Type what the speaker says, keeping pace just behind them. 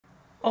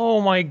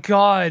Oh my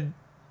god.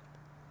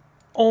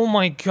 Oh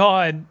my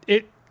god.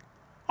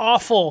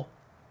 Awful.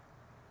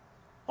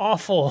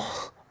 Awful.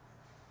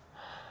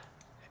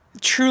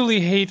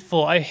 Truly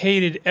hateful. I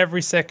hated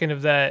every second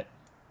of that.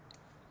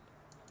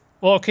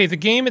 Well, okay, the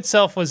game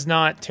itself was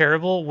not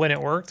terrible when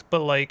it worked, but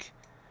like,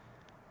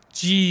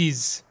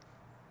 jeez.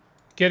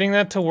 Getting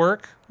that to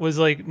work was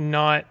like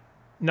not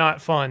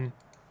fun.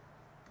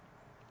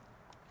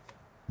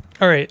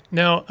 Alright,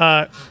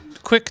 now,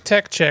 quick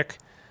tech check.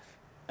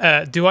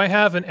 Do I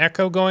have an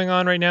echo going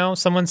on right now?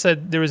 Someone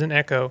said there was an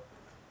echo.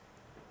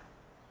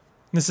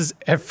 This is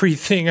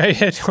everything I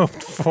had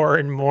hoped for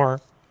and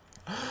more.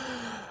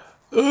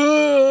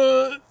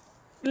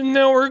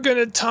 Now we're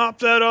gonna top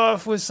that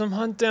off with some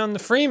Hunt Down the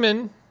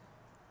Freeman.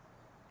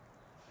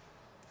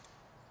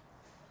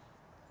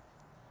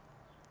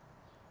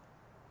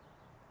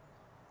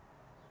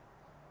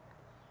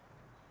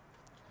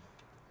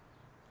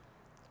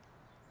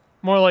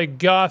 More like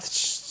goth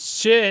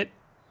shit.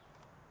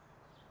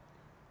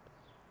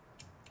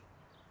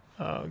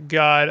 Oh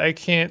god, I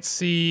can't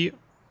see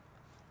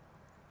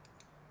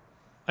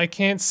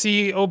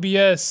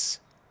OBS.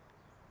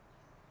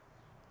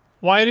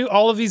 Why do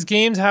all of these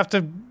games have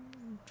to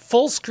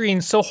full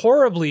screen so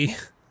horribly?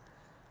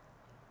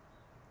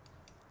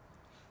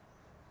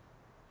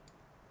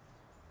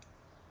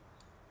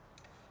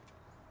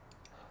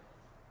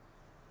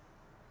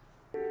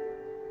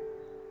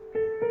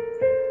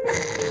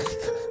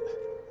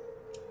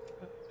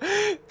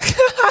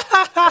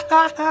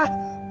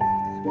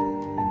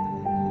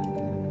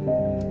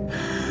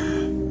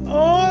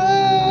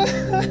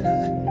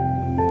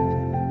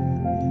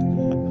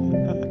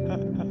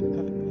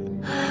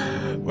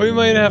 We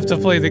might have to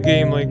play the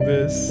game like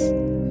this.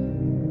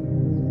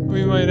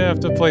 We might have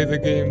to play the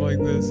game like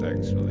this,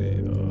 actually.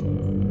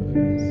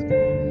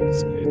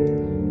 It's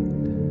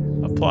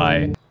good.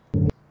 Apply.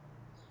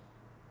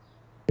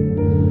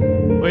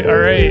 Wait,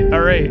 alright,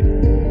 alright.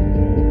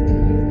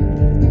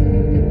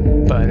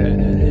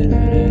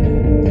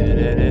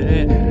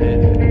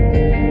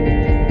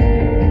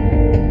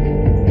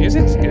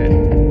 Music's good.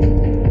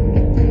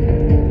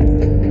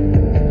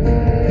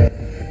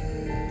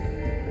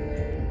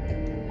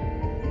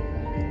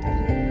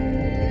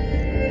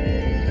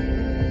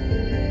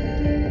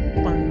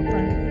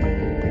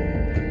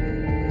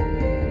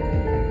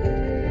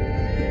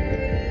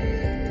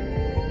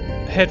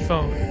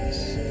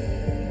 Headphones.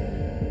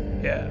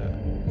 Yeah.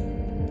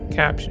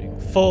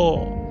 Captioning.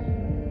 Full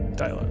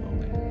dialogue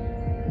only.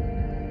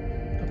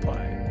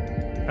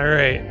 Apply.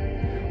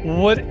 Alright.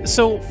 What?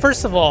 So,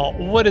 first of all,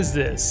 what is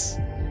this?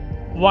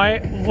 Why?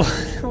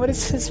 What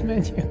is this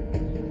menu?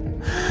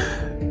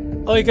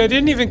 Like, I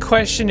didn't even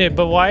question it,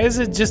 but why is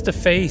it just a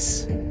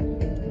face?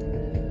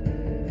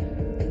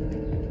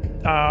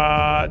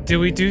 Do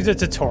we do the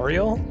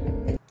tutorial?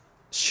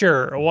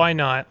 Sure, why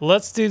not?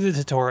 Let's do the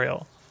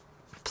tutorial.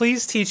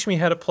 Please teach me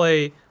how to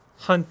play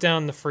Hunt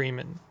Down the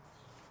Freeman.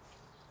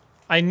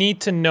 I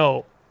need to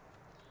know.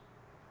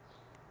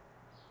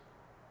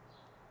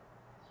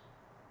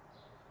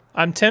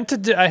 I'm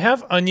tempted to... I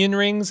have onion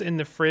rings in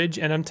the fridge,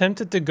 and I'm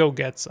tempted to go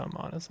get some,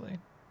 honestly.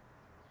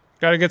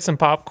 Gotta get some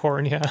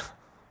popcorn, yeah.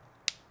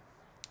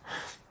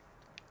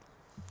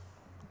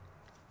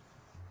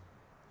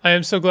 I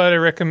am so glad I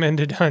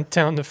recommended Hunt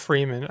Down the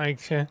Freeman. I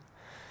can't...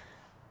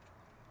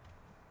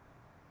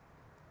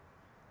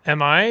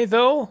 Am I,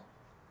 though?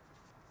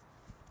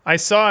 I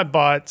saw it,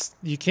 bots.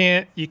 You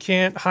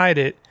can't hide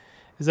it.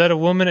 Is that a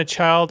woman, a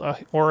child,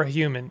 or a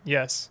human?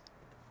 Yes.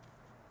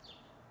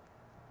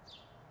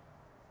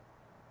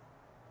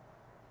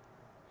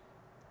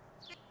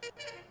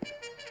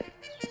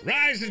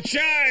 Rise and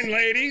shine,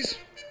 ladies.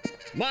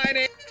 My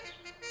name...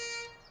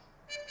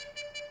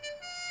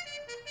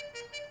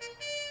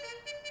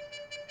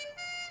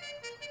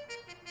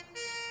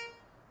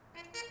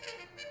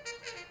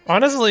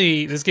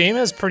 Honestly, this game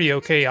has pretty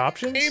okay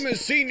options. My name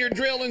is Senior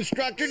Drill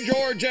Instructor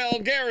George L.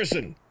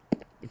 Garrison.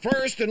 The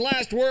first and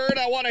last word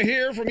I want to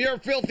hear from your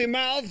filthy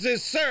mouths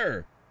is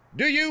sir.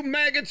 Do you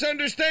maggots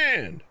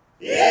understand?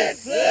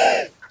 Yes,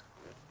 sir!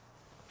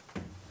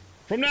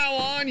 From now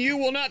on, you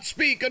will not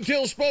speak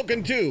until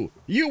spoken to.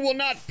 You will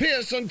not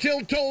piss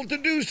until told to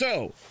do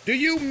so. Do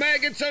you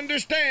maggots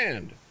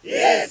understand?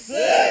 Yes,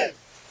 sir!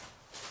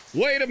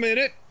 Wait a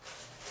minute.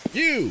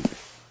 You.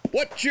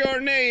 What's your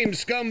name,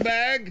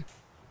 scumbag?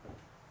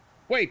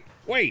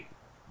 Wait.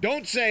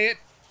 Don't say it.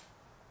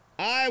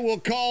 I will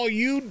call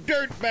you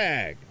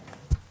Dirtbag.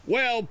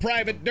 Well,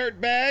 Private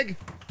Dirtbag,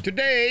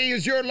 today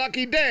is your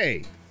lucky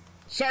day.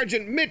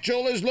 Sergeant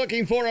Mitchell is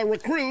looking for a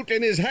recruit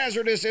in his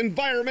hazardous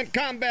environment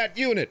combat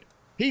unit.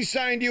 He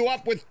signed you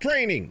up with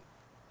training.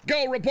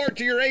 Go report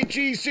to your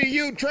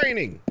HECU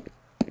training.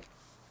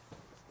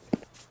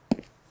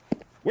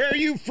 Where are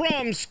you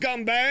from,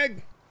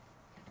 scumbag?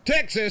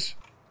 Texas?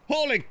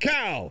 Holy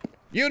cow!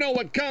 You know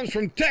what comes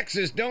from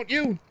Texas, don't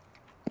you?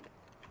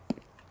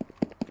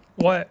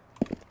 What?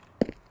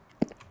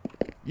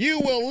 You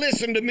will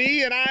listen to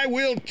me and I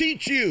will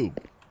teach you.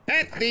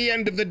 At the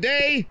end of the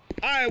day,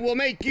 I will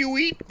make you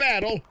eat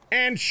battle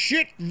and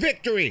shit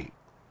victory.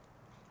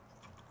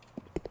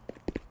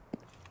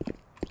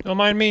 Don't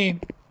mind me.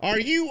 Are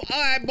you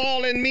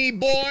eyeballing me,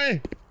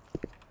 boy?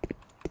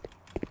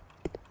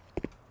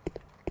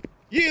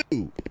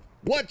 You!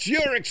 What's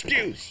your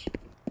excuse?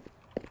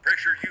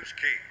 Pressure use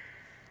key.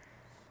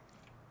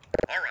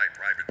 All right,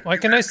 Private. Why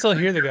can I still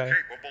hear the guy? You're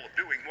capable of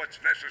doing what's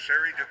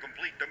necessary to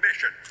complete the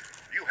mission.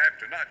 You have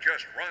to not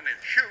just run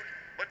and shoot,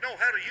 but know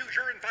how to use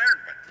your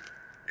environment.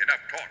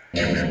 Enough talk.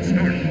 Show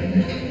start.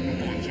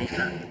 Come on,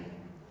 soldier.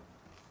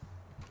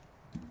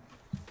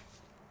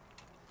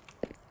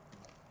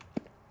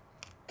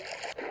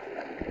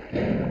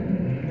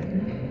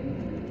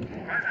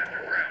 Right at the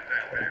ground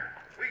down there.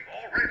 We've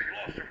already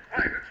lost some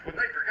privates when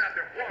they forgot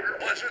that water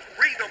wasn't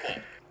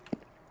breathable.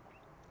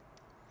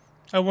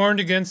 I warned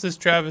against this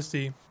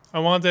travesty. I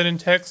want that in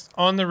text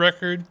on the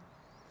record.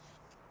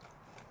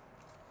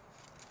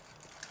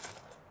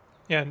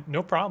 Yeah,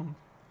 no problem.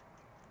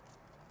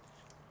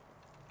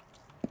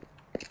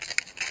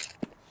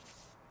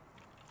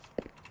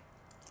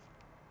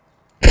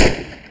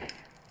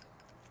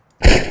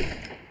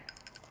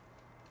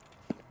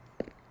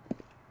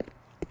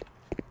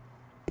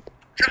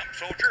 Jump,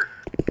 soldier.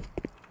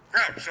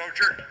 Crouch,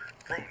 soldier.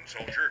 Prone,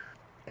 soldier.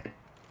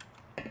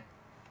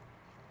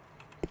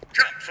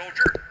 Jump,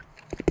 soldier.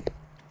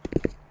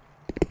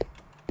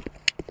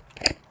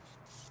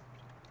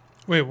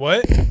 Wait,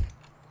 what?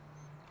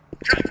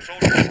 Jump,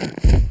 soldier.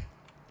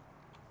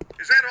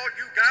 Is that all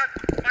you got?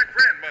 My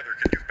grandmother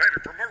can do better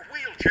from her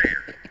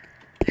wheelchair.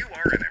 You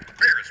are an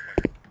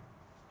embarrassment.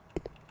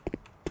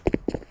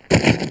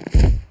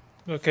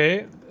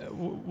 Okay,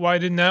 why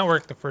didn't that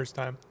work the first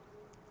time?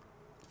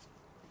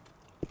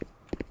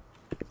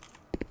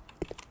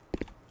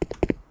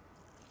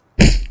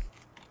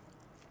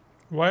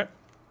 What?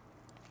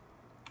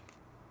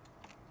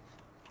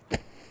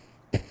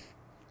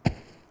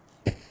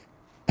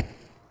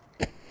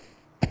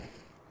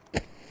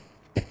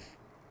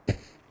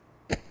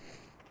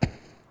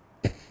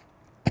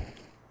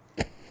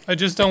 I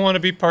just don't want to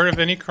be part of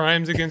any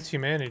crimes against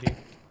humanity.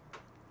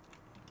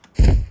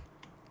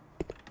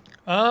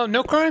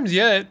 No crimes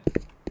yet.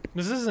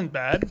 This isn't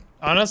bad.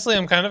 Honestly,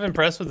 I'm kind of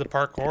impressed with the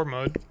parkour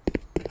mode.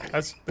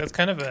 That's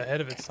kind of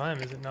ahead of its time,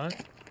 is it not?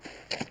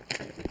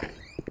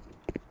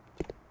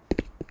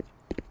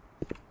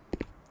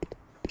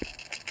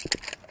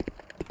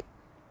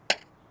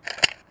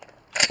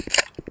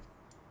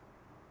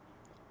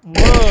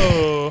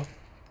 Whoa.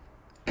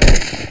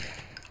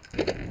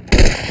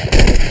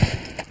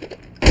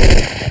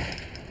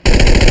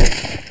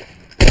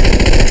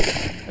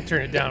 I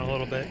turn it down a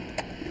little bit.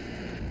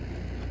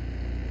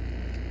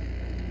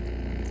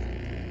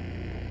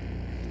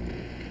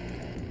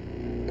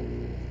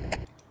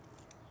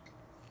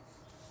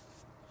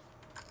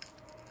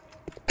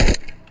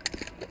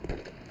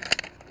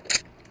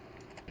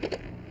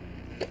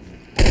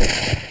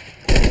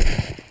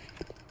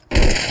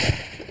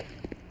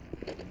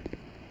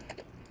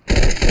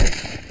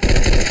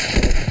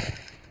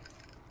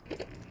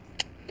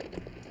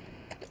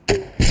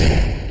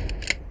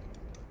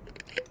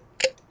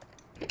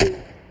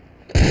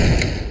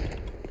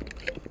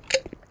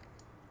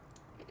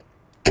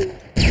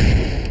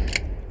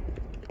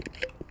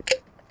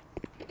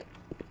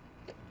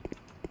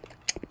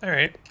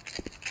 Alright.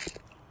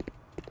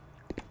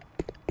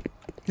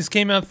 This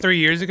came out 3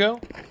 years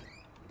ago?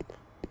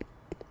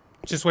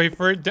 Just wait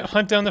for it.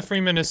 Hunt Down the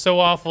Freeman is so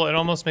awful, it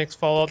almost makes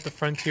Fallout the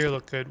Frontier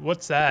look good.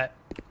 What's that?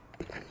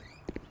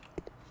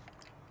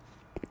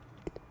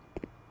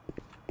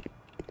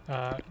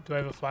 Do I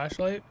have a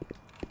flashlight?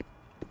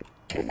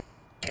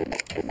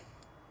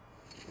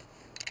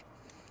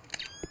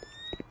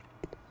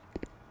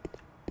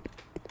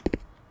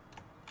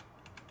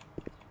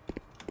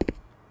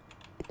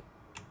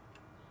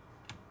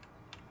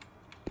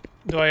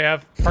 Do I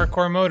have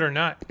parkour mode or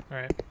not?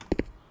 Alright.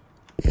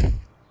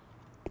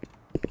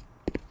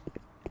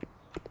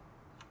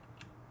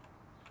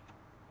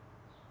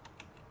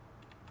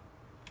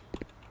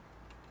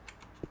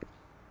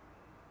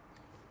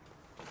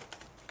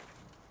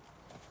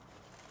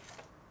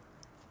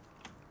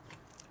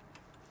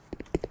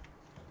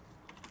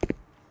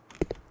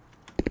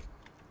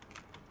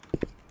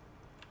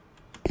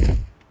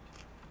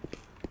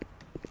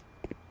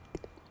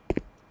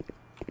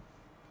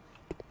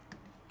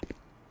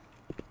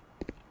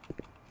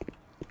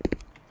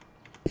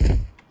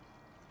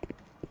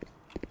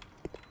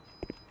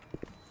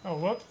 Oh,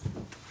 whoops.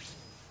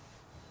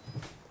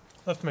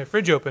 Left my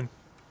fridge open.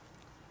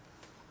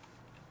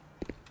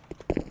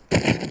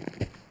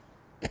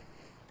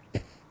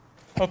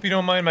 Hope you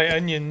don't mind my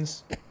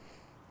onions.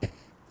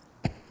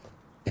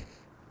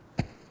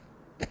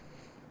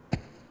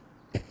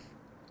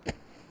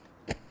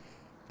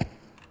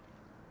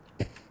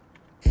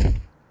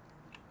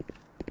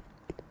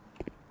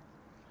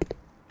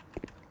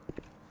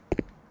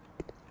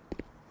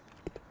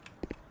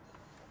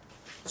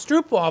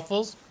 Stroop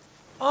waffles?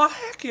 Oh,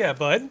 heck yeah,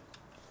 bud.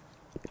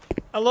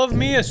 I love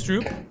me a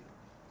Stroop.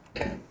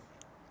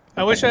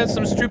 I wish I had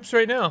some Stroops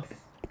right now.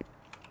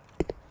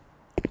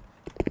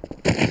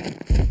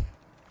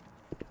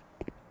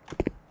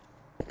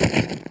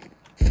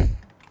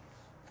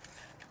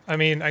 I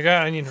mean, I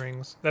got onion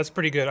rings. That's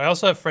pretty good. I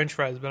also have French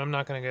fries, but I'm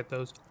not gonna get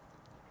those.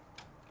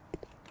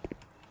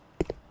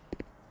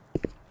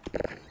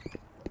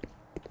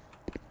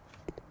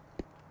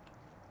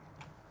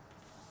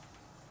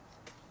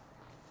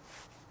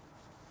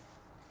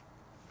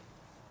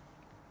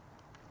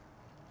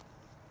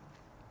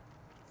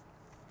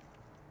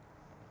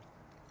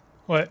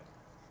 What?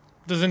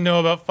 Doesn't know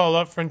about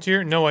Fallout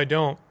Frontier? No, I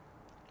don't.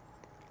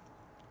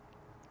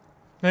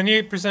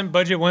 98%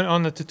 budget went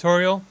on the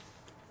tutorial.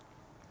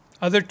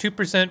 Other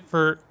 2%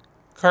 for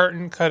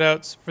carton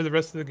cutouts for the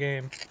rest of the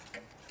game.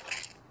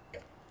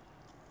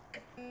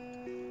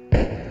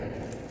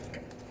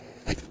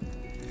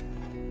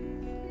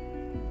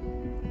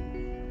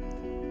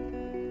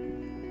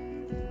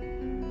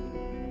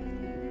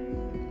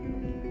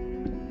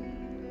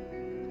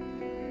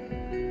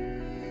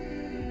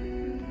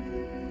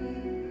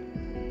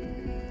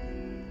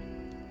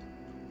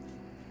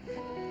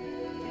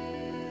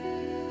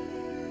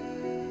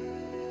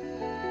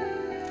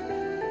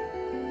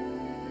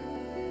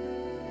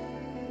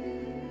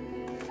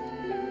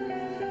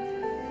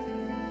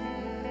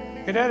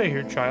 Get out of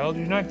here, child.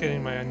 You're not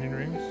getting my onion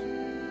rings.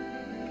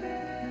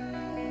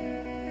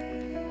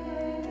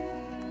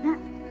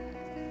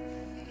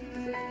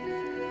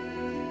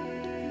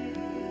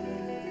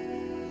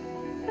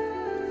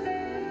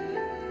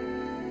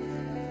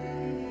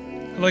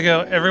 I like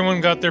how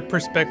everyone got their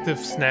perspective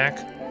snack.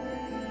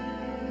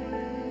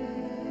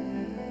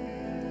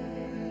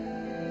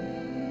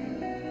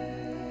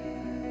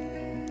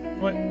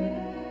 What?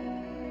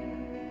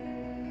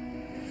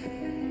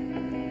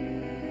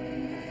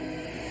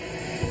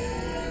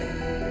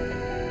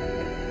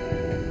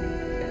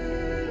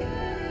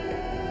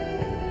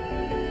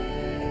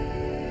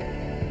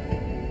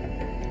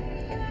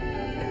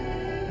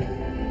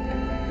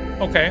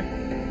 Okay.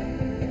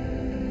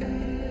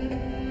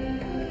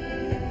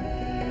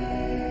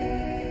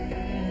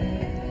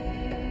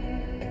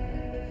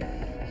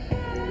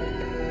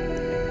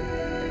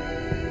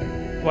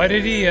 Why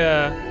did he,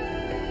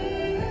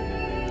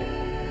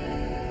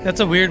 That's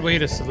a weird way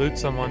to salute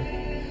someone.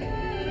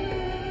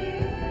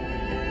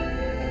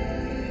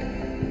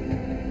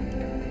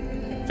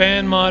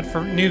 Fan mod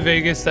for New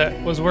Vegas that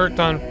was worked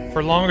on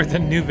for longer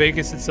than New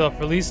Vegas itself.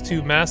 Released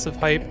to massive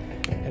hype,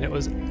 and it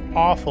was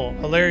awful.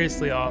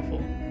 Hilariously awful.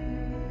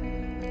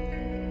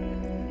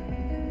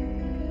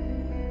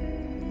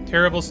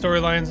 Terrible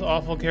storylines,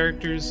 awful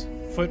characters,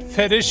 foot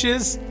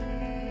fetishes.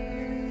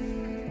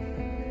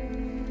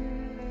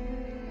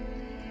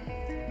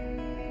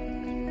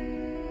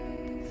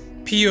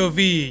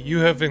 POV, you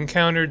have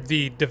encountered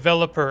the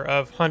developer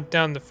of Hunt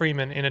Down the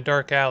Freeman in a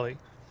dark alley.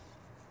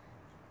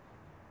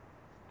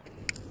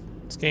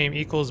 This game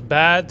equals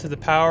bad to the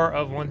power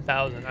of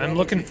 1000. I'm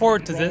looking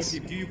forward to this.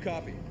 Do you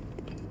copy?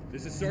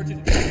 This is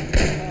Sergeant. Do you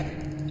copy?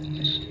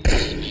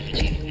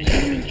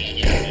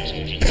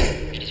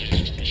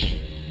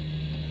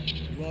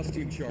 We lost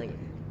Team Charlie.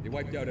 They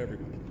wiped out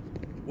everyone.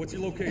 What's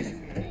your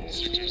location?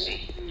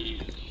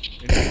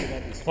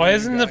 Why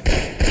isn't the...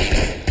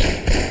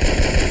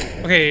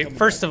 Okay,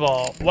 first of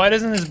all, why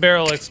doesn't this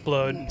barrel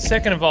explode?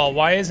 Second of all,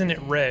 why isn't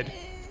it red?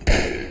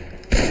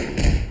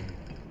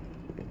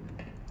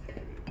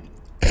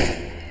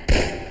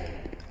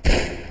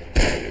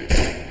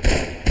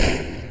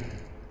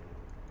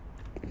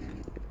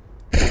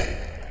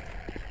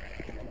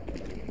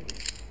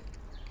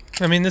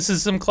 I mean, this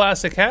is some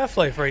classic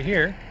Half-Life right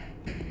here.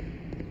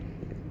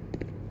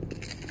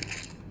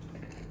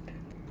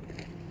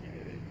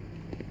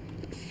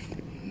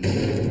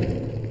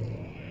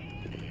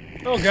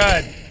 Oh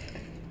god.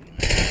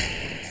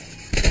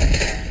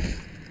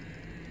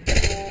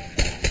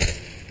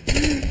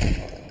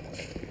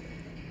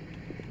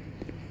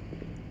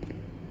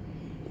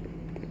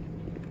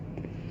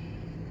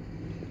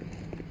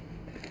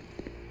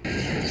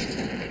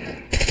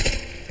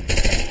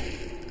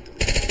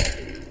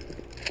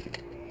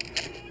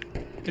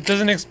 It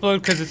doesn't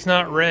explode because it's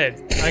not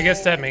red. I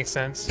guess that makes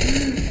sense.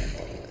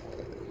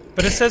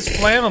 But it says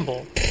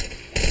flammable.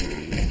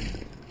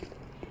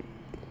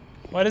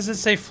 Why does it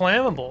say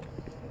flammable?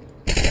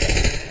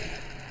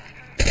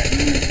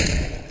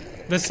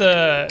 This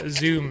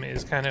zoom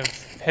is kind of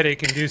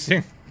headache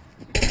inducing.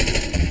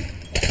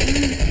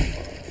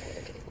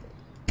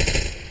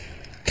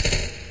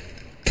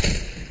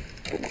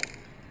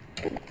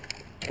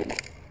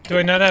 Do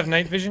I not have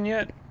night vision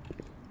yet?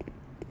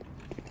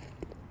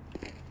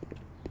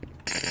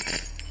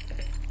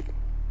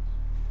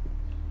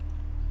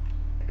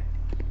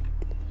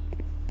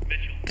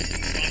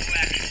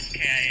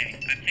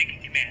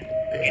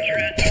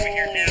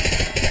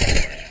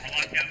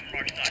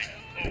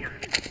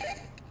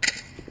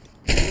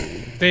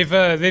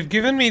 They've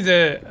given me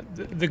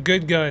the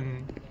good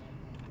gun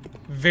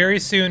very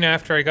soon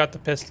after I got the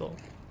pistol.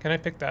 Can I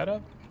pick that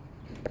up?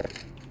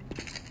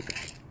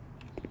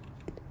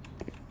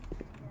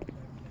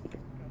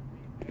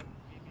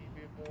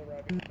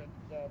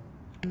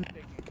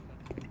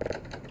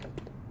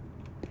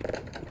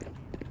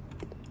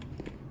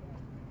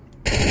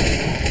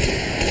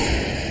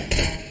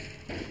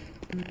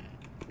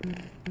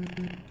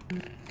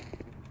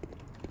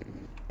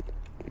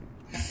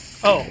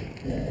 Oh,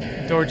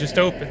 the door just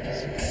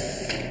opens.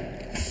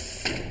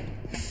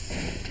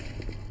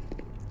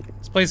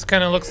 This place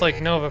kind of looks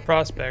like Nova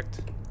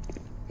Prospect.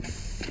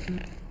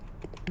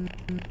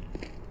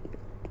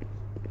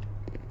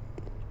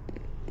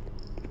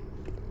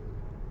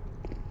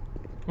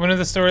 One of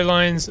the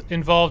storylines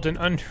involved an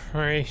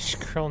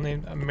underage girl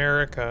named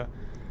America.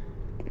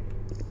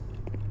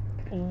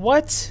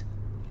 What?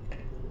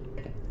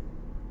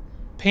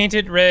 Paint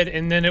it red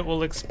and then it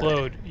will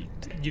explode.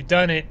 You've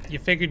done it. You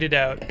figured it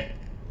out.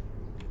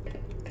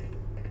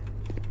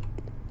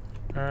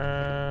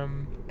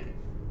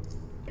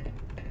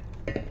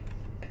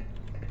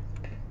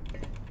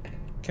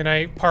 Can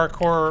I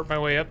parkour my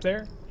way up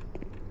there?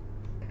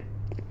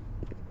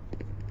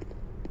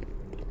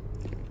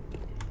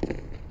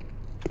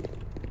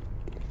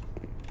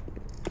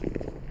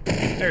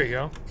 There you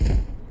go.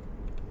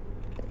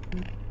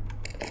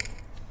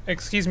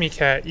 Excuse me,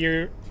 cat.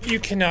 You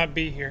cannot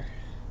be here.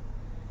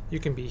 You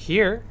can be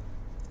here.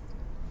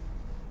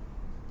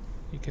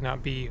 You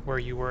cannot be where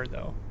you were,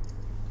 though.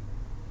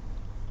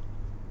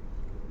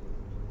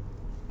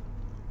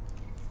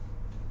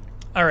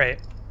 All right.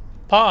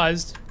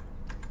 Paused.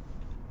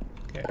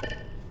 Okay.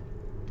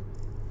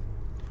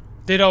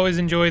 Did always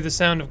enjoy the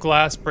sound of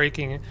glass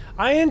breaking.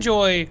 I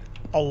enjoy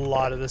a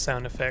lot of the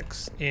sound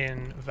effects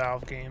in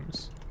Valve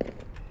games.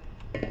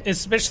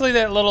 Especially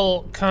that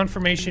little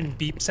confirmation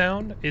beep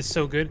sound is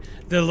so good.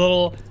 The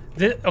little...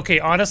 okay,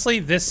 honestly,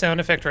 this sound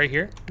effect right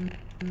here.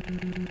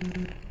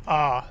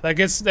 Ah, that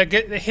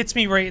hits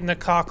me right in the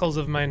cockles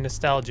of my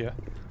nostalgia.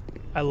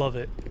 I love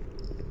it.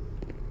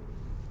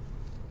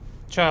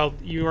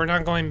 Child, you are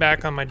not going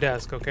back on my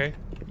desk, okay?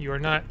 You are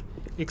not...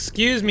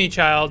 Excuse me,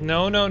 child.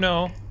 No, no,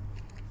 no.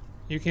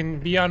 You can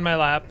be on my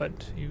lap, but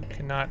you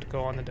cannot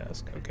go on the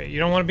desk. Okay, you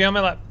don't want to be on my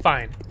lap?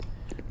 Fine.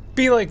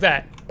 Be like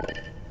that.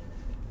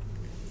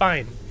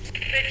 Fine.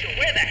 Mitchell,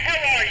 where the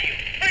hell are you?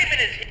 Freeman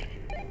is here.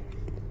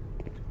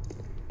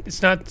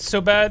 It's not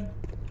so bad.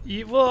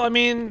 Well, I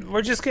mean,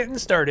 we're just getting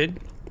started.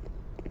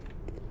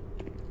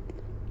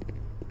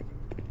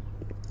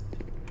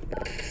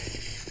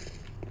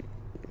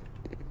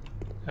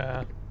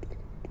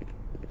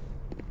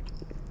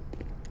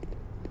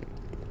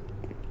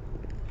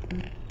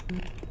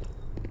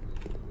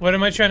 What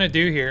am I trying to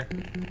do here?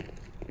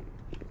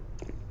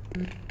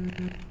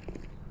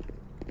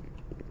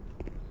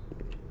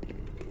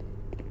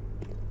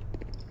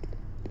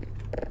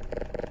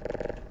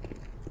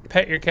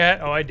 Pet your cat?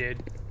 Oh, I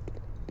did.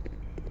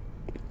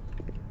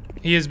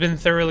 He has been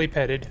thoroughly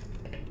petted.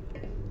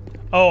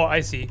 Oh, I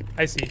see.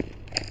 I see.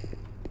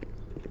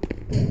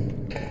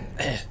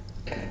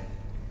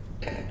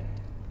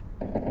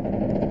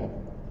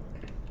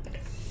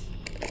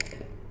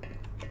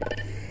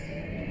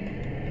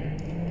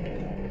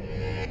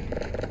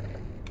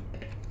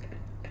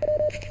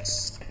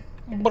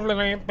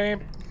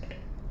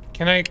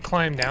 Can I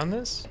climb down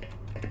this?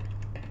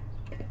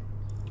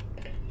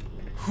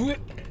 That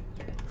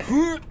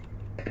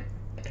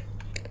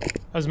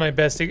was my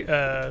best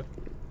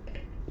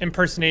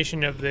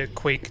impersonation of the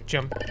Quake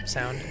jump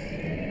sound.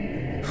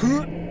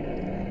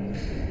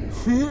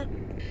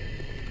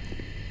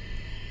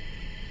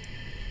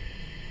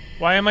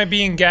 Why am I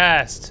being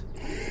gassed?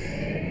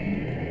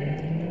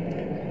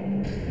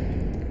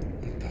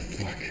 What the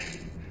fuck?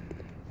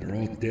 They're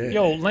all dead.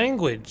 Yo,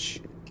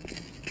 language.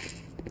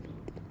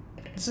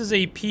 This is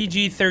a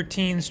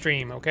PG-13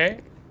 stream,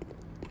 okay?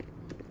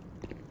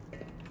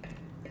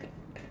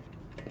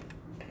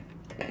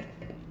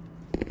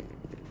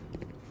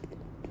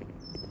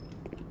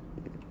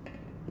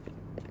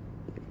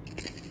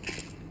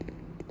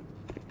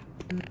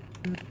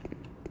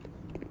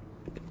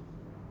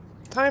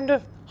 Time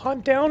to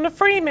hunt down the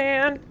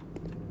Freeman.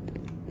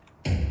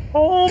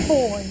 Oh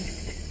boy.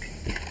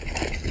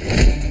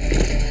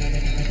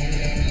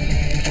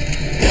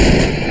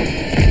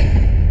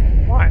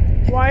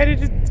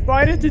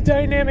 Why did the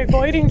dynamic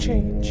lighting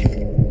change?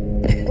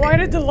 Why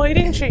did the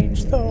lighting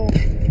change though?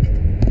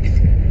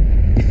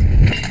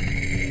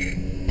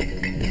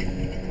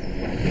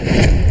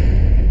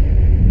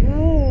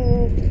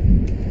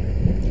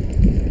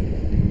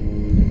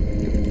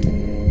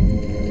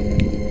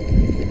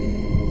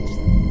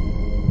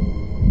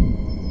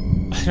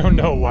 I don't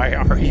know, why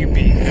are you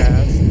being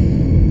asked?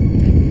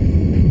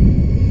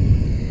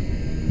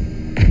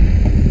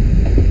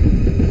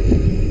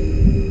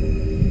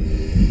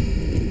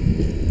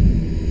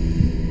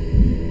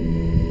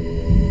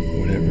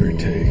 Whatever it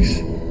takes,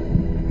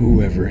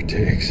 whoever it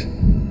takes,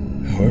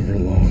 however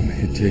long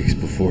it takes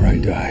before I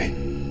die,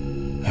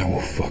 I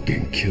will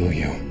fucking kill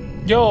you.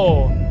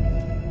 Yo!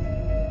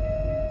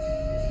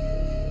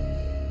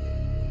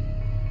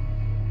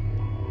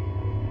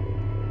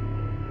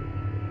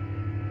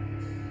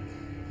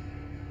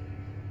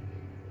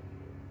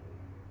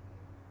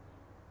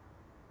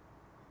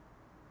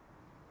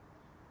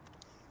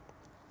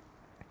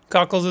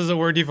 Cockles is a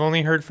word you've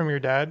only heard from your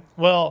dad?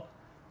 Well,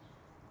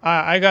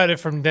 I got it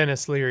from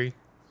Dennis Leary.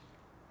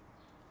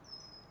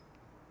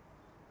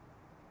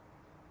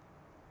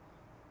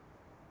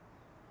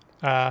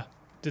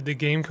 Did the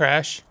game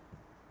crash?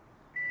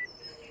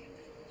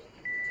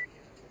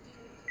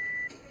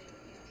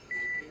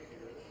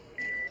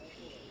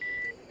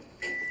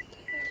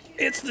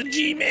 It's the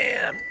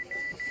G-Man.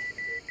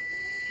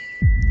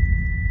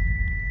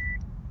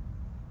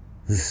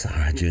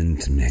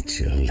 Sergeant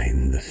Mitchell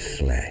in the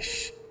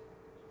flesh.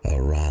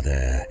 Or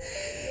rather,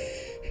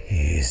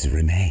 his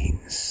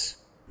remains.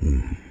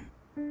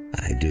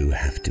 I do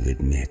have to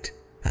admit,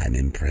 I'm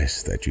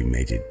impressed that you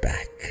made it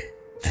back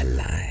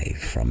alive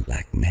from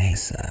Black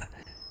Mesa,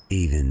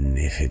 even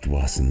if it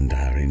wasn't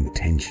our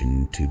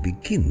intention to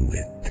begin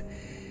with.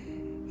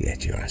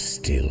 Yet you're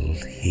still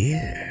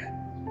here.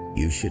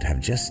 You should have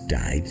just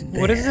died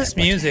there. What is this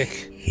music?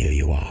 Here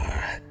you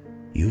are.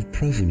 You've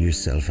proven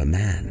yourself a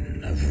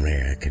man of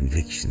rare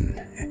conviction.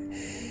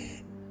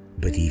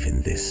 But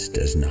even this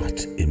does not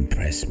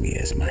impress me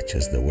as much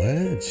as the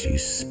words you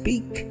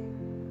speak.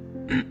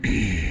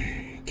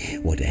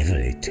 Whatever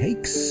it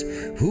takes,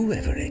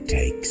 whoever it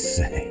takes,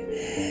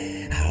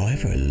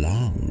 however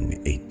long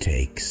it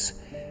takes,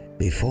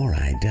 before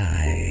I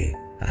die,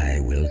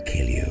 I will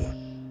kill you.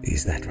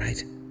 Is that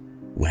right?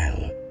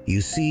 Well, you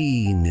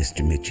see,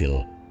 Mr.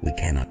 Mitchell, we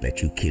cannot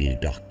let you kill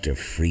Dr.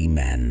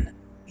 Freeman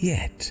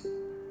yet.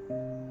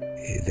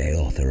 They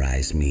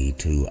authorize me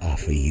to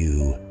offer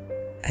you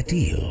a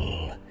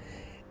deal.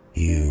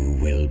 You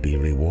will be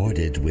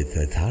rewarded with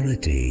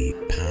authority,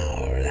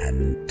 power,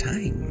 and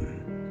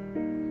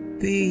time.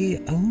 The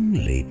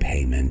only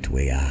payment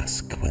we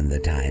ask when the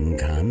time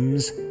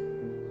comes.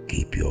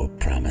 Keep your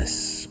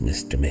promise,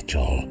 Mr.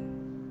 Mitchell.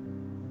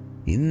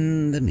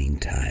 In the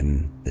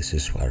meantime, this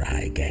is where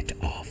I get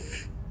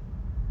off.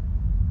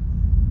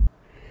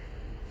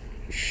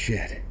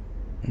 Shit.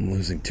 I'm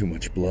losing too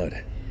much blood.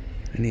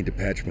 I need to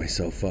patch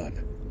myself up.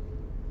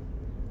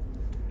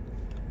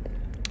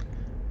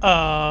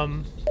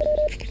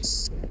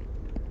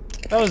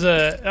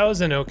 That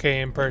was an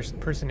okay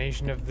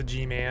impersonation of the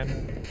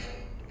G-Man.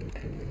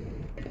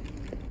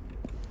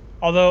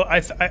 Although I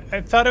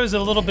thought it was a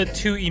little bit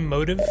too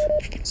emotive.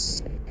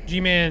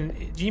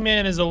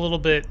 G-Man is a little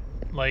bit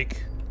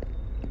like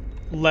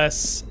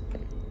less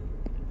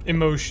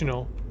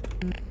emotional.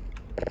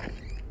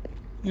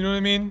 You know what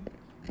I mean?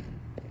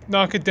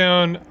 Knock it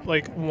down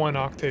like 1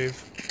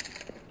 octave.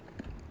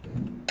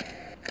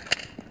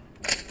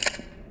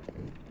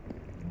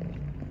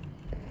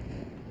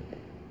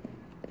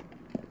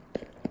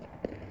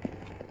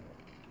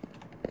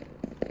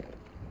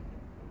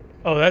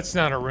 Oh, that's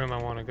not a room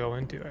I want to go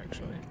into,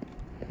 actually.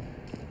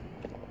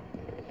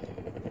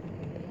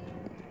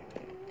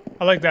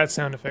 I like that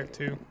sound effect,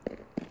 too.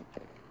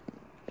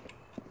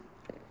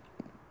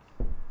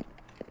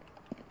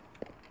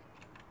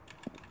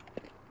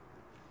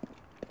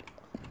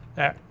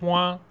 That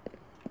wah,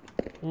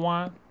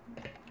 wah,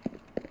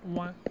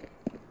 wah,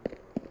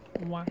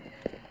 wah.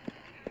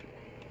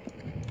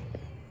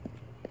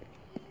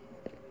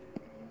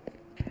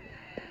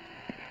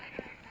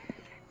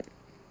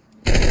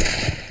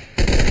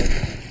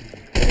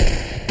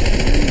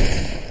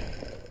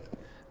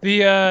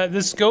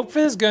 The scope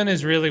for this gun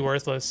is really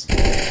worthless.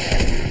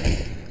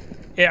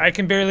 Yeah, I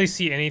can barely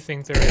see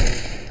anything through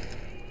it.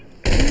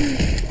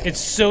 It's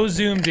so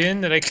zoomed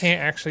in that I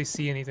can't actually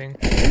see anything.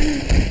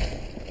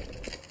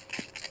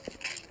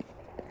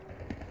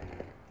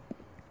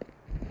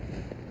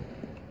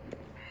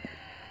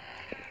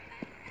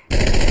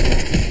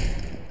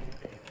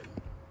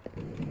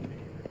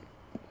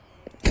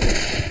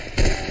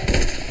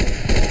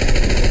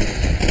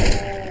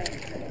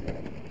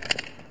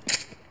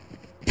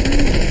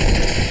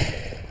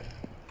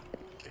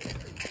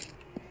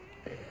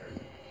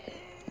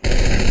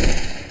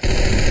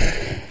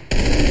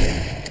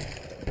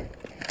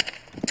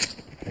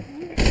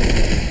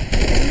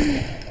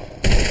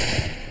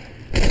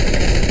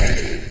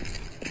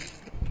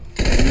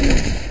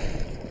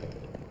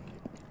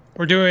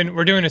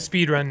 We're doing a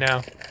speed run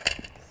now.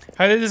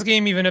 How did this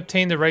game even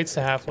obtain the rights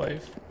to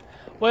Half-Life?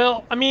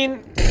 Well, I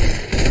mean,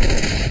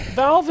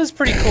 Valve is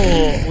pretty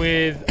cool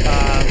with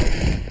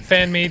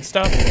fan-made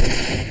stuff.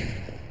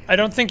 I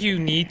don't think you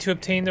need to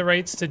obtain the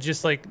rights to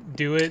just like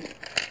do it.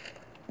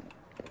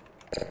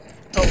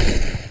 Oh.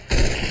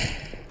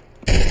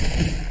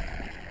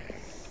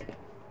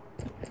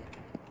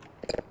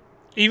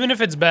 Even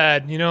if it's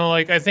bad, you know,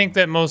 like I think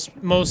that most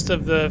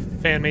of the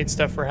fan-made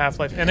stuff for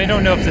Half-Life, and I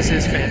don't know if this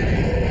is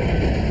fan-made.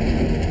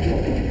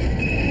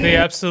 They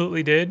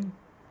absolutely did.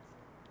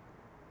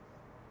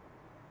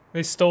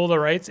 They stole the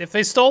rights. If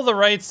they stole the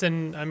rights,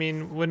 then I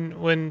mean,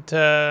 wouldn't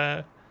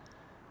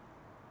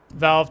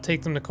Valve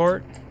take them to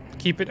court?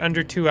 Keep it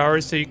under 2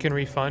 hours so you can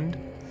refund.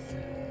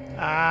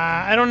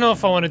 I don't know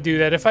if I want to do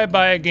that. If I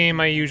buy a game,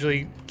 I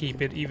usually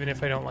keep it, even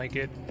if I don't like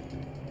it.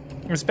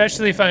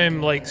 Especially if I'm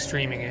like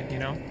streaming it, you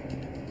know.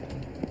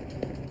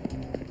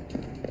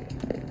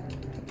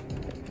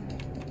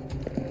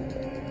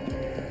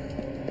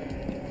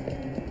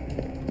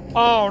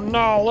 Oh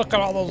no, look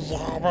at all those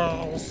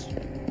zombies.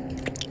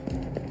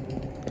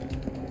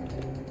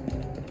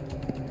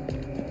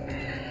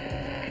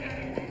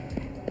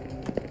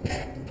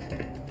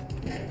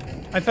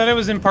 I thought it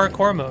was in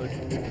parkour mode.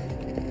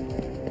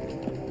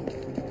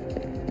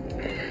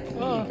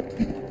 Oh.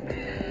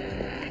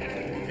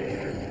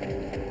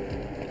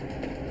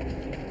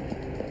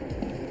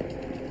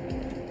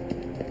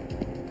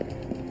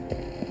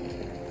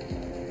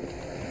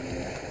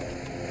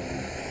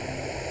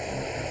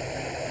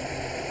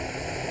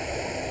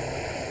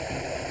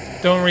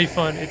 Don't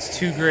refund. It's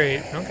too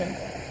great. Okay.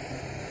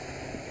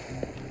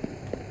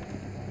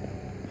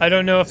 I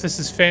don't know if this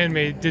is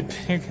fan-made. Did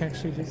Pig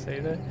actually just say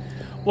that?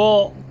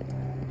 Well,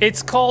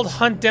 it's called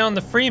Hunt Down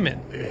the Freeman.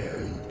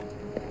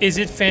 Is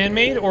it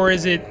fan-made or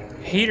is it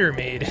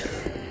hater-made?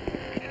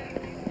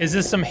 Is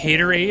this some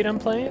hater-aid I'm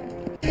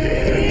playing?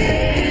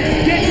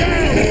 Get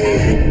down!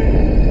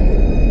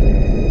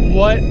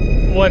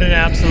 What an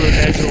absolute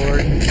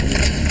edgelord.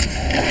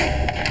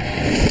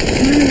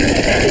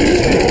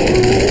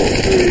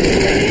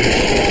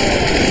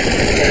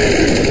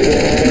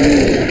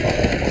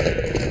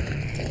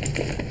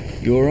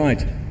 You all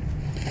right?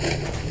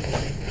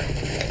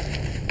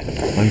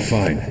 I'm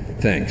fine,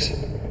 thanks.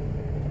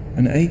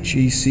 An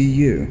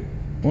HECU?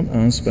 What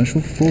are Special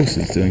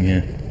Forces doing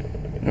here?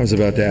 I was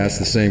about to ask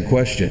the same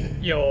question.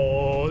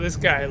 Yo, this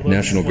guy looks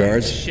National like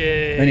Guards?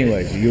 shit.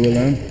 Anyways, are you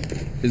alone?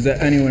 Is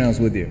there anyone else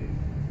with you?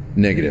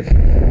 Negative.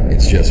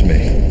 It's just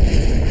me.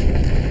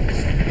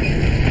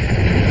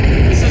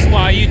 This is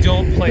why you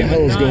don't play What the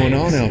hell with is going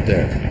knives. on out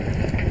there?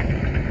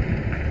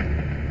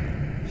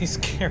 He's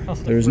Carol.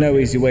 There is no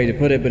easy way to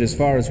put it, but as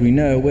far as we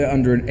know, we're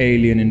under an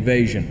alien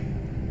invasion.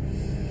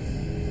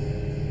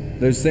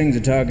 Those things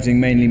are targeting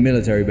mainly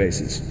military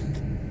bases.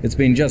 It's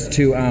been just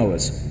 2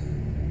 hours.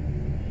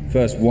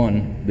 First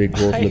one big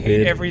portal I hate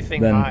appeared,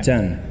 everything then high.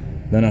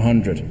 10, then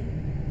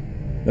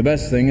 100. The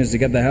best thing is to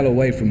get the hell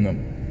away from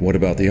them. What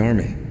about the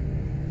army?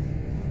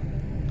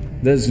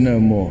 There's no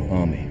more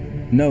army.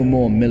 No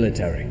more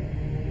military.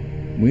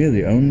 We're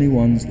the only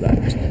ones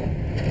left.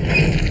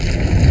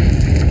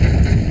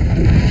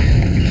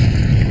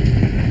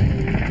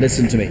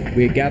 Listen to me.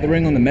 We're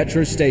gathering on the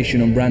metro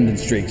station on Brandon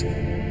Street.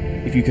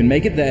 If you can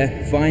make it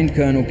there, find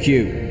Colonel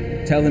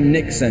Q. Tell him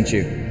Nick sent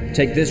you.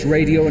 Take this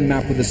radio and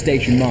map with the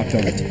station marked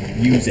on it.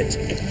 Use it.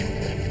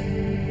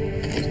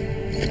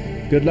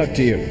 Good luck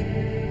to you.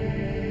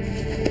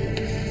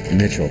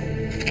 Mitchell.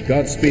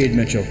 Godspeed,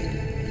 Mitchell.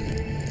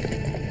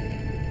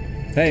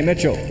 Hey,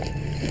 Mitchell.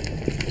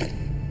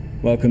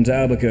 Welcome to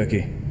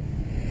Albuquerque.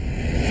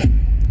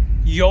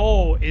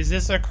 Yo, is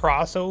this a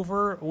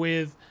crossover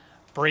with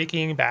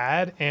Breaking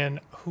Bad and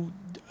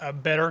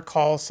Better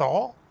Call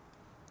Saul?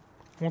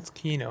 What's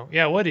Kino?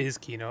 Yeah, what is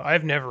Kino?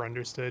 I've never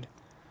understood.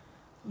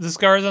 The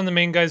scars on the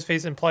main guy's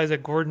face implies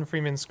that Gordon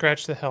Freeman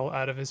scratched the hell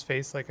out of his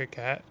face like a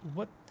cat.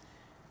 What?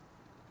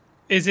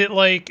 Is it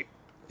like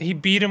he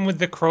beat him with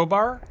the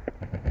crowbar?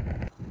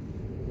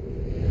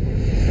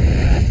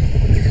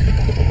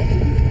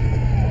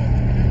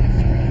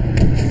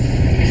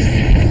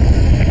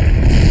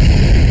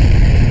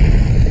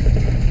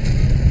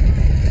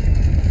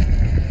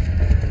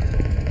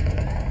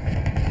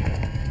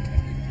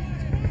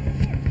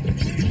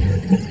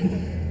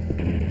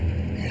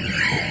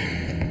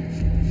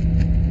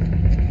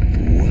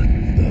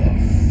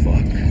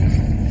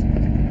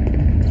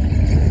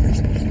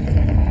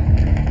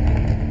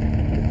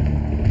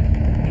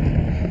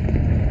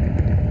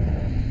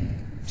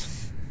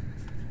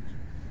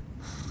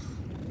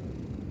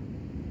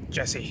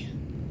 Jesse.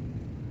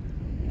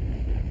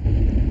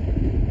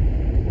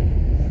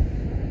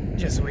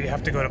 Jesse, we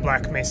have to go to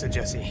Black Mesa,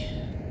 Jesse.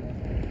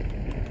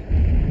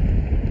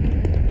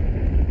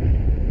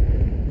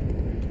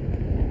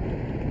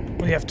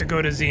 We have to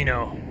go to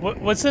Xeno.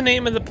 What's the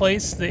name of the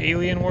place? The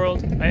alien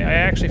world? I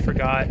actually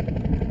forgot.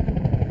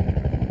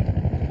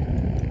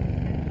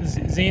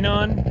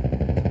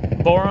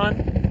 Xenon?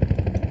 Boron?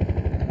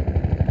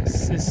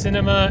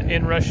 Cinema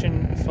in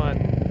Russian fun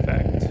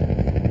fact.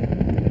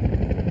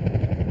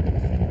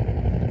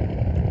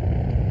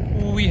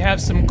 We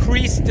have some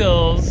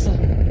crystals.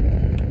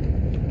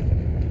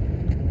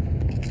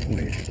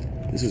 Wait,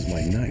 this is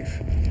my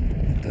knife.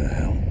 What the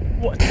hell?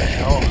 What the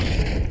hell?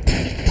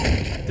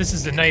 This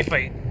is the knife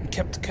I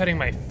kept cutting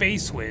my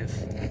face with.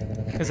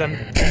 Because I'm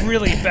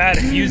really bad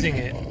at using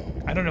it.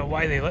 I don't know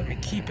why they let me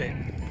keep it.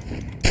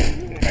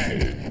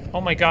 Oh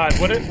my god,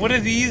 what are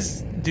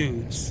these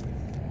dudes?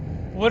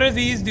 What are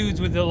these dudes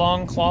with the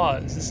long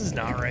claws? This is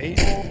not right.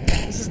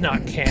 This is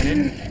not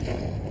canon.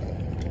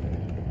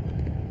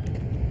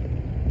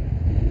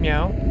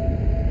 Meow.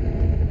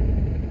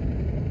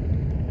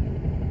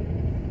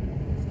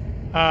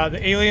 The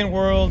alien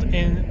world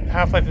in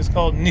Half-Life is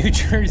called New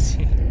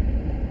Jersey.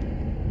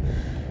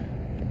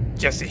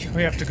 Jesse,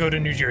 we have to go to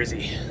New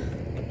Jersey.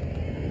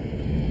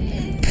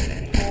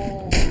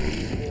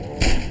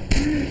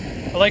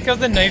 I like how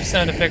the knife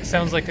sound effect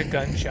sounds like a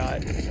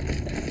gunshot.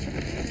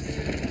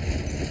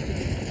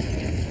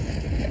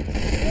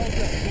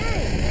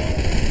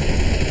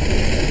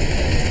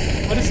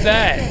 What is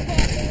that?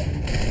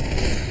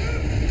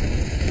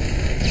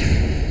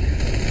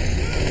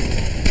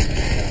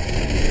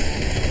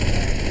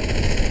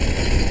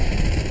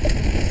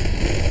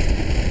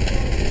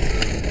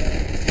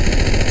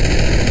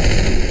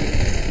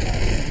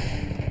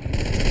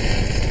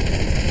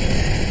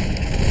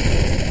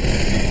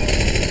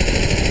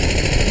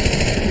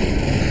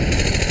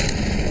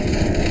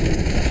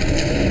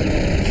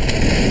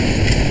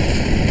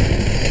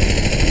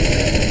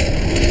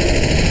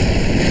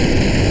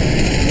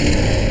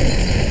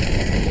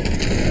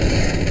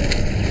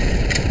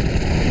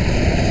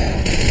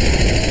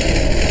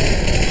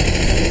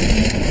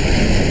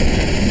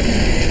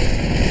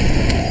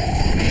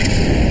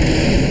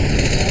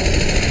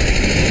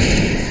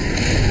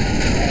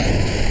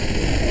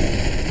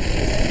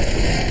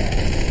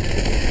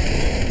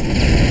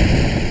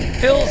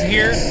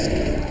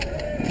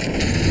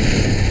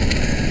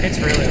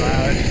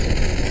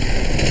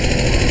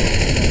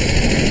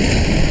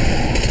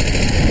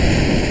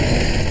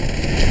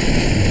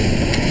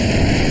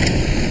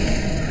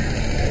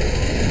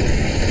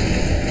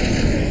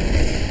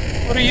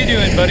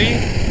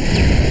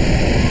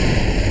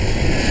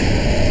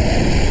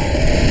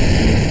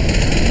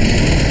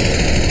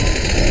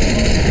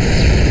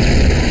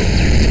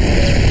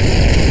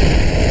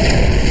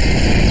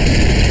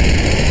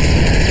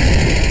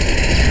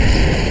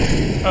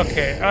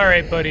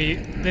 right, buddy.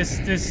 This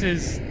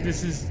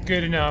is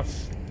good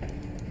enough.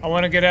 I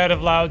want to get out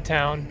of Loud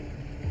Town.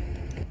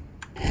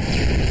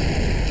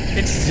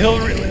 It's still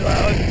really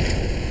loud.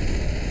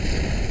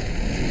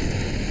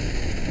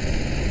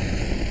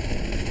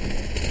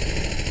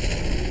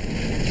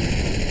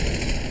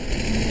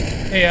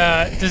 Hey,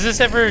 does this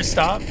ever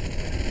stop?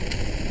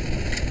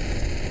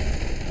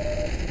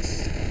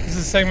 This is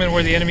a segment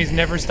where the enemies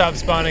never stop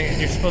spawning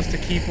and you're supposed to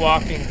keep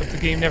walking, but the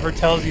game never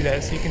tells you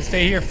that, so you can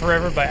stay here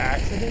forever by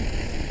accident?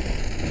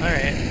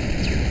 Alright.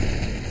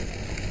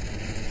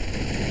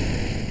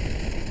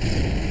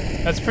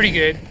 That's pretty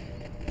good.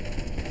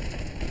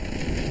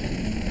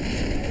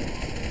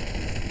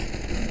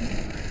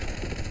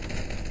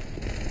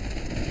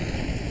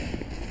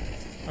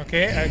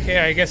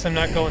 Okay, I guess I'm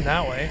not going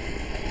that way.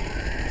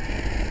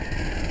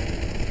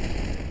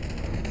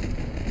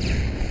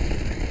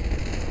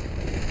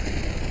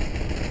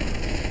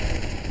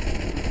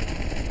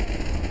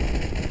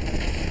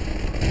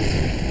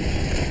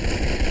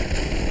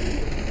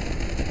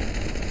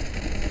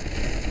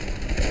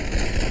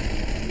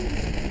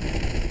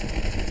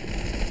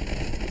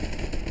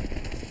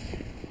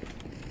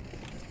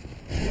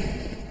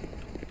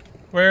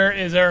 Where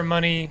is our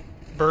money,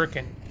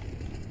 Birkin?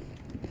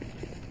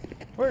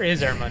 Where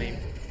is our money?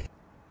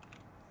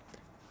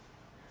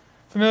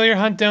 Familiar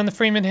hunt down the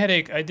Freeman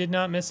headache. I did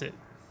not miss it.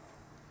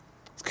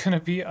 It's gonna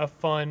be a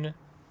fun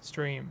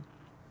stream.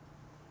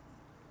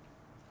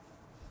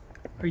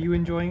 Are you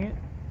enjoying it?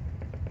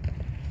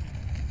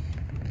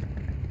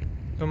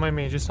 Don't mind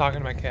me, just talking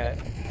to my cat.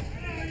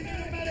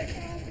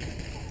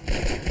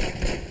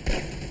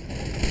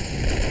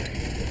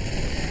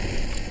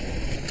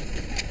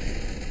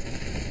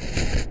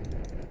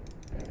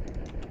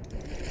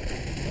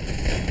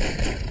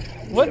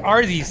 What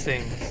are these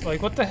things?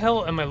 Like, what the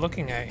hell am I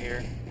looking at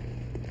here?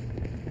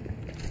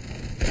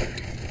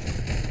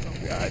 Oh,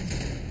 God.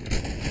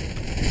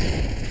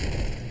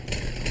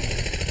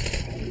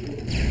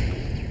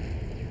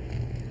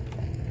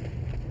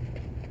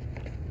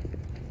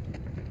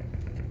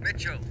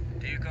 Mitchell,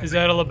 do you copy? Is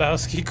that a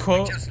Lebowski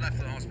quote? We just left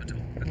the hospital,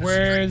 but the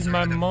Where's streets are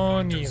my in the front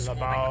money, and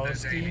swarming with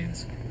those Lebowski?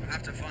 aliens. We'll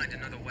have to find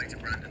another way to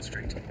Brandon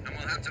Street, and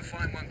we'll have to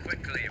find one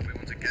quickly if we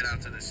want to get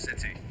out of this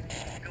city.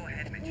 Go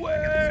ahead, Mitchell.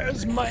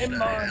 Where's my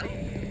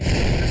money?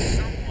 There's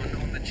someone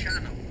on the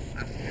channel.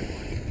 That will be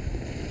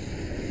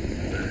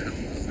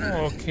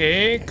one.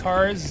 Okay,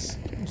 cars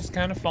just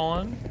kind of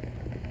falling.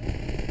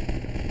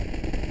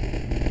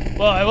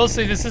 Well, I will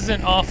say this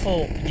isn't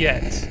awful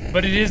yet,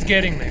 but it is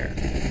getting there.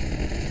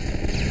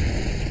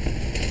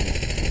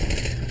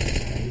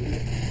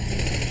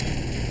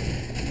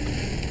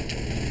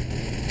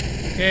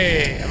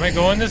 Okay, am I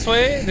going this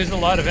way? There's a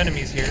lot of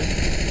enemies here.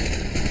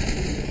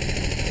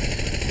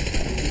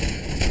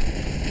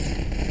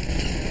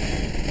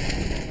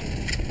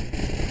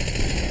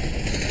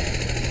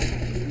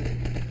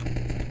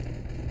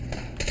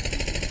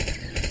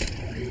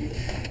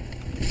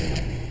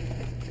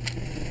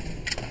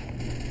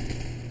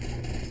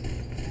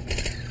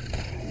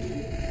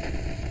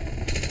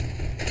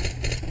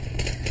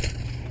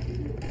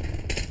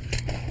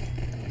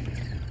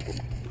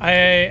 I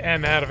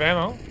am out of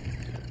ammo.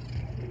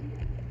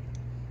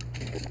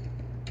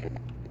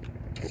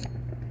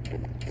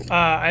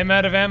 I'm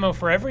out of ammo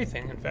for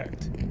everything, in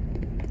fact.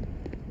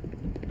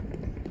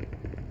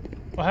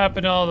 What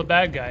happened to all the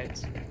bad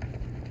guys?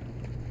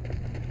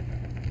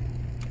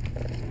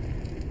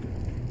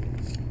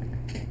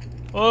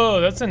 Oh,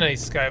 that's a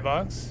nice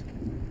skybox.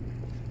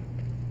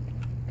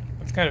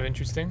 That's kind of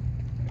interesting.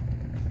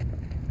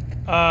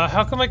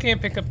 How come I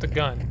can't pick up the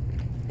gun?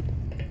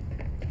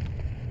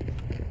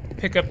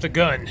 Pick up the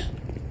gun.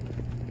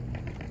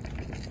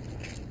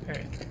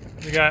 Okay,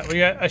 we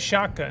got a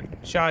shotgun,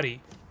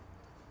 shoddy.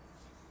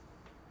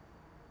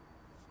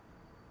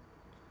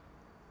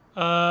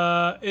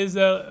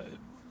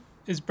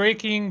 Is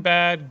Breaking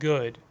Bad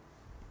good?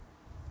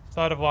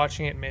 Thought of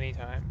watching it many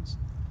times.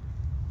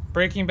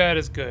 Breaking Bad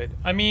is good.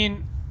 I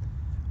mean,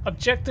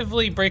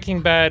 objectively,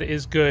 Breaking Bad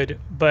is good,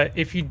 but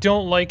if you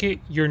don't like it,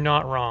 you're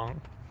not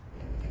wrong.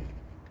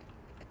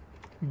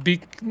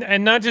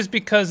 And not just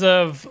because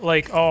of,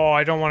 like, oh,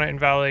 I don't want to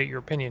invalidate your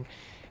opinion.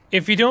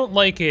 If you don't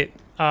like it,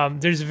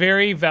 there's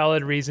very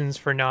valid reasons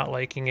for not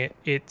liking it.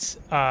 It's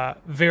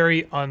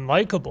very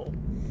unlikable.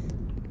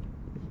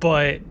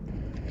 But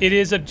it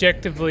is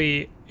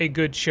objectively a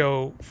good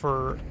show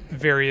for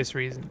various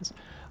reasons.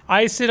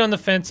 I sit on the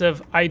fence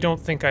of, I don't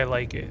think I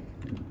like it.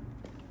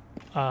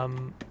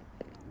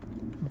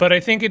 But I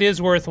think it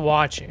is worth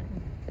watching.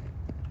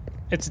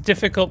 It's a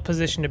difficult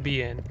position to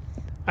be in.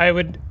 I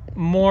would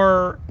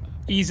more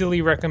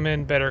easily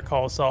recommend Better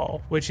Call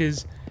Saul, which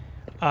is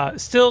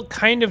still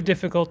kind of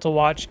difficult to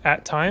watch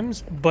at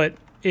times, but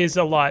is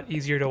a lot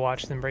easier to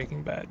watch than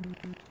Breaking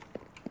Bad.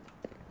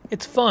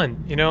 It's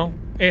fun, you know?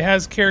 It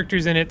has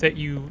characters in it that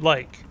you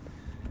like.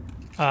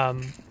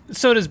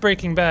 So does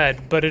Breaking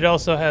Bad, but it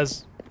also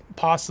has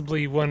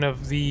possibly one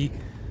of the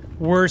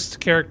worst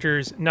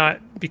characters,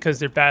 not because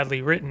they're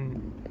badly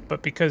written,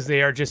 but because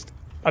they are just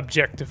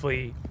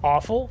objectively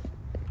awful,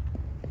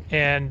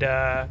 and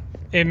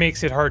it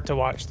makes it hard to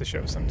watch the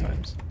show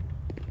sometimes.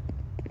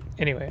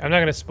 Anyway, I'm not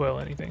gonna spoil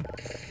anything.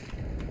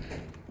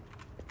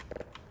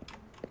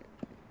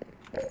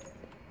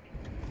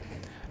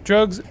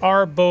 Drugs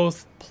are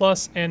both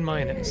plus and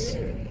minus.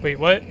 Wait,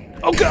 what?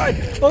 Oh god!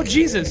 Oh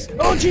Jesus!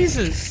 Oh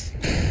Jesus!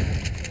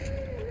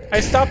 I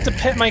stopped to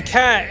pet my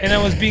cat and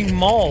I was being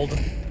mauled.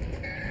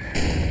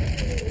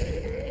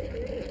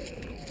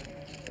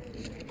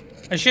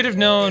 I should have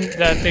known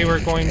that they were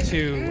going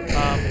to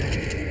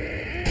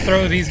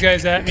throw these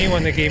guys at me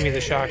when they gave me the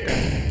shotgun.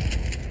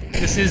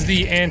 This is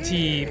the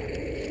anti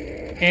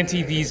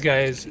these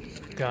guys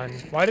gun.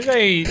 Why did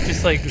I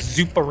just like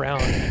zoop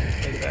around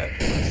like that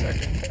for a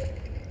second?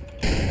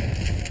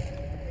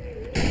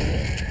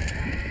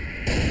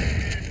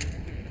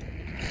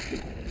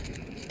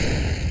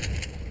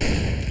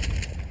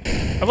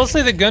 I will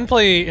say the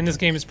gunplay in this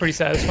game is pretty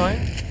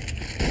satisfying.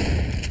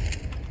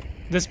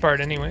 This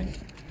part, anyway.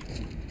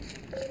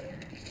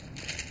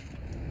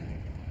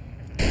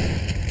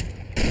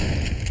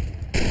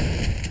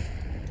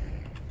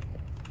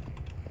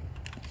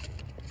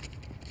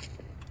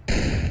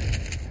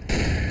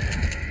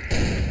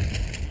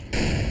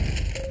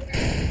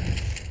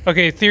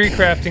 Okay, theory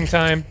crafting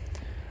time.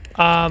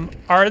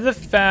 Are the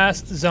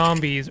fast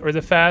zombies or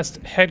the fast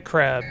head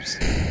crabs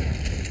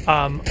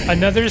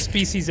another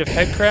species of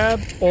head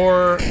crab,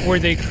 or were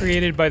they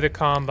created by the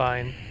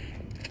Combine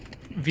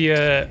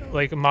via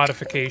like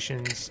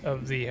modifications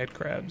of the head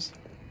crabs?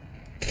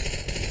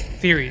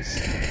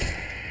 Theories.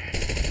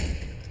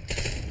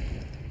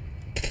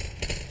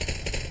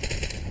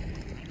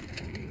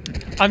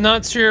 I'm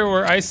not sure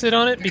where I sit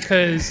on it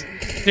because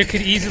there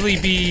could easily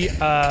be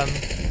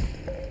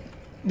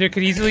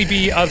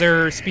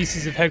other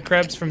species of head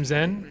crabs from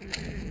Zen.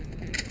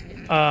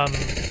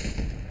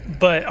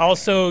 But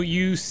also,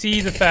 you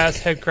see the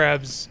fast head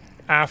crabs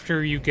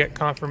after you get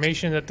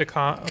confirmation that the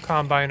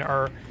Combine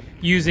are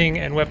using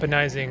and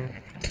weaponizing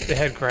the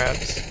head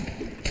crabs.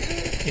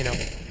 You know,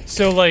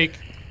 so like,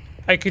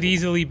 I could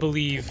easily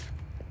believe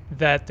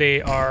that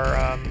they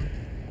are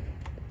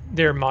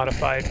they're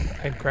modified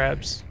head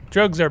crabs.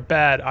 Drugs are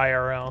bad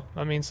IRL.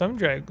 I mean, some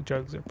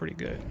drugs are pretty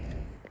good.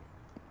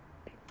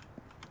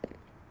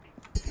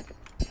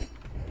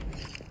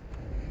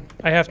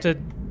 I have to.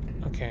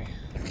 Okay.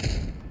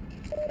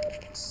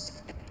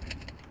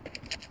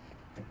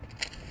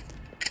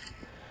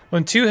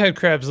 When two head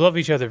crabs love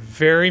each other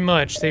very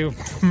much, they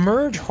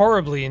merge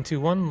horribly into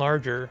one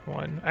larger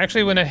one.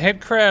 Actually, when a head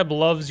crab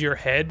loves your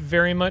head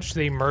very much,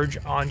 they merge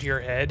onto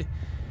your head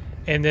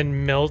and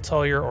then melt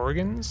all your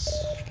organs.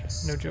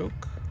 No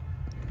joke.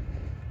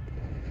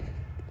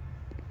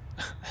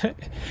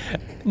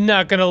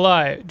 Not gonna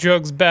lie,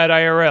 drugs bad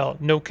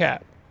IRL, no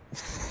cap.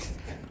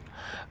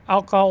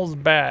 Alcohol's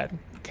bad.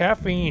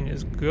 Caffeine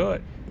is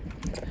good.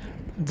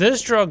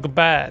 This drug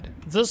bad.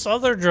 This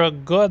other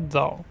drug good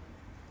though.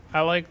 I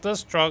like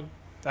this drug.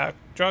 That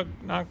drug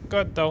not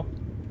good though.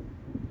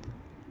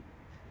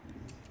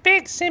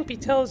 Big Simpy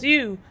tells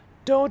you,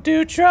 don't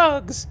do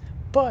drugs,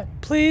 but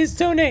please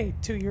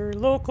donate to your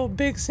local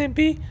Big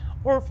Simpy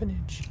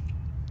orphanage.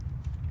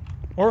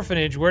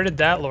 Orphanage? Where did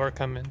that lore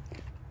come in?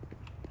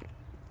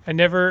 I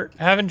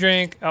haven't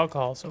drank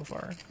alcohol so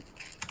far.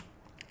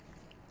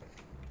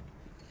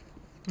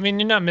 I mean,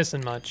 you're not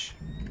missing much.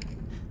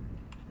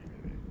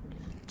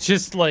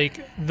 Just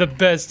like the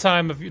best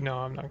time of no,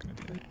 I'm not gonna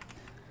do it.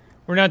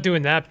 We're not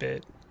doing that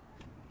bit.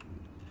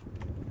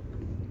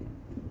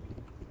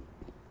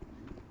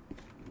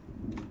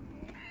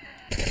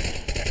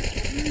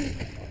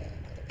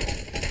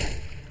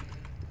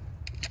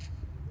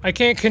 I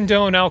can't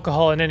condone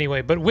alcohol in any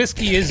way, but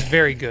whiskey is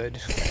very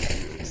good.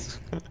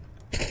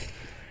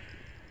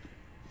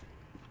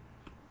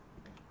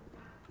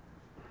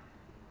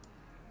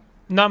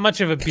 Not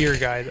much of a beer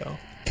guy, though.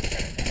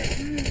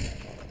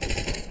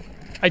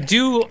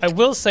 I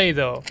will say,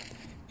 though,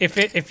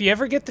 if you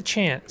ever get the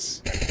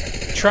chance,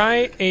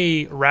 try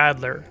a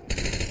Radler.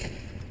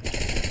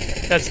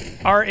 That's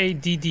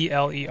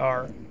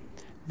R-A-D-D-L-E-R.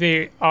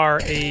 They are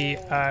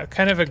a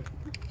kind of a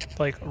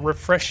like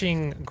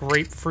refreshing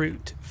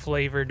grapefruit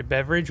flavored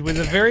beverage with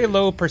a very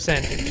low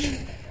percentage.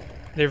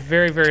 They're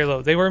very, very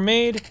low. They were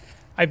made,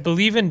 I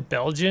believe, in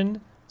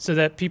Belgium so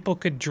that people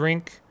could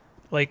drink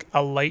like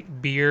a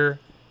light beer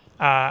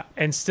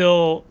and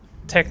still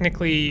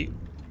technically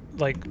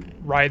like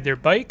ride their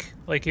bike.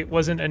 Like it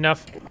wasn't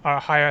enough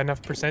high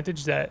enough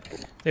percentage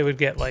that they would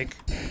get like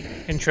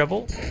in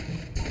trouble.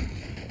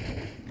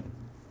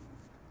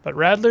 But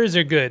Radlers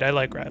are good. I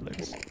like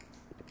Radlers.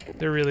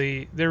 They're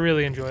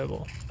really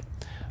enjoyable.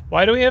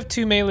 Why do we have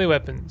two melee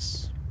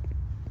weapons?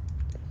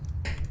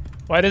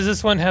 Why does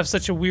this one have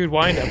such a weird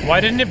windup? Why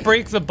didn't it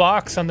break the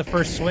box on the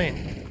first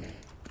swing?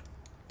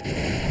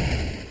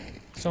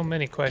 So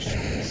many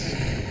questions.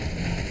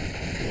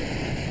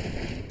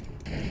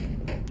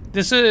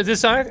 This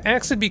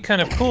axe would be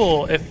kind of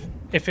cool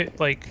if it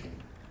like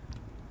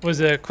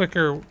was a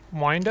quicker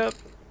windup,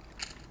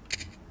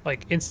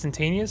 like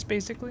instantaneous,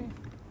 basically.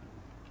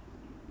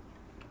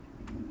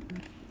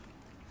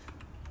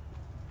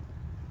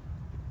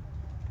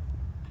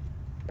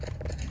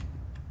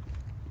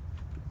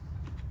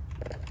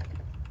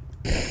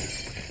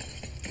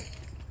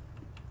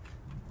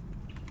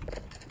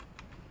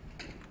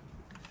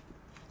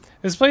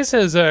 This place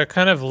has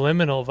kind of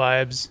liminal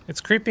vibes. It's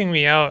creeping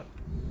me out,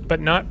 but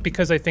not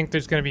because I think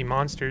there's going to be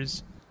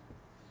monsters.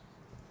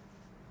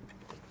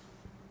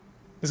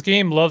 This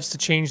game loves to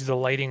change the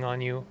lighting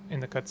on you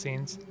in the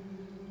cutscenes.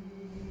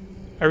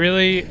 I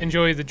really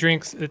enjoy the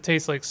drinks that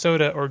taste like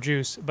soda or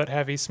juice, but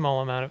have a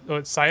small amount of... Oh,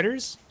 it's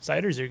ciders?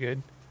 Ciders are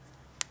good.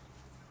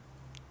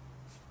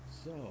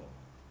 So,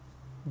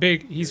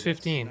 Big, he's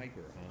 15.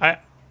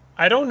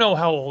 I don't know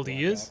how old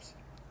he is.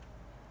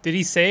 Did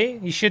he say?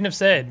 He shouldn't have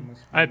said.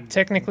 I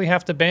technically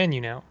have to ban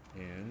you now.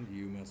 and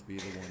you must be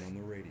the one on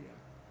the radio.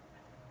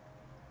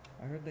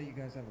 I heard that you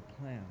guys have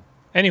a plan.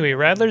 Anyway,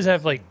 Rattlers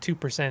have like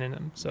 2% in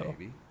them, so...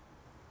 Maybe.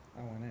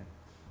 I want in.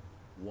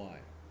 Why?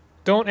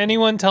 Don't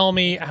anyone tell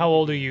me how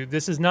old are you.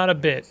 This is not a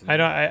bit.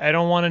 I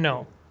don't want to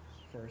know.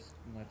 First,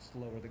 let's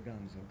lower the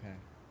guns, okay?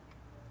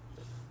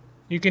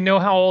 You can know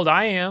how old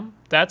I am.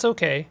 That's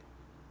okay.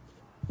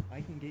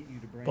 I can get you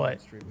to Brandon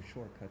But Street with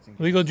shortcuts and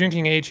legal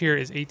drinking age here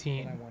is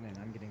 18. When I want in,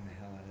 I'm getting the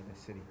hell out of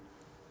this city.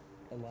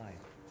 Alive.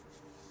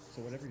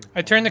 So whatever you're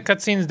I turned the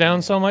cutscenes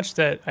down so much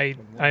that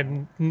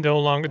I'm no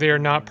longer... They are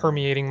not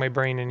permeating my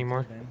brain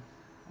anymore. then,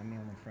 I'm the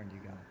only friend you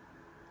got.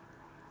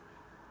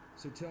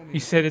 So tell me. You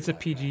said it's a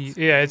PG...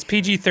 Yeah, it's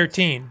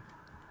PG-13.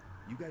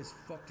 You guys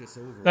fucked us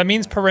over. That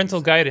means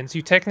parental guidance.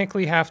 You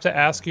technically have to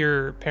ask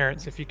your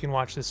parents if you can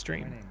watch this My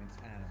stream. name is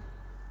Adam.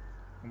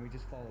 And we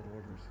just followed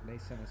orders. They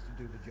sent us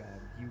to do the job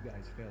you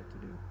guys failed to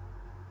do.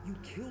 You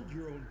killed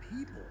your own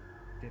people.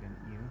 Didn't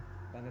you?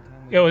 By the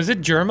time we Yo, is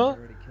it Germa?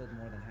 already killed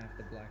more than half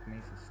the Black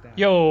Mesa staff.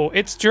 Yo,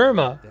 it's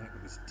Germa.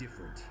 That was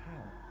different.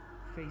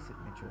 How? Face it,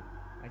 Mitchell.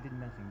 I did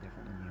nothing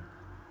different than you.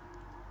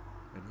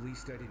 At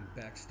least I didn't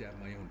backstab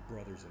my own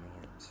brothers in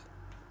arms.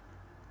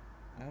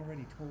 I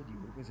already told you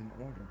it was an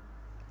order.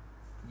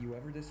 You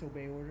ever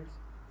disobey orders?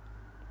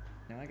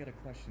 Now I got a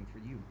question for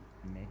you,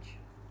 Mitch.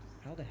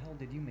 How the hell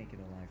did you make it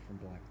alive from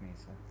Black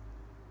Mesa?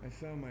 I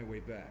found my way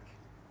back.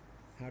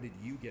 How did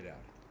you get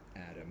out,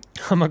 Adam?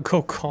 I'm gonna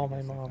go call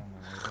my Guess I mom. found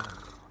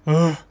my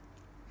way back.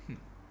 Ugh.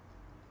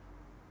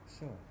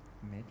 So,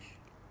 Mitch,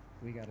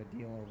 we got a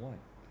deal or what?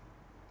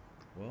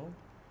 Well,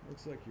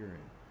 looks like you're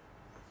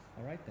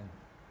in. Alright then,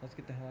 let's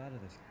get the hell out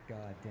of this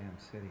goddamn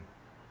city.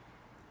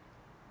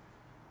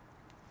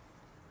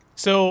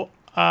 So,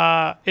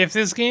 if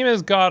this game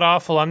is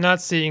god-awful, I'm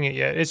not seeing it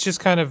yet. It's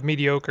just kind of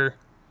mediocre.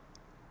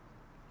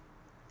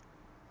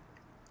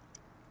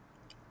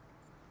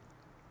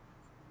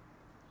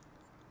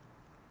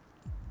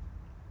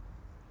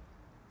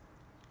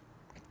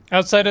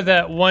 Outside of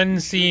that one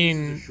This is a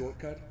scene...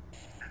 shortcut?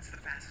 That's the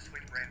fastest way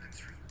to Brandon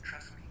Street.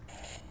 Trust me.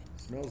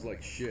 Smells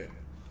like shit.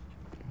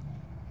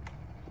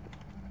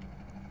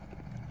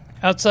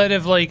 Outside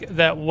of, like,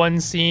 that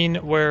one scene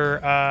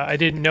where I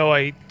didn't know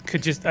I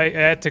could just... I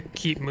had to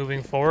keep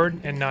moving forward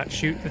and not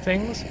shoot the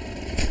things.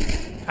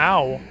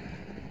 Ow.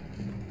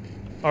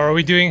 Or are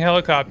we doing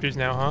helicopters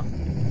now, huh?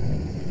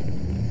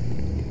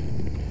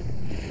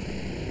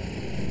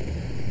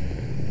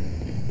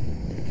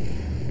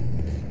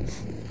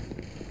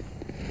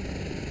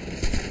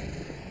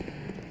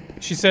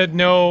 She said,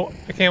 no,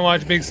 I can't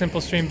watch Big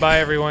Simple Stream. Bye,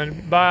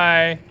 everyone.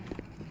 Bye.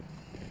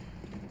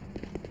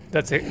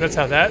 That's it. That's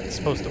how that's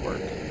supposed to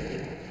work.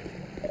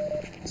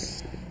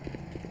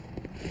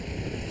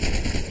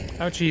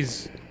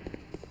 Ouchies.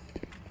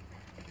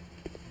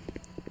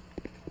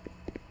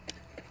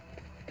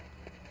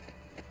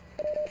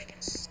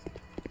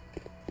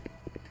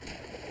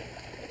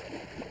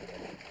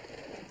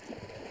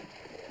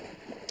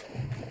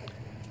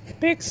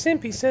 Big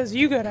Simpy says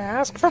you gotta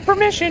ask for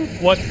permission.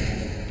 What?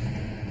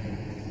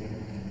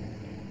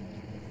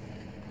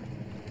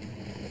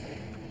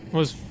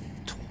 Was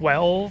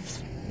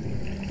 12?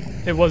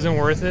 It wasn't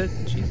worth it?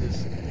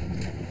 Jesus.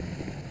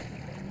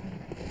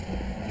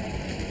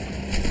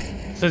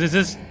 So does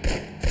this...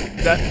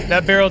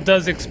 That barrel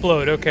does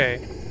explode, okay.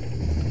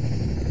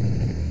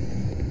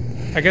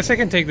 I guess I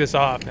can take this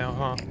off now,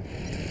 huh?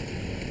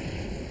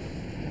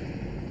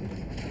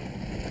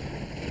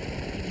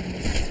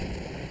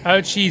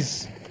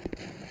 Ouchies.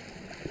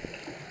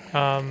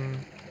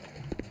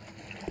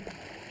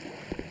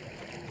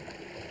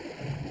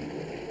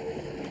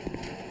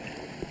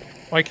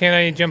 Why can't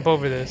I jump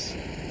over this?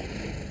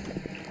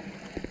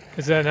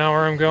 Is that not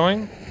where I'm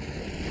going?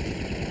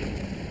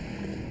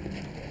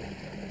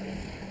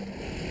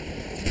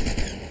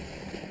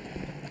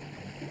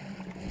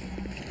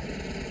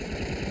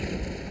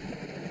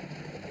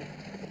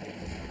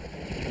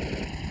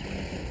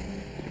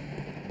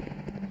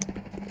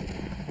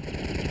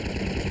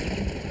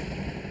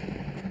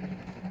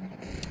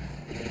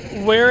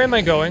 Where am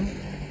I going?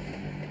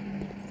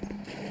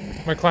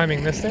 Am I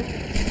climbing this thing?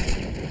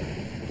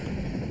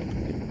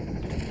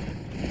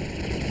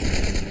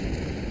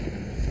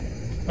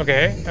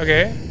 Okay,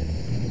 okay.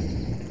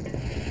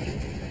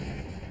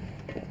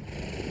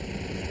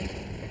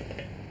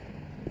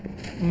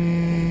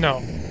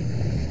 No.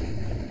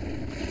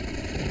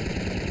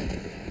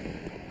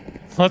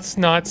 Let's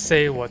not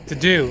say what to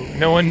do.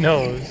 No one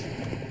knows.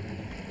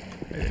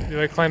 Do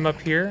I climb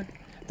up here?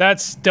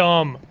 That's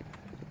dumb.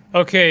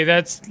 Okay,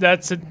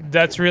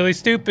 that's really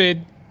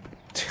stupid.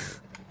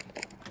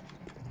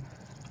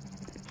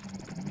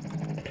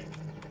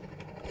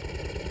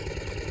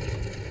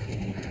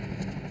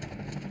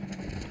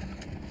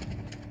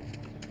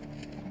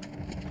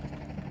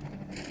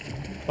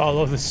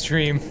 Follow the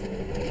stream.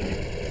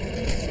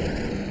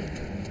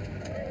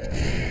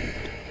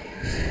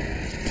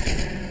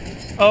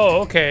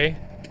 Oh, okay.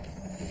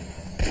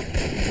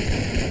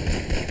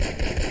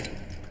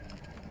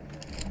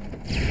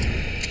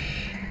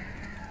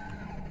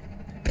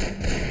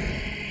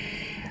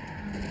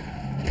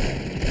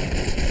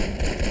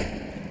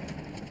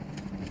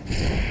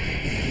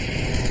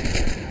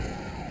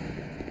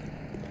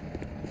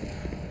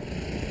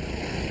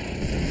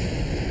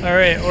 All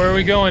right, where are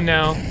we going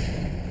now?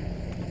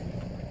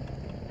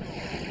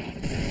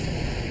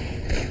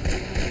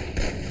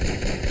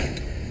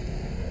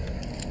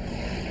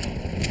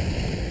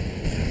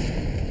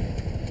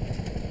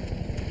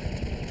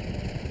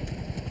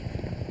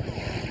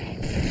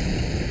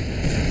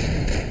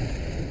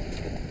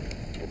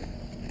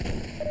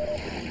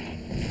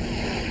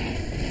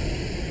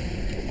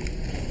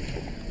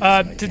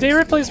 Did they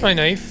replace my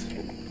knife?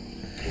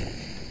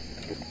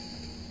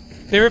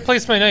 They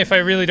replaced my knife. I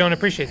really don't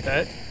appreciate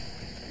that.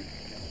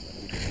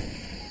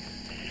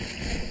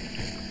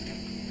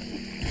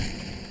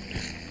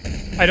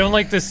 I don't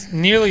like this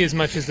nearly as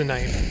much as the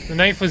knife. The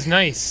knife was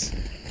nice.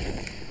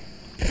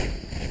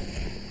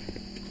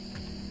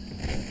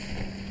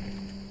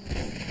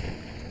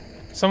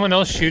 Someone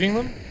else shooting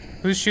them?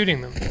 Who's shooting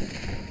them?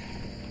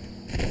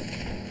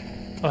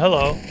 Oh,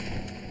 hello.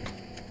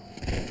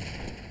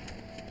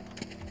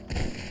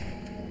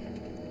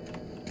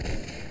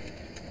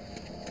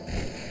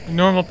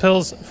 Normal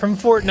pills from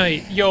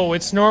Fortnite. Yo,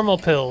 it's normal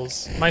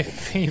pills. My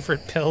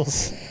favorite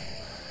pills.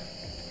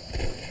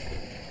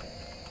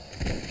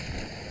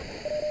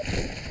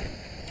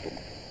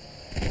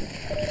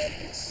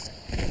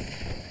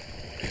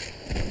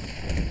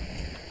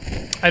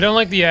 I don't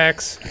like the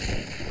axe.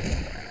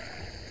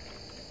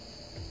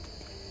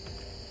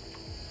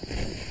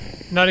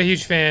 Not a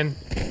huge fan.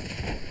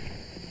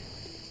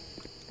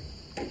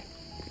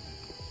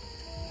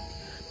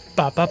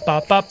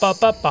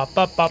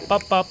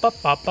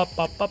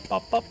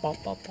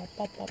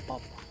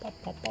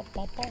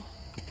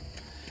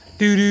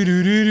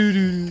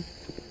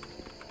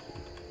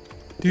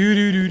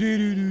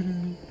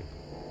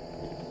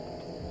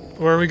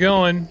 Where are we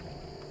going?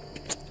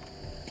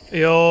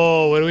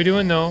 Yo, what are we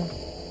doing though?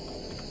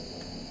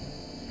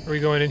 Are we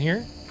going in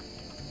here?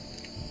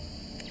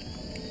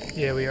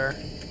 Yeah, we are.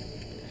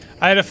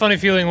 I had a funny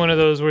feeling one of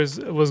those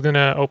was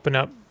gonna open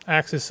up.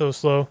 Axe is so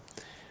slow.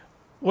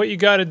 What you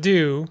gotta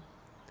do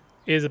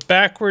is a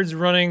backwards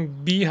running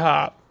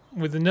B-hop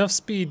with enough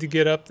speed to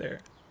get up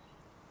there.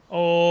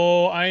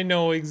 Oh, I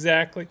know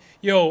exactly.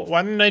 Yo,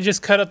 why don't I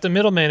just cut up the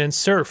middleman and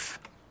surf?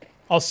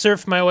 I'll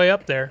surf my way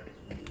up there.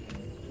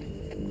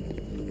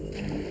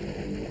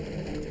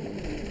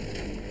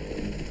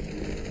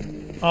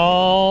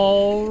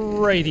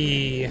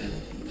 Alrighty.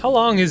 How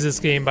long is this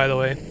game, by the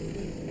way?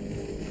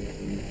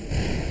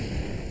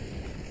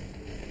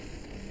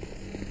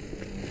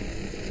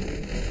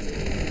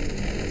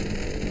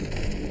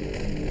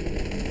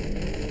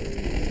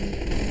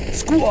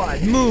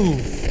 Squad, move!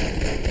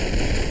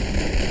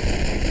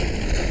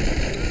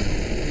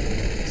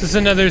 Is this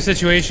another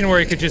situation where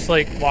I could just,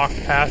 like, walk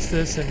past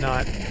this and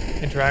not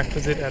interact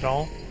with it at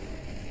all?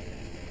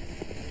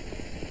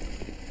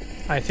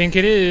 I think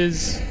it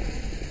is.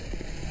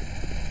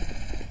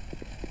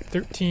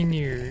 13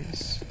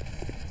 years.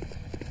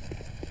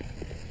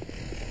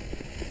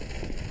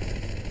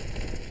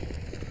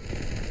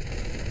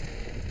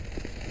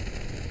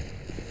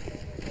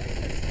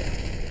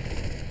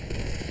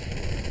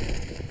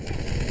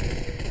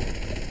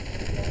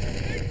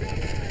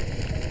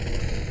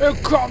 They're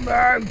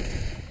coming!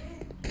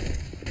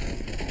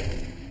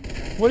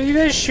 What are you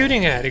guys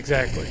shooting at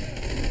exactly?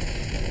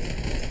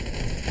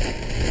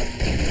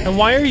 And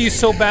why are you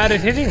so bad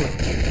at hitting them?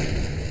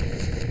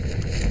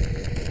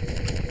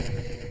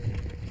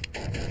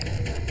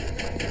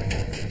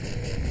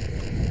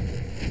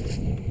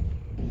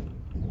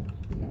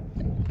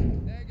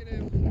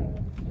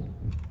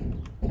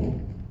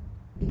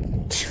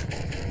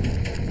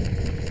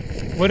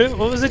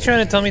 What was it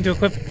trying to tell me to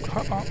equip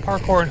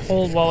parkour and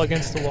hold while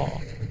against the wall?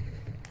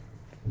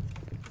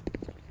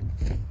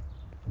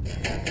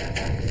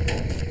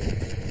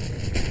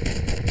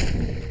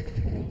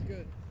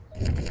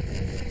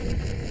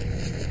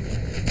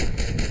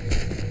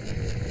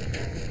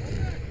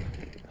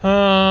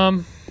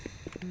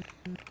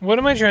 What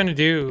am I trying to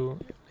do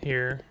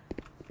here?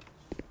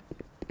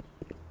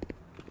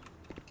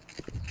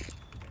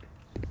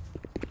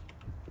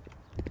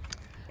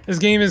 This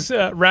game is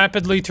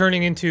rapidly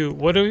turning into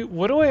what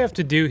do I have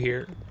to do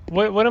here?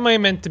 What am I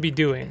meant to be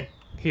doing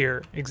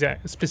here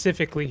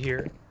specifically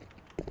here?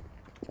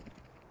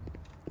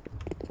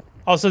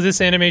 Also,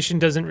 this animation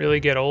doesn't really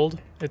get old.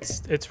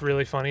 It's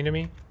really funny to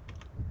me.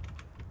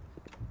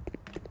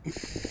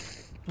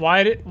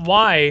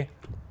 Why?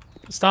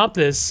 Stop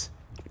this.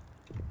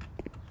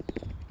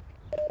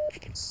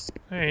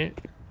 Alright.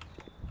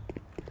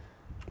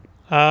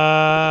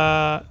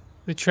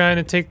 They're trying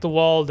to take the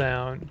wall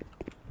down.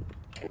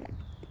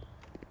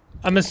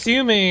 I'm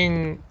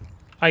assuming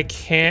I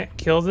can't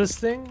kill this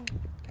thing?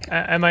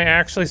 Am I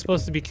actually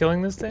supposed to be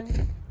killing this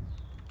thing?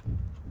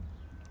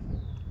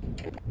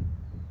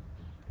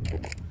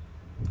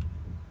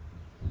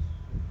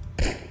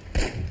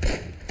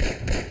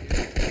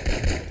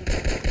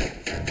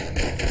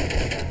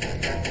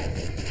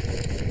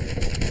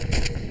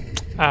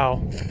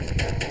 Ow.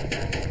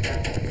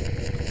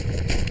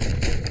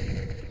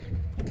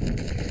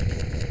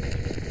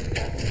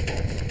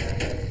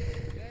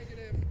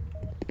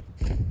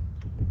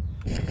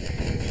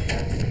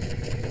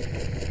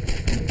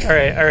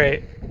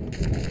 Alright.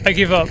 I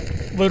give up.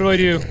 What do I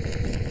do?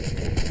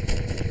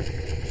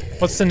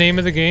 What's the name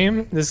of the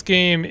game? This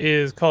game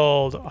is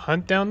called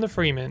Hunt Down the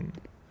Freeman.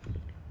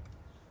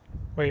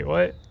 Wait,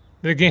 what?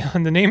 The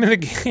name of the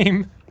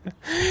game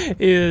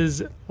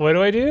is... What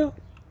do I do?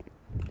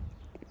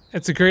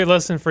 It's a great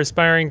lesson for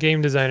aspiring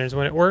game designers.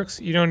 When it works,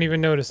 you don't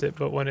even notice it.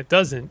 But when it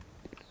doesn't,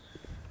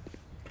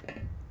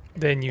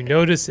 then you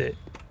notice it.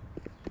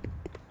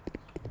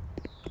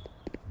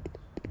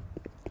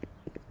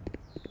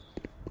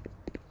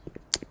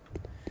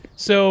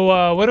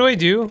 So, what do I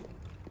do?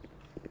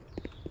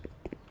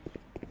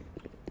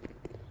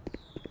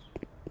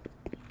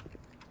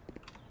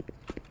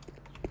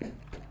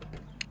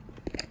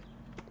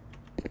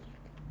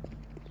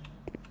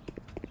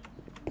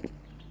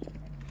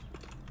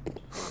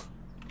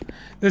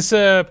 This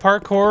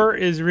parkour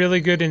is really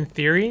good in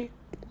theory.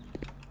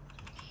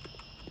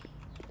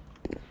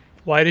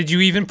 Why did you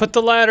even put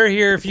the ladder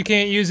here if you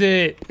can't use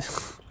it?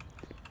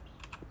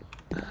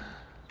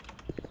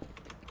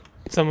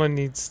 Someone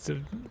needs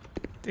to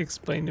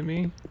explain to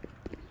me.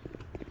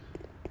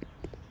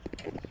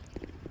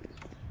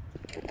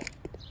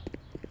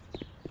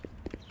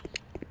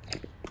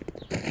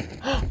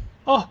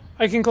 Oh,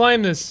 I can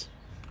climb this.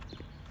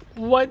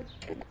 What?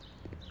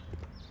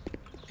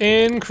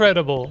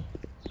 Incredible.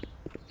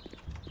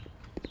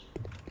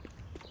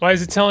 Why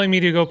is it telling me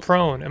to go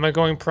prone? Am I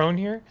going prone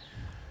here?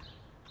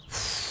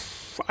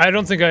 I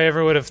don't think I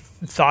ever would have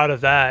thought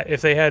of that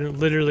if they hadn't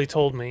literally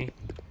told me.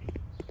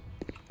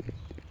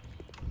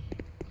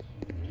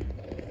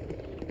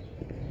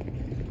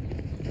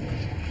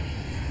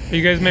 Are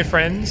you guys my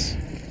friends?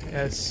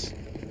 Yes.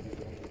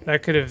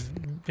 That could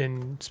have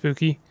been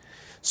spooky.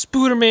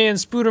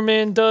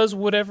 Spooderman does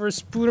whatever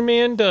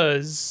Spooderman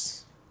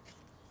does.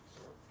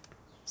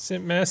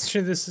 Simp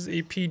Master, this is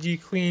a PG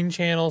clean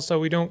channel, so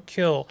we don't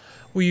kill.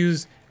 We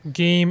use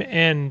game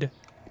end,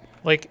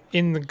 like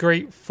in the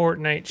great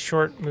Fortnite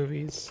short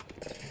movies.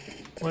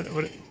 What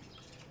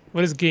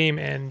is game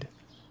end?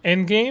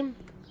 End game?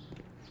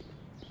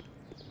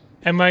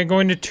 Am I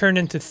going to turn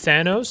into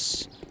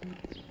Thanos?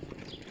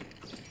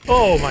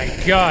 Oh my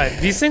god,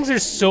 these things are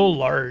so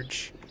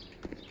large.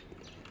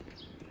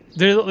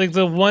 They're like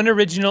the one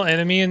original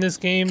enemy in this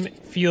game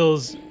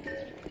feels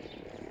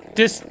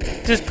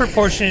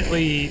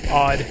disproportionately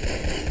odd.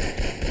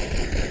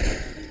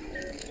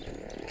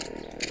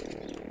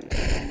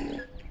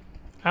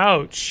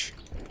 Ouch.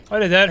 Why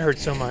did that hurt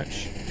so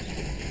much?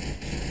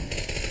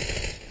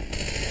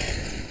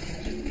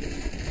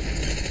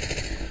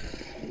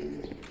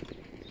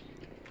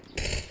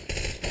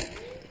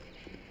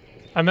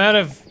 I'm out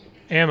of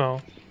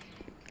ammo.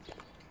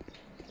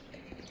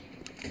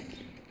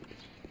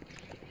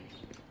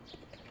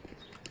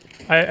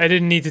 I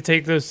didn't need to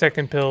take those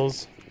second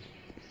pills.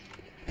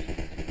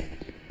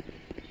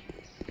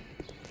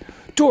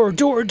 Door.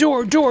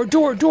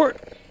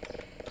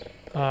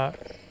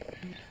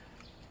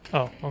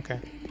 Oh, okay.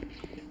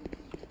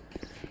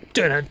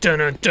 I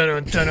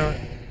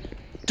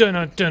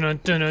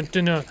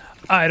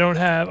don't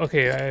have...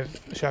 Okay, I have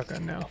a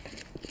shotgun now.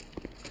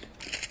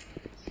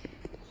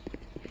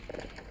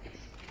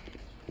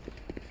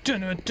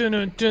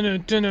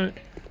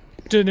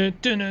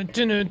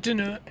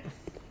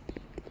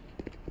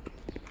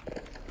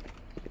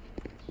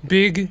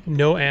 Big,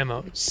 no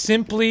ammo.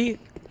 Simply,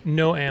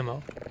 no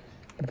ammo.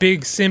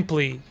 Big,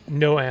 simply,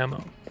 no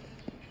ammo.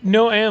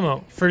 No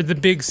ammo for the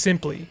big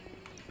simply.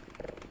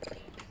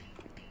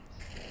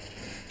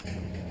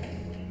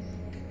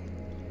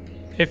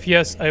 If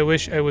yes, I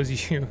wish I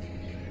was you.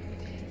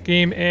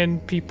 Game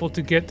end people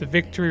to get the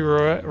victory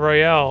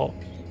royale.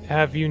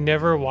 Have you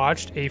never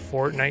watched a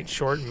Fortnite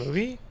short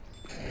movie?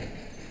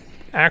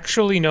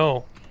 Actually,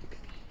 no.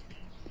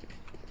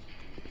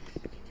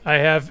 I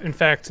have, in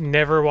fact,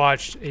 never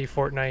watched a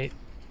Fortnite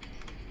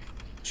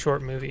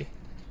short movie.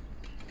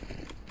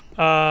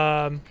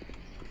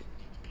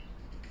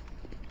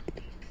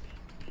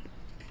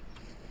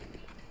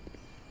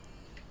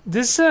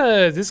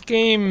 This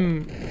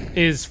game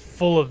is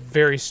full of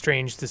very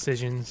strange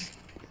decisions.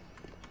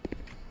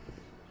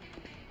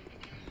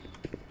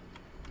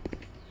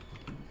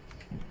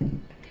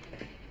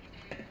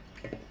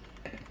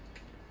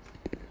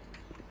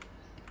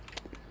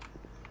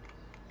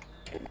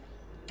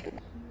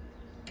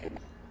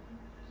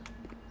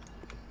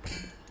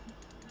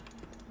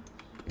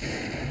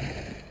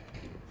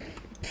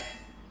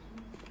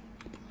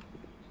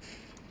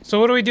 So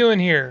what are we doing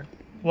here?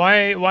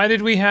 Why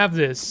did we have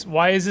this?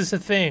 Why is this a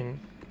thing?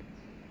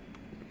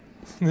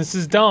 This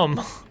is dumb.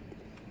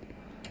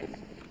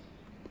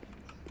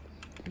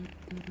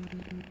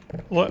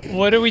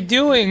 What are we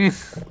doing?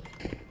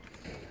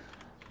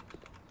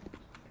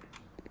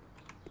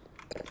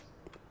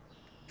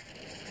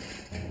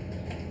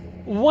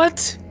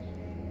 What?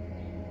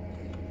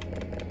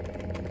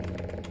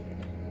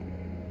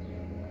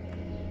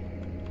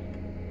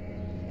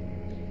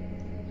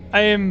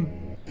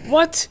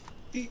 What?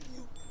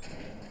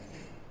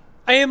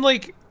 I am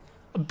like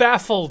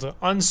baffled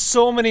on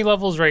so many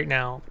levels right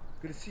now.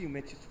 Good to see you,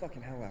 Mitch. It's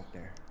fucking hell out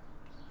there.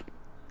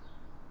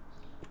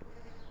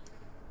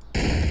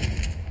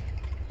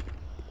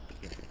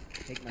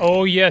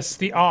 Oh yes,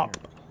 the op.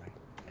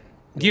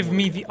 Give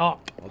me the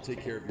op. I'll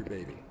take care of your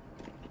baby.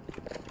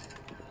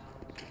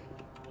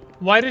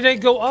 Why did I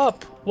go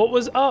up? What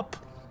was up?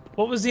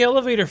 What was the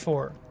elevator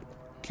for?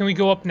 Can we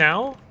go up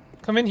now?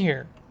 Come in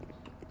here.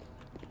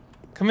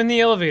 Come in the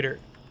elevator.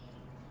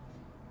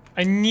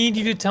 I need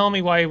you to tell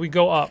me why we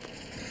go up.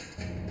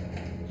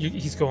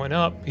 He's going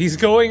up. He's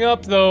going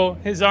up, though.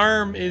 His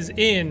arm is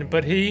in,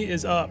 but he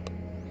is up.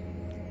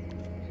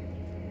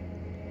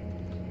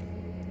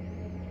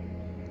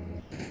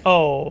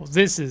 Oh,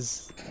 this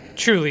is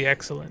truly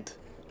excellent.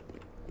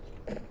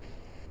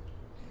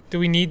 Do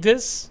we need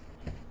this?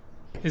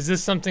 Is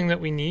this something that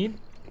we need?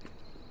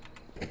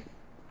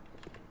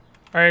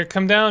 Alright,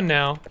 come down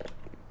now.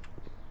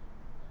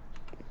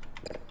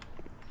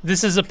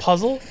 This is a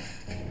puzzle?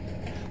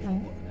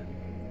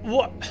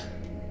 What?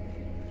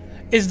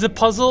 Is the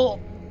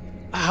puzzle...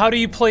 How do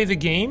you play the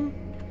game?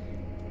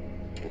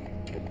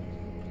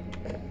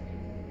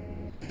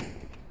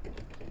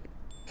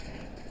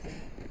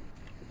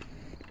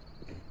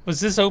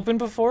 Was this open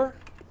before?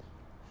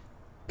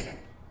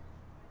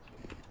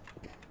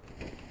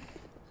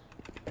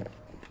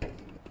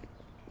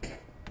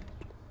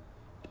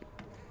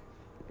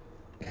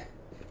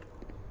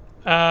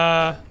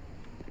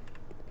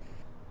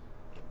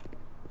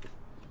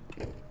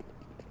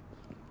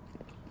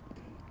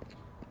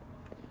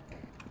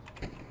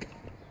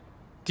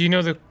 Do you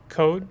know the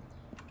code?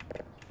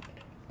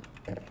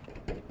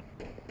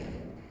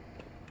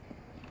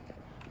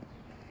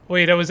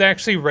 Wait, I was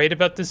actually right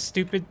about this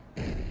stupid...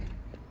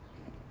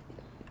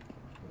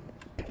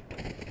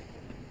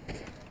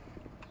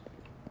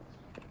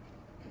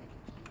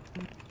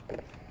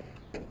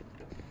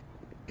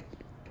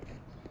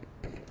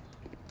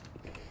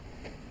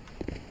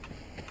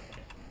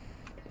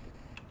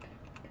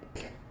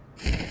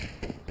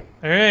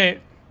 All right.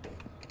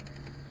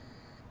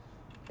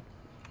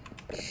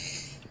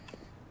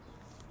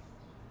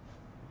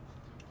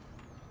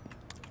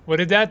 What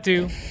did that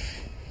do?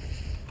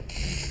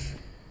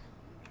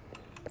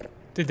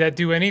 Did that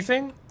do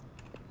anything?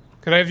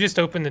 Could I have just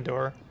opened the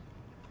door?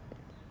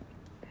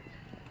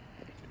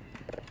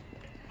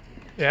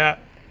 Yeah,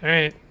 all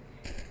right.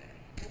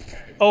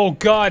 Oh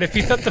God, if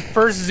you thought the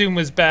first zoom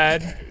was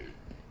bad,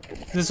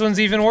 this one's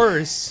even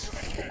worse.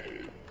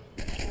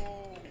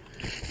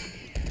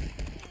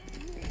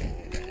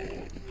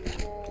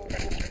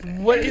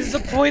 What is the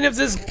point of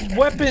this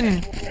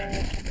weapon?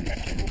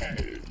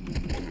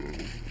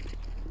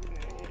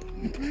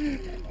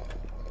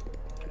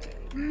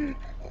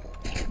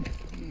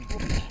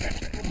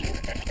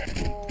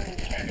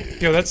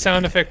 Yo, that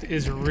sound effect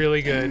is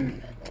really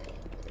good.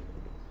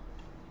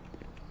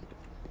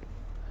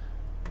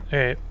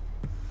 Alright.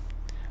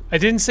 I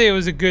didn't say it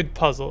was a good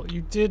puzzle.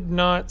 You did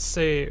not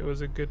say it was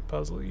a good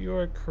puzzle. You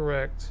are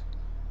correct.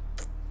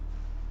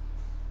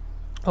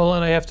 Hold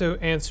on, I have to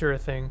answer a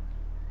thing.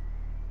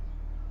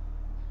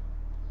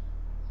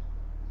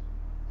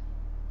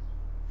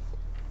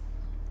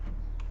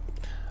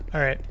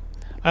 Alright.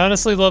 I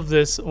honestly love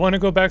this. I want to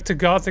go back to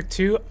Gothic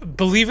 2.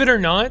 Believe it or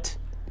not,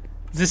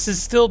 this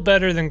is still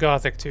better than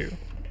Gothic 2.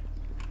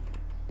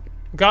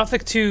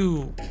 Gothic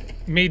 2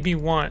 made me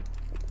want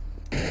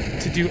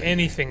to do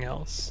anything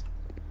else.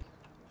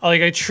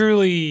 Like, I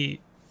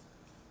truly...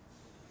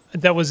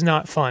 That was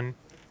not fun.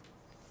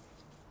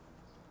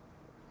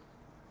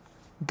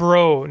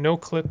 Bro, no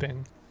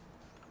clipping.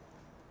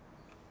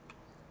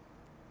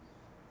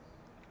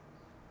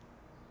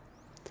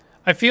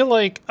 I feel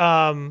like,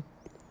 y'all,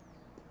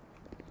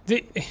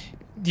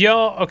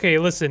 okay,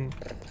 listen.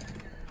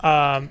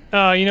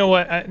 You know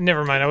what?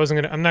 Never mind.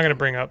 I'm not gonna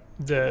bring up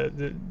that.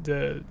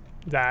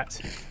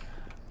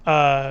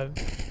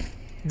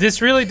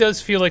 This really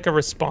does feel like a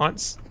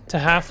response to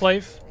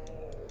Half-Life.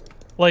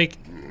 Like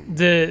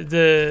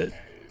the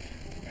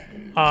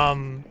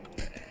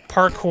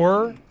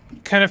parkour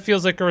kind of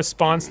feels like a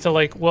response to,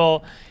 like,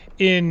 well,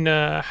 in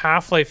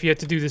Half-Life you have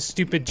to do this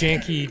stupid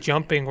janky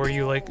jumping where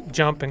you like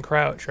jump and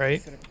crouch,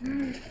 right?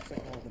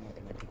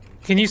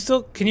 Can you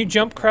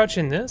jump crouch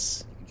in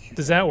this?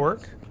 Does that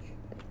work?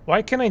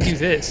 Why can't I do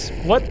this?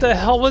 What the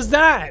hell was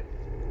that?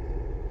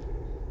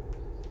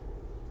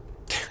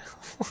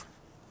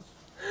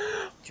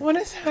 What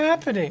is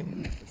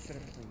happening?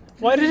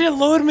 Why did it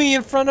load me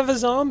in front of a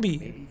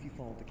zombie?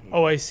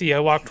 Oh, I see. I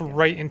walked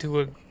right into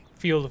a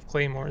field of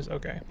claymores.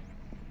 Okay.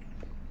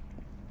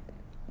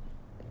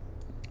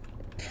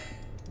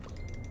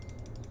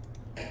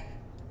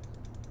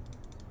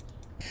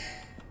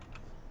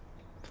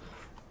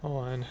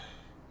 Hold on.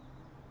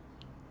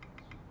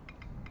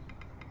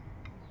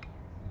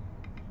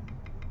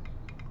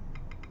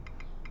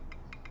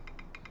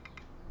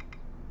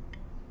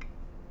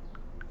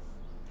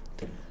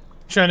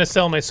 Trying to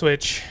sell my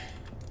Switch.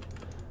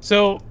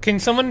 So, can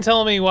someone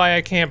tell me why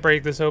I can't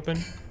break this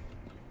open?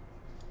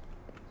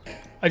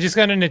 I just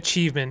got an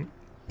achievement.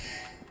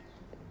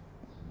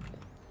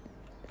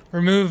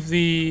 Remove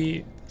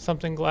the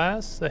something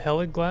glass, the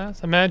Helig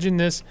glass. Imagine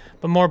this,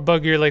 but more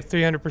buggier, like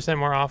 300%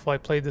 more awful. I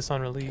played this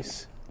on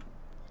release.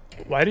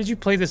 Why did you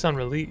play this on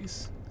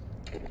release?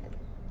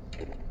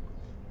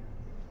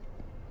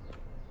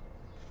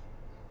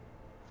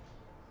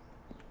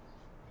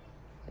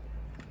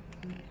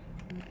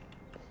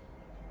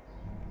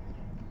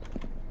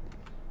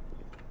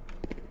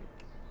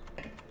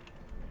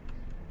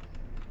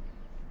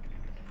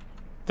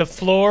 The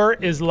floor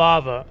is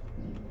lava.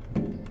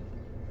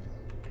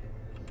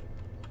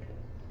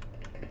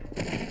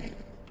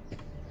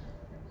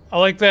 I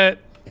like that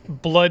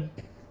blood,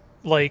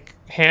 like,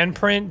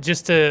 handprint,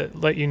 just to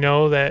let you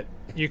know that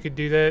you could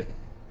do that.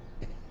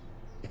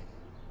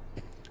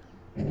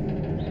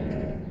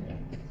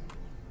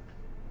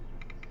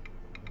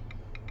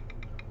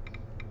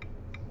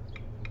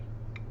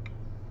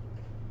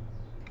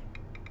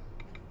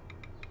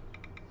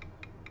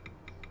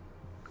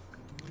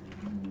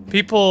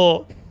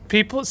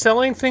 People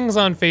selling things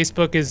on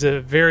Facebook is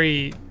a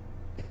very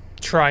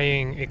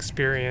trying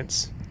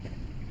experience.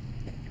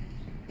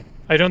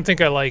 I don't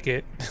think I like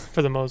it,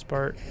 for the most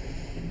part.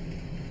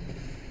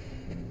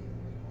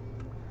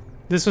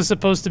 This was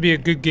supposed to be a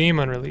good game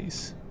on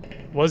release.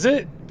 Was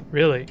it?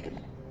 Really?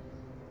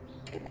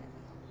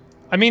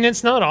 I mean,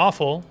 it's not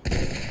awful.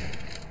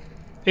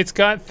 It's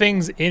got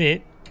things in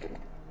it.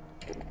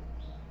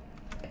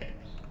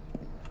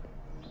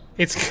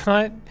 It's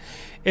got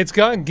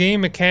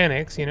game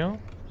mechanics, you know?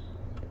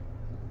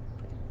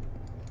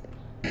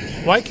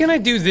 Why can't I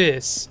do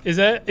this? Is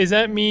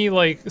that me,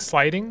 like,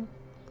 sliding?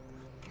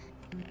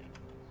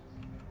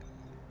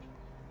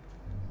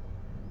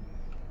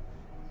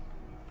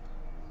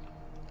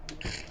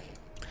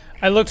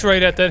 I looked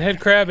right at that head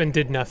crab and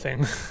did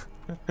nothing.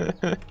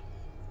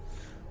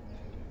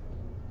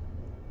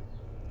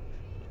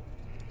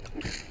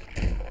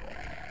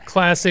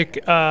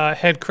 Classic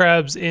head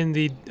crabs in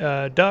the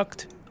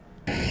duct.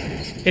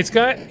 It's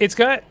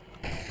got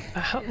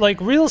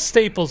like real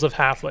staples of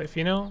Half-Life,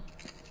 you know?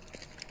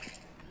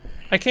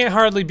 I can't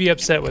hardly be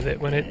upset with it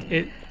when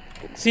it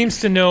seems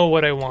to know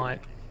what I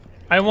want.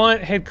 I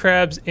want head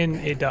crabs in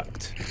a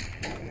duct.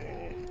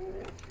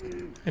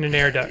 In an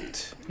air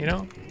duct, you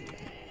know?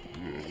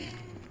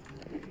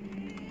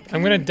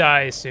 I'm gonna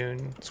die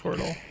soon,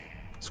 Squirtle.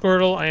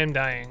 Squirtle, I am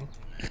dying.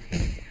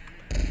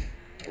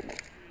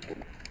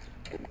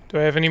 Do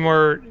I have any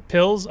more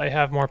pills? I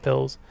have more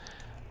pills.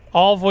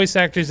 All voice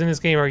actors in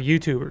this game are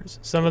YouTubers.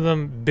 Some of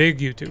them big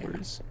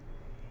YouTubers.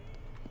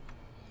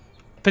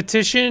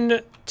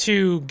 Petition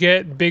to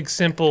get Big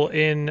Simple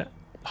in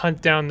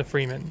Hunt Down the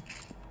Freeman.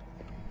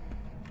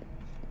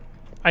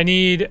 I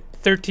need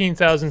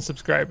 13,000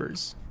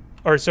 subscribers.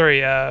 Or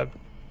sorry,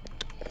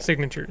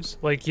 signatures,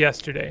 like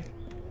yesterday.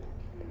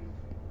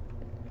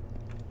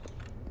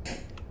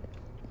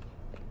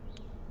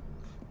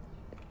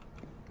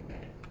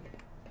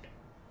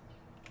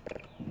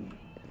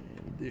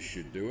 This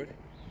should do it.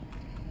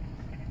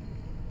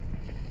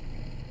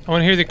 I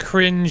want to hear the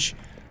cringe,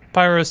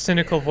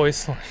 pyro-cynical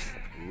voice line.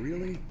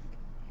 Really?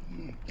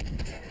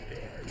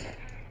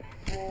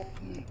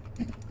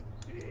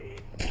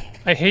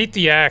 I hate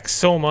the axe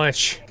so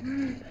much.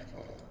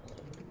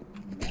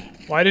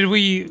 Why did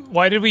we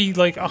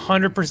like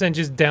 100%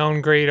 just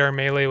downgrade our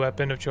melee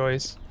weapon of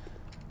choice?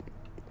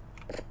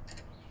 Come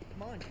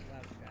on, you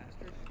lousy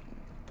bastard.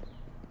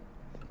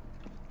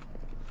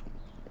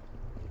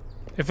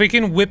 If we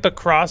can whip a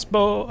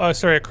crossbow,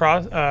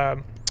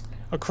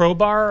 a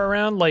crowbar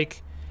around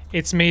like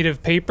it's made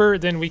of paper,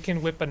 then we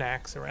can whip an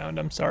axe around.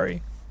 I'm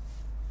sorry.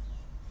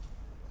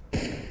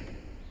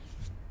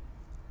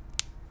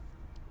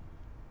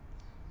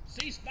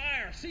 Cease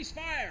fire! Cease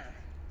fire!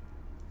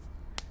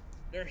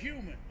 They're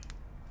human.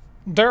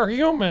 They're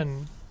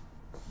human.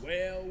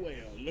 Well, well,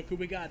 look who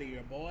we got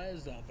here,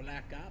 boys. A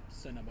Black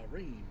Ops and a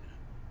Marine.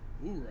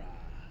 Hoorah.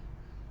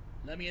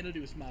 Let me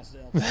introduce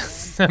myself.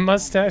 That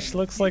mustache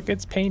looks like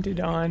it's painted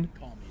on.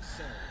 Call me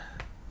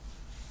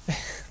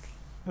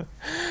sir.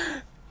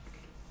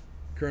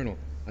 Colonel,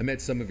 I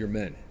met some of your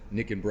men,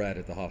 Nick and Brad,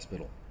 at the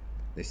hospital.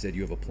 They said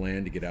you have a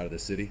plan to get out of the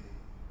city?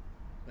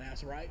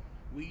 That's right.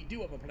 We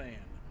do have a plan.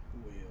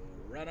 We'll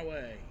run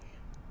away.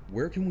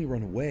 Where can we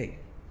run away?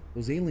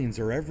 Those aliens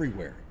are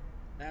everywhere.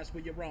 That's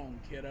where you're wrong,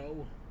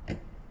 kiddo.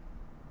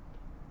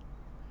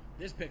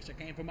 This picture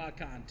came from our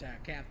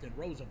contact, Captain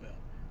Roosevelt.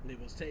 It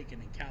was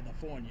taken in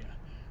California.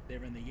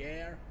 They're in the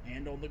air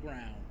and on the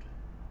ground.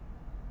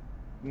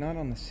 Not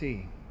on the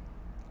sea.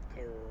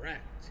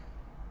 Correct.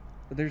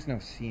 But there's no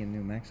sea in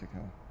New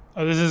Mexico.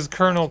 Oh, this is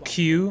Colonel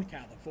Q.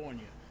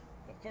 California.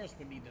 But first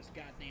we need this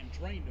goddamn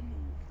train to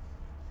move.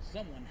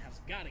 Someone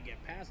has got to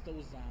get past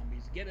those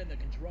zombies, get in the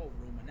control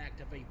room, and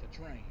activate the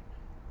train.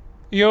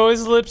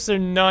 Yo's lips are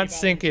not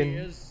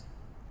sinking.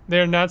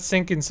 They're not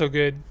sinking so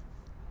good.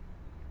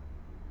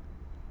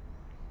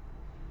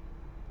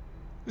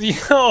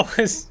 Yo,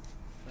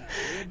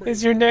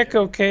 is your neck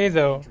okay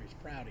though?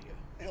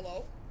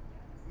 Hello?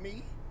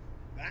 Me?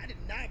 I did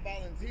not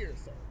volunteer,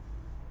 sir.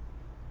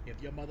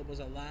 If your mother was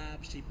alive,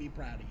 she'd be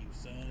proud of you,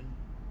 son.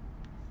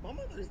 My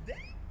mother is dead?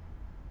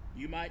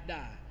 You might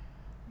die,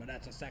 but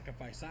that's a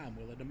sacrifice I'm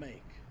willing to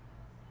make.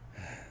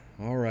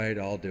 All right,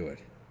 I'll do it.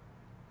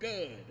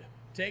 Good.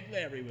 Take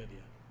Larry with you.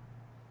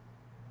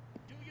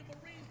 Do your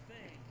marine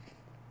thing.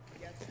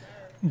 Yes, sir.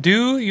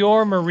 Do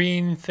your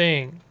marine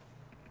thing.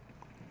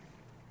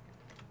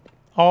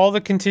 All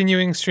the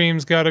continuing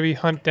streams gotta be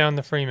hunt down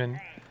the Freeman.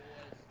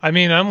 I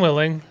mean, I'm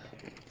willing.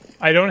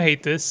 I don't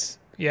hate this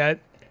yet.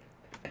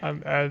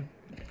 I'm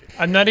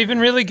not even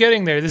really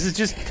getting there. This is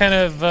just kind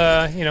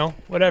of, you know,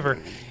 whatever.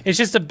 It's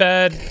just a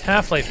bad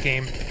Half-Life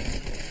game.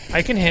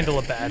 I can handle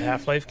a bad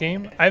Half-Life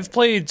game. I've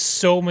played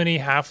so many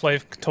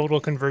Half-Life total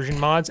conversion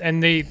mods,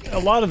 and a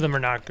lot of them are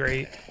not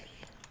great.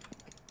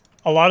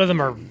 A lot of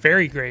them are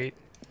very great.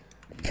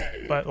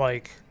 But,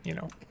 like, you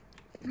know.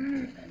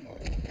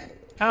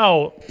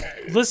 Ow.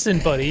 Listen,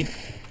 buddy.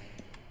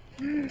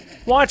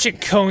 Watch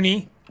it,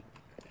 Coney.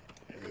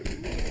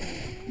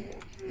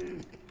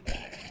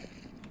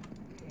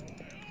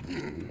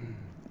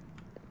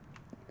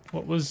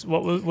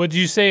 What'd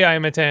you say,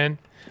 Imatan?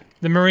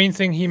 The marine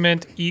thing he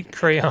meant eat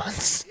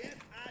crayons.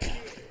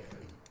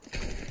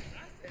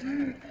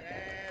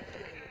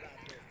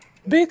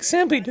 Big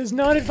Simpy does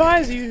not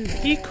advise you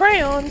to eat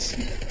crayons.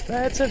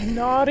 That's a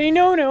naughty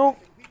no-no.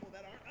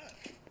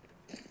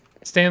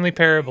 Stanley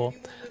Parable.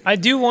 I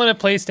do want to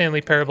play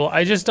Stanley Parable.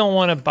 I just don't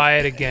want to buy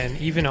it again,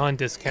 even on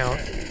discount.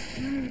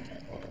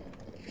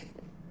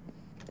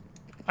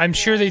 I'm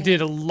sure they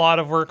did a lot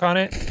of work on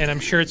it, and I'm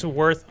sure it's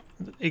worth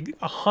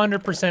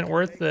 100%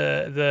 worth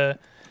the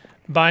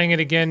buying it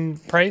again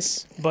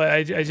price. But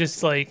I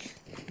just like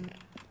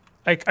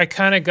I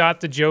kind of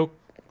got the joke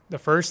the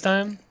first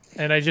time,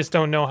 and I just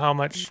don't know how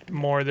much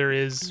more there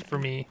is for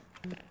me.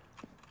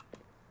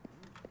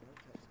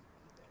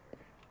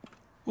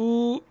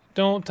 Ooh,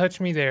 don't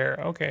touch me there.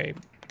 Okay.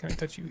 Can I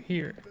touch you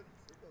here?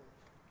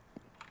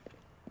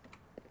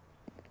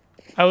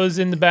 I was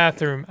in the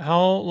bathroom.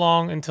 How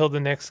long until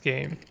the next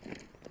game?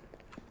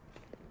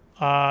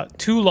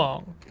 Too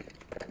long.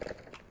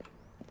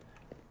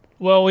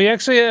 Well, we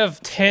actually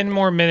have 10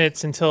 more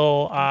minutes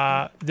until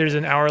there's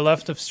an hour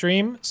left of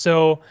stream,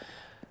 so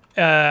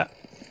I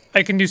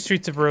can do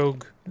Streets of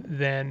Rogue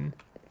then.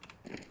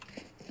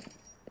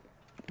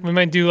 We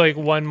might do like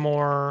one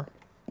more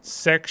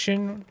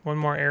section, one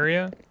more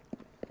area.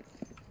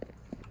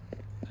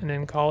 And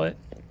then call it.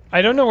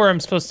 I don't know where I'm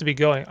supposed to be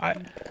going.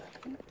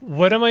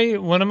 What am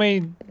I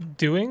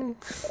doing?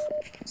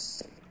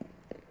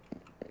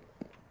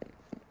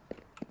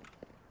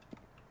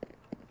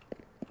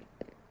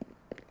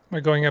 Am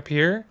I going up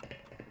here?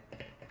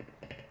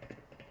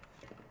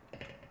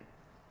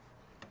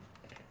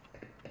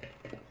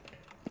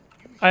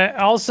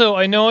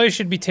 I know I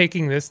should be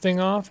taking this thing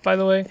off, by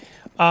the way.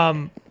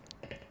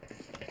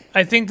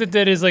 I think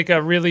that is like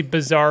a really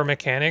bizarre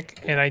mechanic,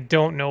 and I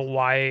don't know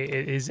why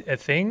it is a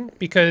thing,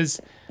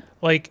 because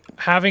like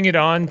having it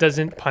on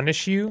doesn't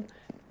punish you,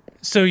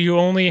 so you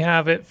only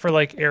have it for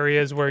like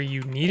areas where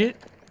you need it.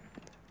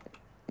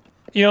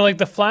 You know, like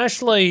the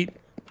flashlight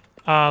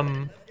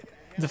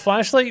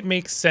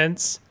makes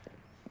sense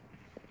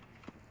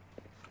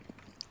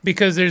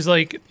because there's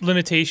like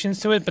limitations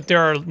to it, but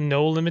there are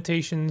no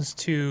limitations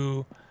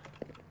to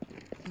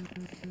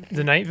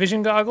the night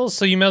vision goggles,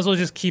 so you might as well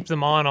just keep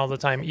them on all the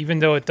time, even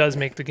though it does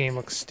make the game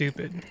look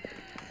stupid.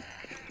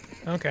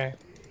 Okay.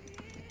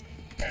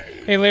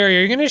 Hey, Larry,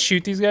 are you gonna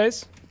shoot these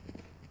guys?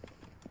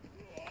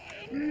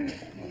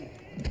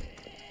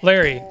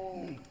 Larry.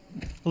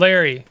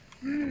 Larry.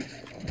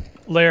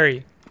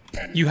 Larry.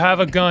 You have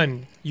a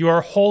gun. You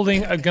are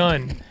holding a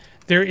gun.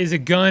 There is a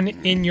gun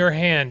in your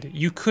hand.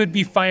 You could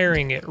be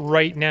firing it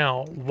right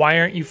now. Why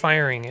aren't you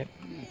firing it?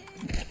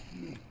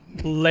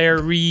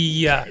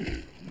 Larry.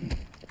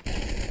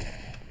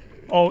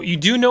 Oh, you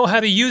do know how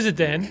to use it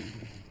then.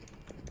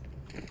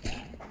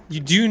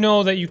 You do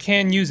know that you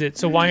can use it,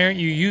 so why aren't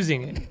you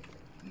using it?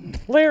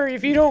 Larry,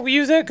 if you don't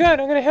use that gun,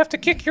 I'm gonna have to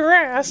kick your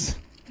ass.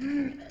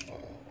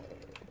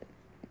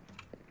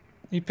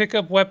 You pick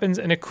up weapons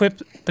and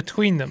equip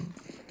between them.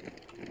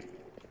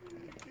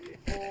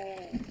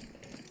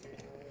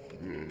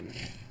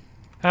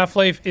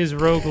 Half-Life is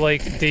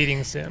roguelike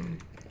dating sim.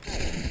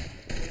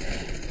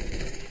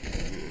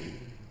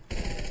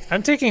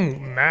 I'm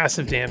taking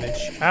massive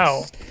damage.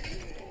 Ow.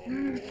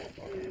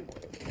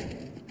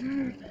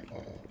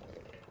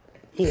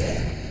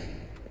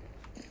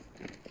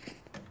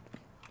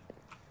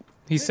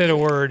 He said a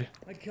word.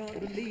 I can't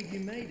believe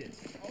you made it.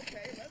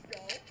 Okay,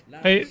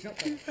 let's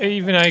go.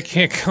 Even I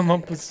can't come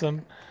up with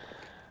some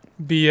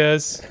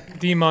BS.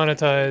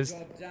 Demonetized.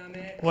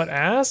 What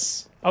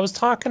ass? I was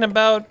talking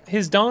about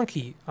his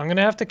donkey. I'm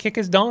gonna have to kick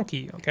his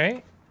donkey,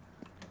 okay?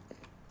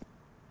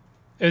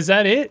 Is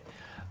that it?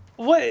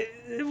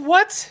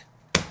 What?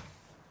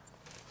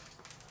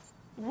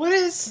 What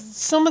is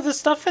some of the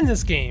stuff in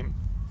this game?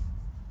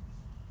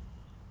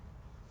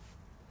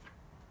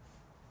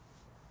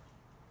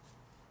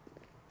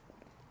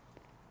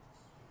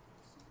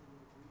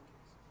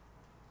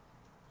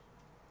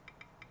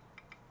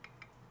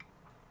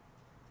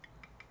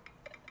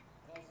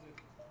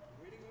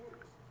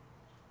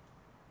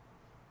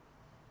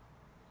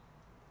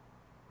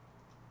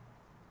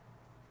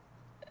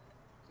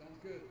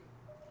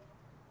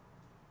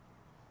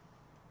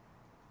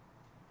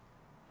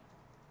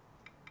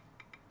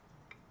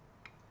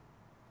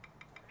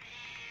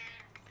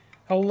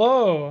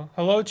 Hello.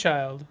 Hello,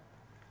 child.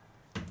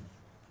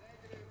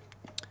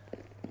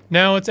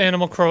 Now it's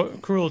animal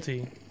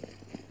cruelty.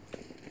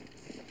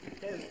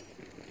 Colonel,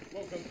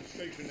 welcome to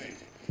Station 8.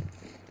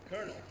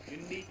 Colonel, you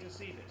need to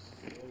see this.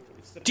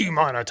 It's the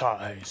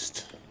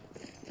Demonetized.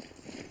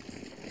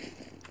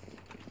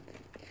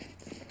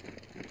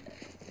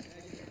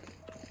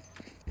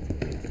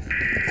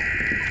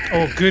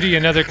 Oh, goody,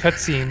 another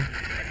cutscene.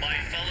 My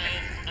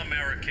fellow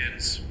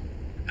Americans,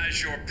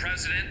 as your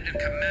President and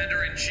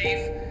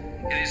Commander-in-Chief,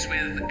 it is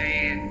with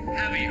a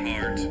heavy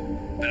heart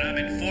that I'm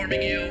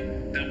informing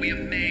you that we have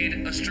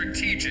made a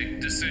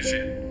strategic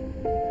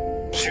decision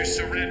to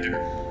surrender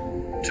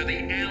to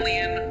the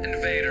alien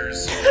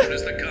invaders known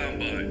as the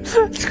Combine.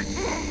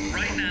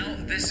 Right now,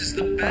 this is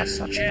the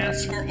best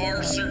chance for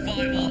our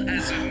survival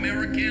as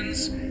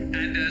Americans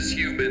and as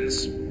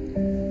humans.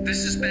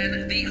 This has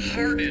been the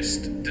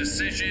hardest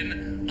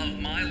decision of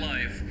my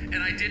life,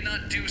 and I did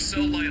not do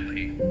so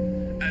lightly.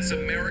 As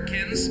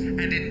Americans,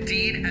 and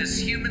indeed as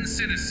human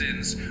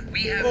citizens,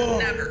 we have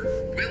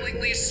never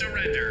willingly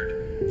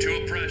surrendered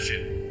to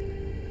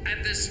oppression.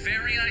 And this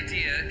very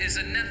idea is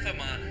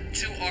anathema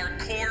to our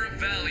core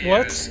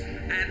values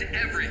and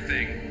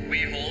everything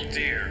we hold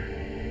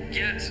dear.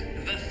 Yet,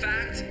 the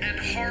fact and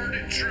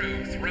hard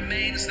truth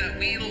remains that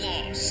we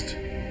lost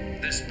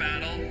this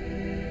battle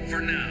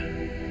for now.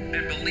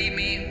 And believe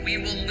me, we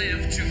will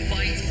live to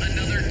fight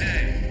another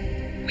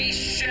day. We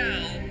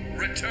shall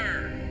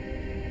return.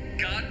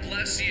 God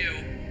bless you,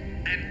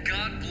 and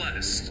God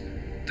bless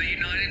the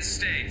United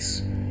States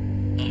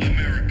of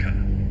America.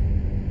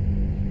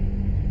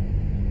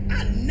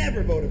 I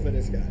never voted for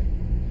this guy.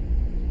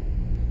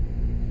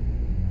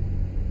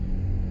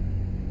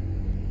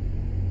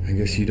 I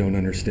guess you don't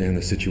understand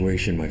the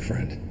situation, my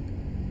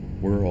friend.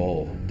 We're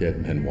all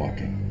dead men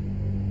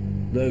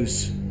walking.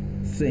 Those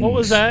things. What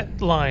was that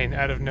line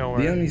out of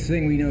nowhere? The only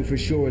thing we know for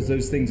sure is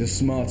those things are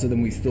smarter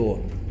than we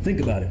thought.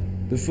 Think about it.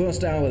 The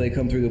first hour they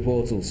come through the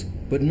portals,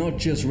 but not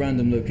just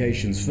random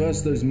locations.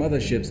 First, those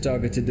motherships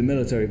targeted the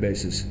military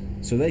bases.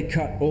 So they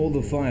cut all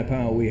the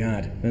firepower we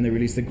had. Then they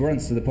released the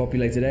grunts to the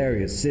populated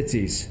areas,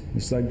 cities.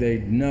 It's like they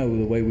know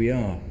the way we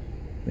are.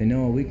 They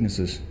know our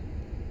weaknesses.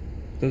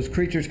 Those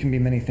creatures can be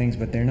many things,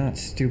 but they're not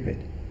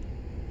stupid.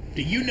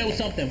 Do you know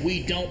something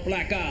we don't,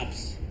 Black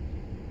Ops?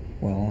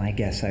 Well, I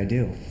guess I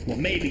do. Well,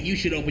 maybe you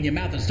should open your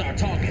mouth and start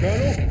talking.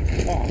 Colonel?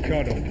 Oh,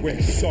 Colonel, we're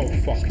so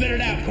fucked. Spit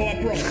it out,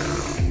 Corporal.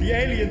 The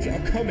aliens are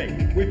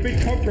coming. We've been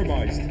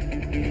compromised.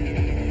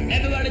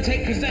 Everybody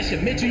take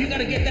possession. Mitchell, you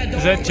gotta get that door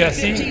Is that open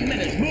Jesse? in 15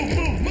 minutes.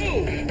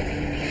 Move.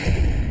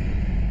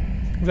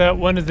 Is that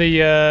one of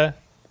the,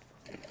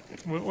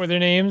 what were their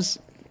names?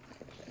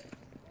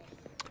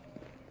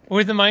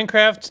 Were the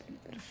Minecraft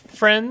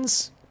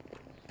friends?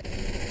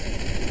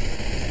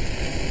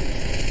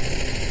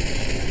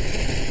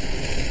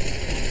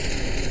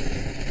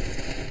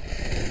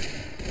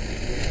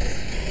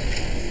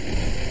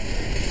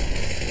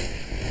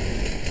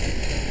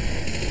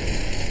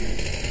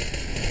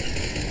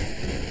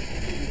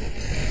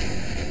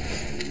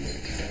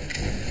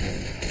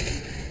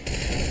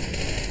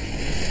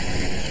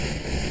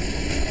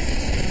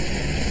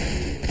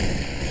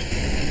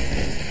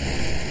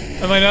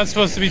 Am I not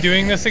supposed to be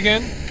doing this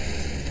again?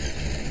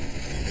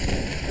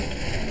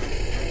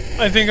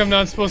 I think I'm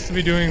not supposed to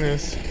be doing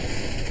this.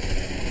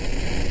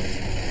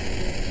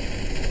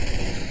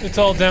 It's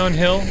all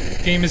downhill.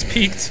 Game is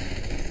peaked.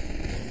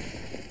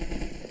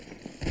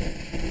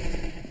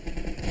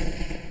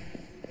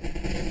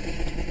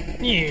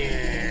 Yeah.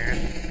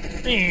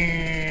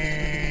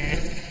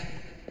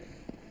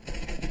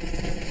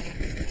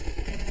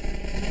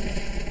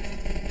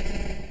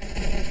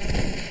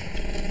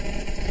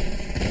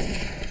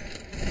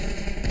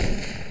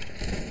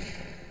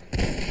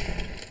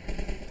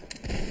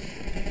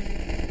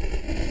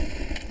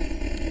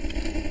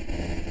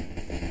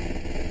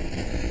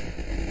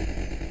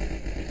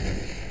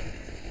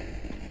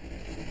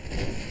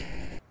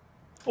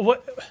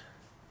 What?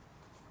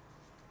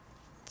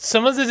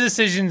 Some of the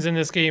decisions in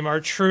this game are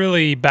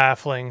truly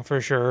baffling, for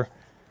sure.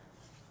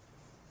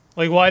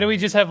 Like, why do we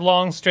just have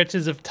long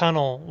stretches of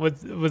tunnel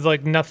with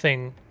like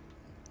nothing?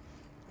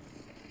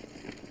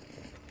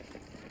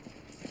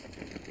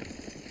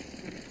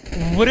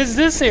 What is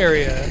this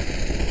area?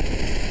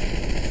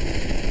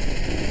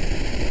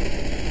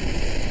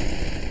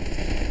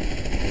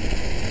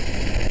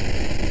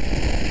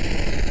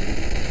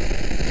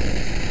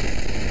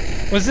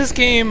 Was this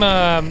game,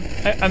 I'm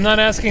not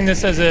asking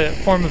this as a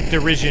form of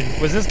derision.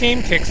 Was this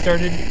game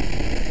kickstarted?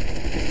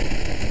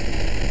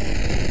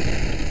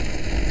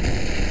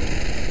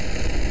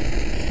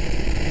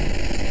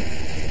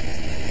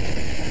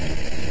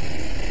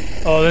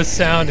 Oh, this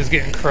sound is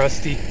getting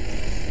crusty.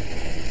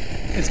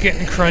 It's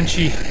getting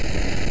crunchy.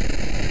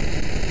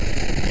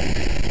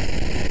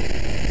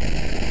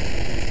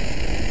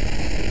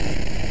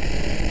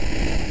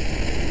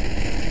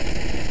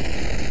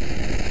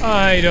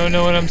 I don't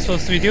know what I'm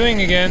supposed to be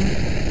doing again.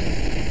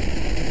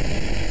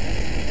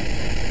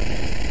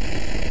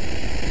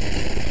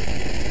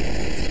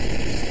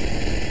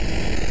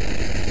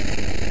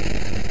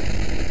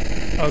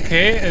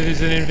 Okay,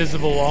 there's an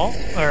invisible wall.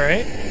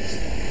 Alright.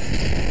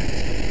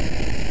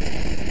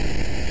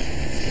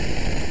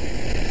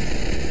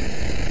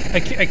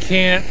 I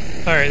can't...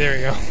 Alright, there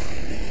we go.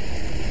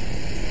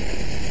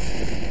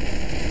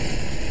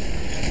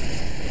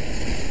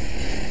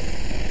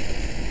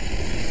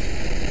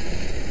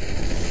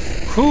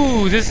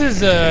 Whew, this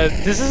is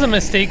a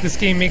mistake this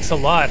game makes a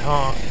lot,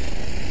 huh?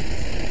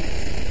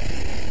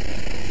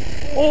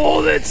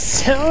 Oh, that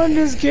sound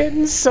is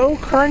getting so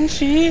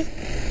crunchy.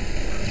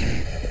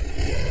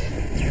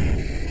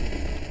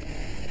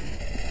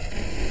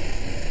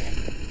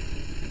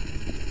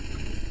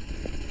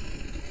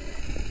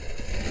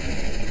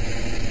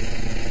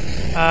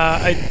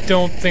 I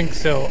don't think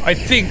so. I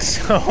think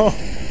so.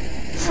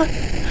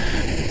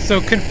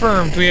 So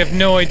confirmed, we have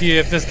no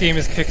idea if this game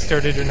is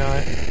kickstarted or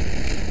not.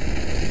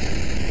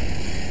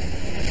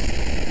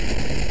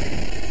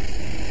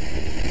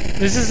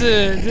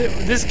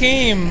 This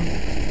game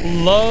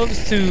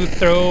loves to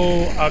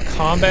throw a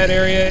combat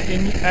area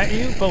at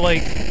you, but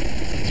like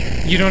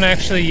you don't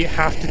actually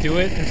have to do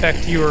it. In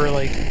fact, you are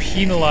like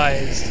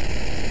penalized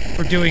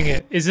for doing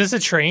it. Is this a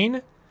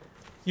train?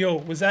 Yo,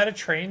 was that a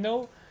train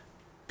though?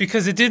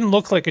 Because it didn't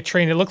look like a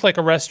train, it looked like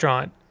a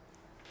restaurant.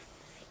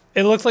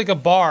 It looked like a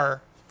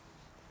bar.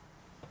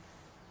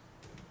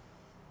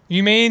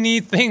 You may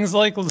need things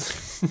like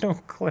no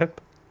clip.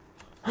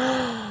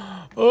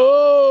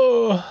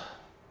 Oh.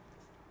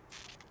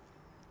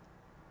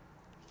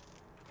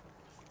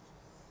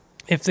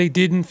 If they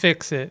didn't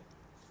fix it.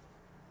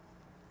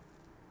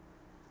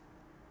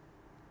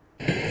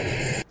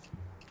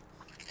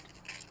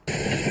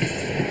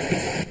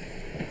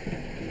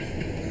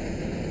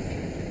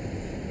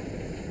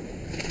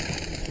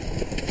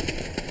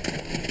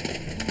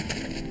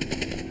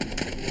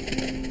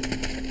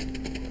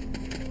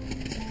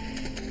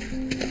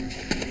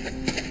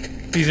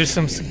 These are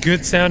some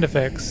good sound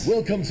effects.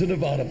 Welcome to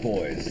Nevada,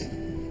 boys.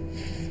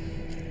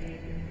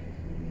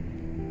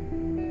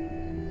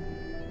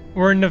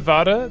 We're in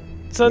Nevada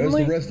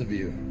suddenly? Where's the rest of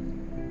you?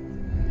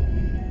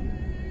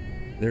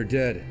 They're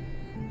dead.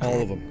 All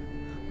of them.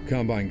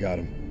 Combine got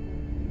them.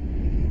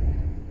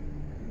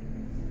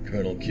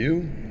 Colonel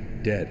Q?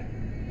 Dead.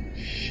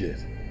 Shit.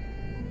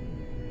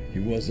 He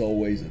was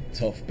always a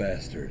tough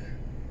bastard.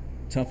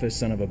 Toughest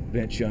son of a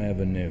bitch I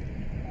ever knew.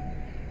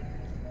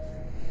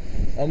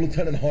 I'm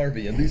Lieutenant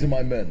Harvey, and these are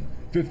my men.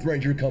 5th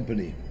Ranger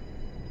Company.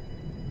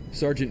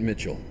 Sergeant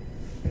Mitchell.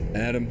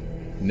 Adam,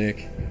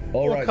 Nick.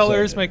 What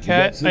color is my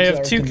cat? I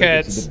have 2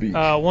 cats.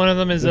 One of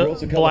them is a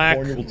black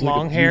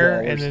long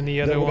hair, and then the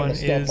other one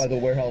is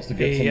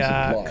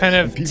a kind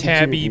of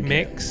tabby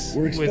mix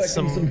with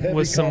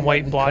some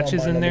white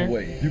blotches in there.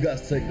 You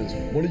guys take this.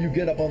 One of you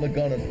get up on the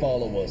gun and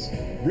follow us.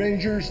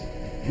 Rangers,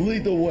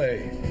 lead the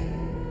way.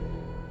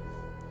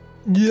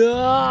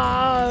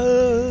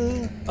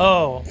 Yeah.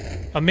 Oh,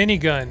 a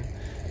minigun.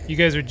 You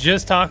guys were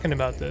just talking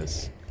about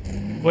this.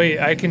 Wait,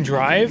 I can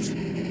drive?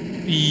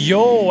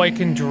 Yo, I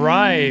can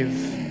drive.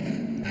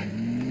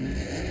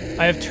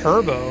 I have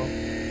turbo.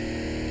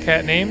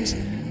 Cat names.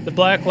 The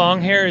black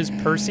long hair is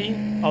Percy,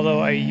 although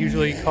I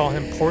usually call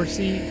him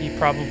Porcy. He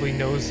probably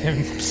knows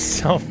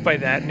himself by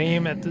that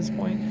name at this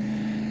point.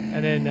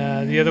 And then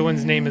the other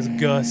one's name is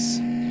Gus.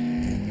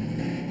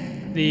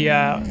 The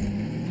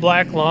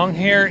black long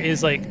hair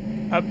is like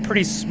a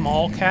pretty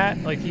small cat.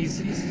 Like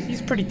he's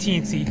pretty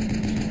teensy.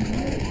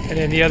 And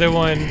then the other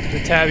one,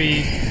 the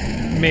tabby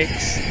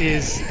mix,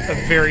 is a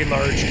very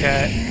large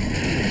cat.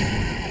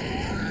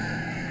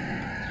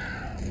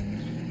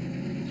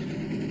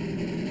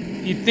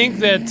 You'd think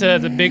that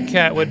the big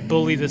cat would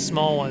bully the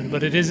small one,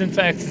 but it is in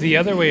fact the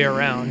other way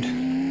around.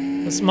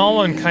 The small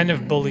one kind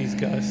of bullies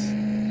Gus.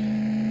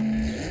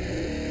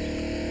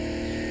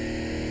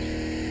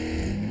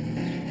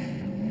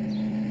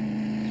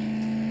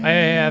 I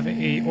have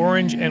a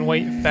orange and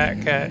white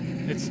fat cat.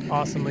 It's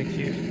awesomely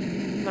cute.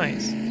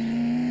 Nice.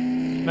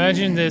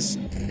 Imagine this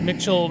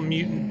Mitchell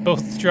mutant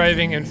both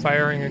driving and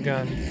firing a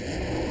gun.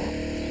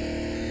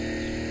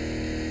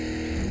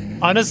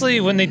 Honestly,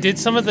 when they did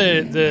some of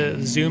the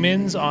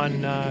zoom-ins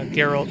on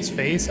Geralt's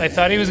face, I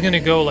thought he was gonna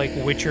go like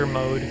Witcher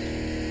mode.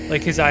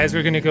 Like his eyes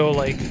were gonna go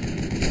like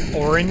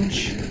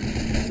orange.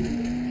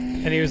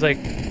 And he was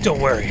like,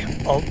 "Don't worry,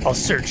 I'll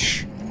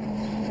search."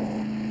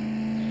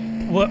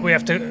 What we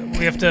have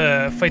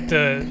to fight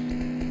the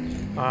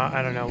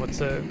I don't know,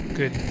 what's a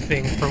good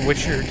thing for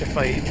Witcher to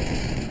fight?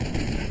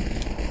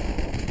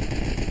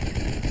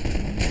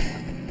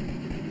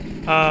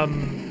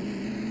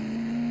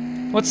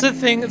 What's the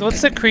thing?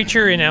 What's the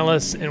creature in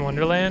Alice in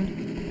Wonderland?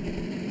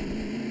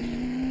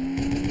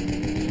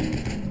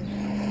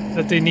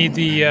 that they need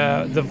the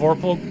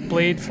Vorpal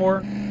blade for.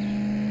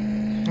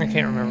 I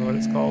can't remember what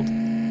it's called.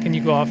 Can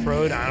you go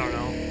off-road? I don't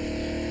know.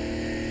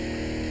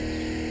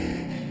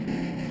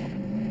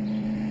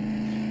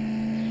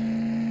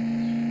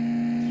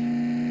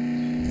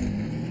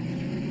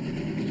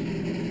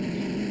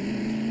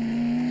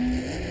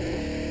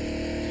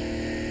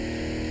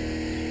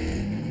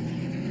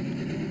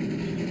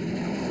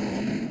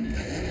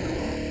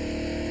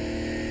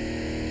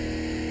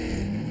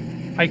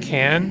 I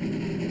can.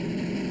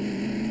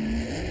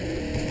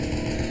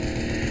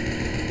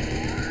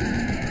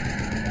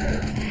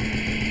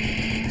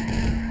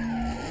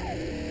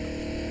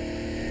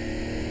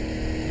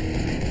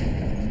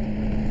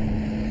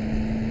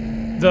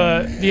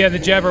 The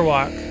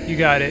Jabberwock. You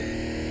got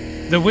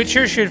it. The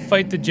Witcher should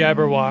fight the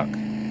Jabberwock.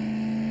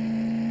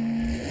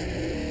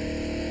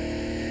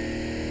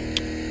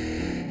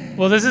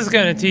 Well, this is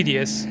kind of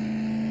tedious.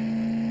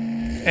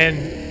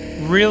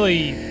 And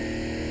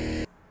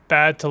really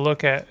bad to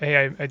look at.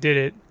 Hey, I did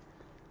it.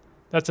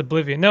 That's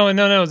Oblivion. No,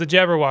 the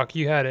Jabberwock.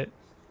 You had it.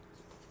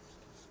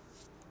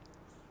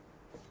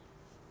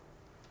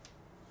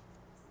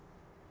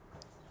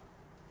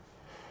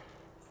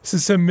 This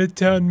is some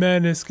Midtown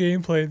Madness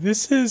gameplay.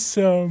 This is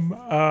some,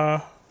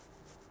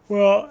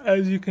 well,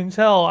 as you can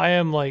tell, I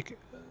am, like,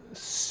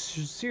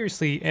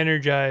 seriously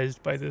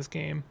energized by this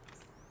game.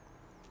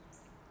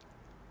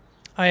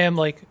 I am,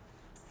 like,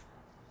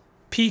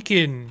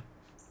 peaking.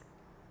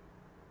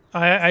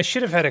 I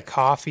should have had a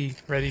coffee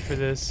ready for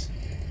this.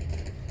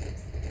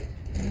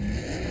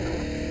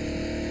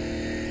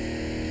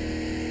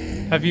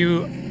 Have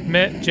you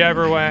met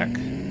Jabberwock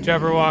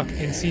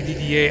in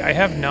CDDA? I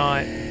have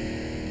not.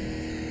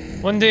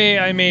 One day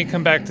I may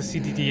come back to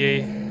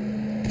CDDA.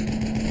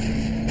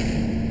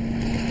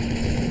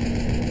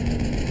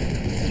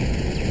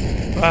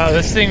 Wow,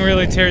 this thing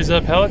really tears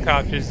up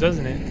helicopters,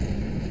 doesn't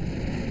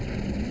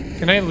it?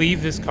 Can I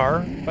leave this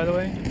car, by the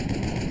way?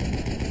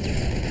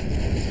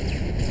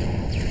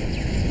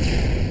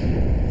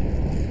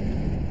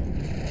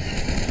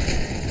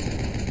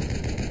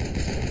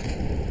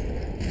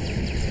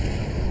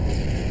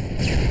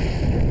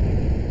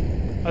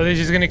 Are they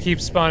just gonna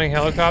keep spawning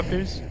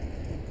helicopters?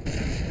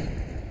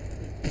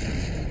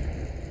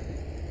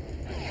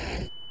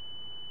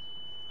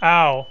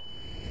 Ow.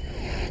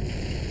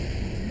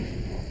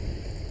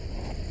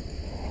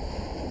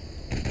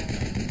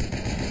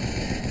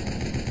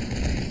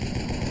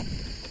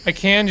 I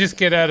can just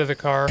get out of the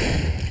car.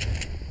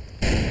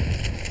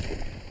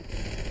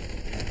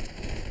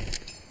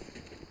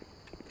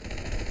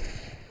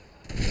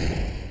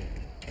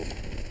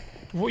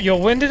 Yo,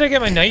 when did I get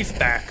my knife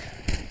back?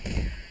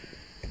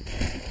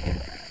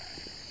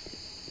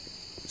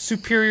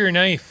 Superior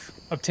knife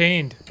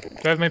obtained.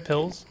 Do I have my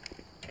pills?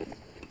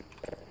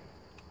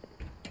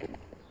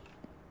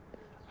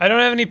 I don't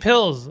have any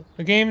pills.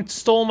 The game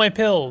stole my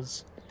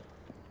pills.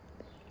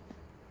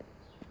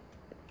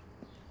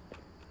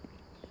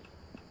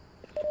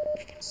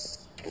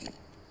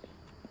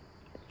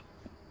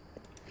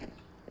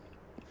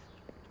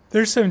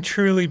 There's some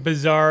truly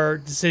bizarre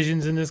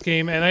decisions in this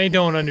game, and I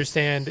don't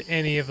understand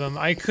any of them.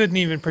 I couldn't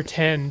even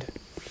pretend.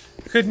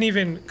 Couldn't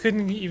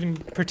even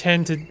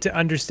pretend to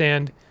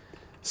understand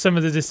some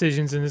of the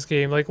decisions in this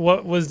game. Like,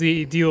 what was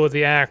the deal with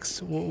the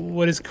axe?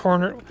 What was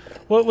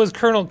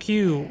Colonel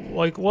Q?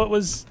 Like, what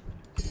was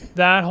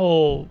that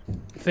whole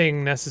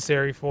thing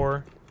necessary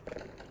for?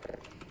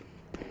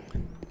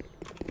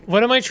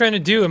 What am I trying to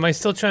do? Am I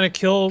still trying to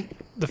kill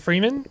the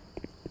Freeman?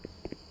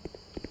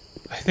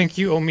 I think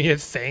you owe me a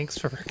thanks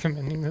for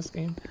recommending this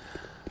game.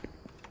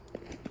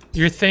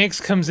 Your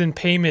thanks comes in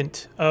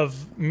payment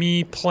of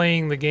me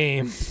playing the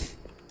game.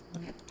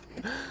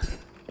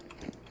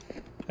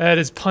 That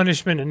is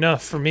punishment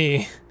enough for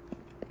me.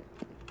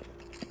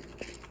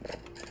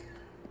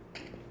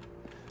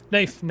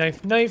 Knife,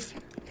 knife, knife.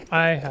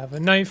 I have a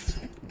knife.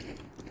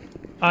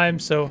 I'm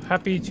so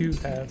happy to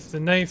have the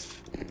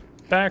knife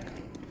back.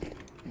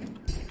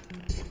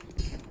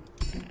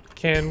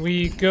 Can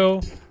we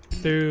go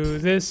through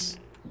this?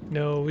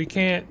 No, we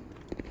can't.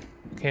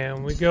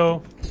 Can we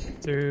go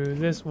through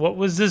this? What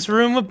was this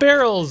room of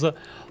barrels?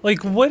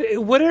 Like,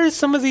 what are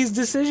some of these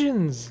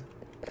decisions?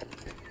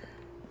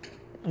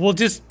 We'll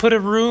just put a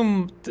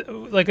room,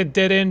 like a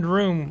dead-end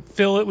room,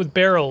 fill it with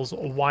barrels.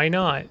 Why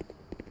not?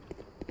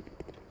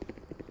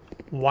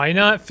 Why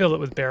not fill it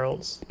with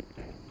barrels?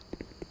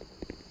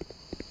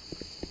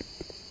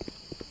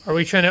 Are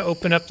we trying to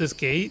open up this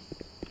gate?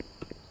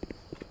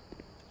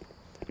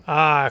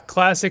 Ah,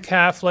 classic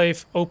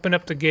Half-Life, open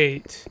up the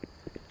gate.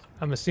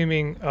 I'm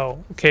assuming,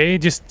 oh, okay,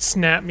 just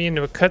snap me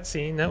into a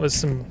cutscene. That was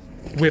some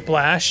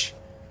whiplash.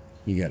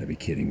 You gotta be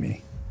kidding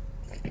me.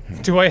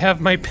 Do I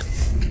have my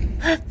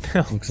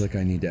Looks like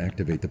I need to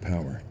activate the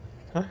power.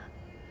 Huh?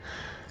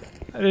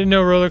 I didn't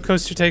know Roller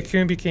Coaster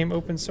Tycoon became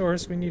open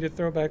source. We need a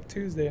Throwback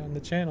Tuesday on the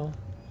channel.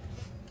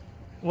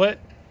 What?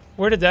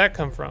 Where did that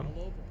come from?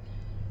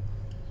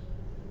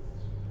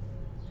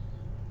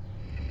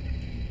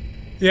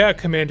 Yeah,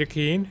 Commander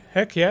Keen.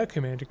 Heck yeah,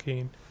 Commander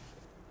Keen.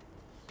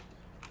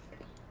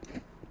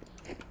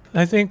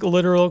 I think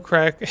literal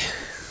crack...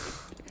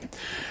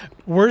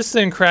 Worse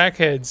than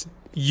crackheads.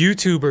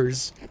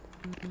 YouTubers.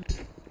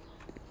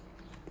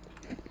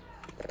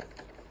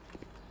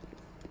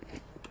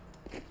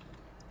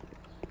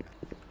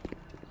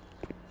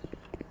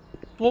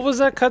 What was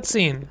that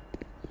cutscene?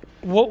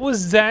 What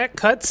was that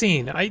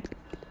cutscene?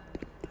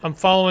 I'm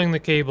following the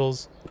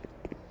cables.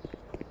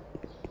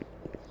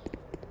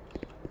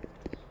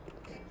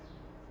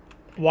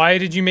 Why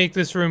did you make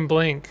this room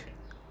blink?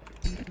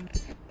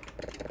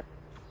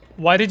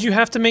 Why did you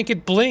have to make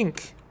it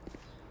blink?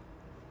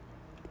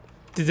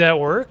 Did that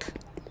work?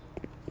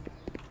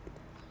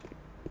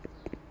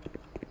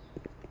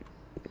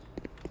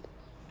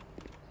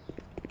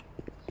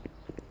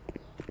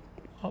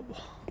 Oh.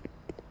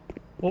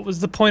 What was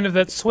the point of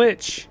that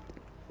switch?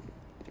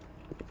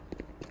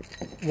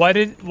 Why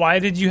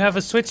did you have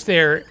a switch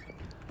there?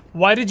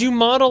 Why did you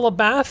model a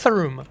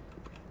bathroom?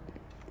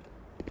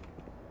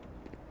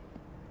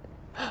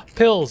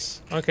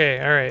 Pills.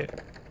 Okay, all right.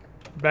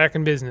 Back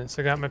in business.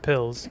 I got my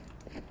pills.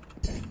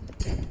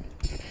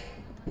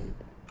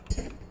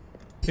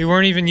 They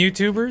weren't even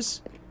YouTubers?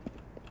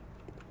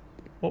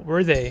 What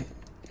were they?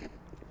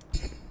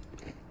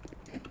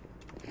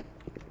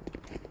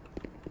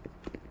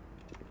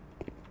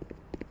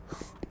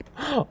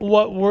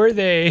 What were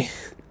they?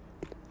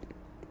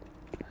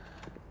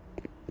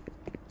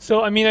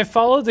 So, I mean, I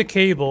followed the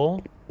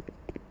cable.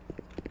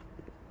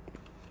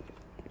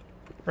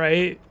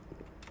 Right?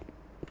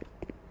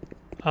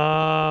 Do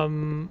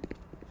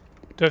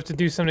I have to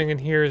do something in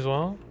here as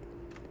well?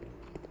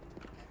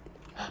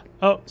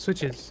 Oh,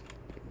 switches.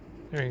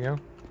 There you go.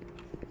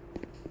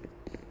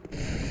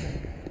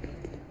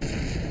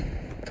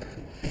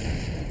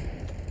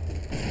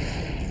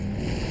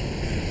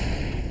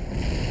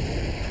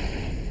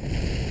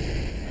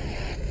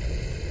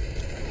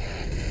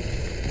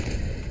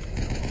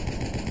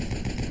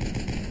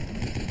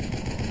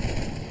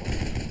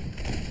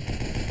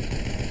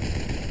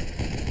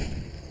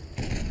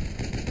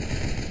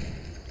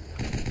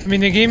 I mean,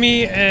 they gave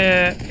me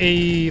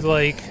a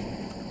like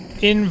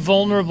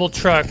invulnerable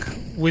truck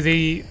with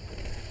a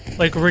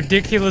like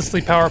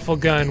ridiculously powerful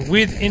gun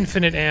with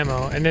infinite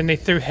ammo, and then they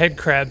threw head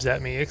crabs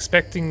at me,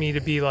 expecting me to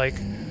be like,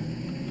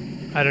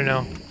 I don't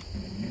know.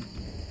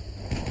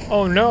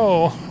 Oh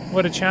no,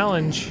 what a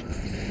challenge.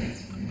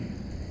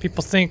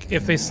 People think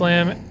if they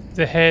slam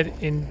the head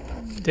in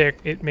their,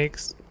 it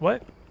makes,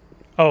 what?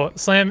 Oh,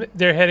 slam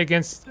their head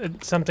against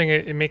something,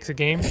 it makes a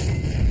game?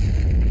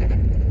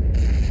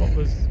 What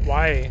was,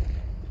 why?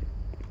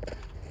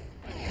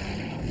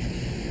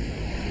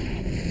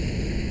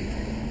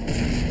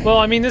 Well,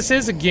 I mean, this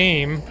is a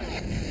game.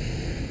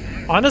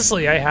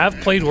 Honestly, I have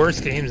played worse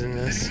games than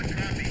this.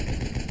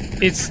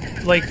 It's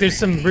like there's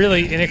some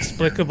really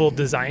inexplicable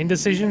design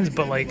decisions,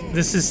 but like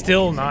this is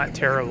still not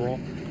terrible.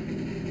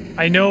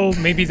 I know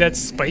maybe that's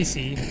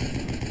spicy,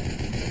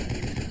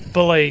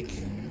 but like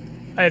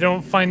I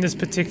don't find this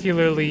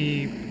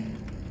particularly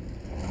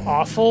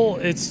awful.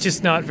 It's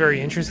just not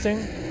very interesting.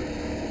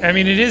 I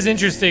mean, it is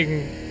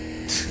interesting,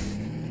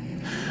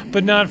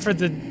 but not for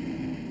the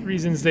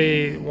reasons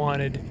they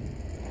wanted.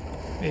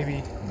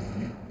 Maybe.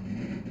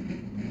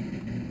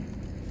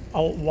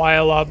 Why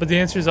a lot? But the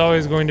answer is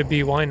always going to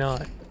be, why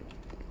not?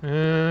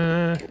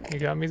 You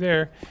got me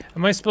there.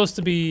 Am I supposed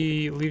to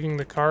be leaving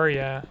the car?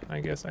 Yeah, I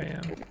guess I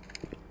am.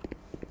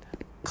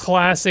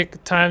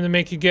 Classic time to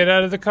make you get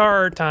out of the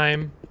car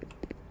time.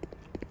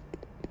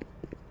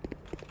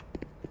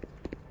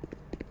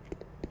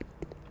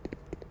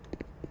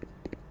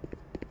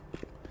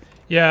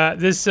 Yeah,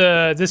 this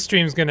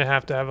stream's gonna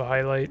have to have a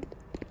highlight.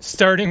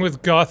 Starting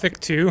with Gothic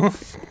 2.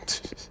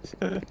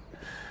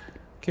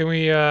 Can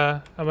we,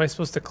 am I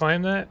supposed to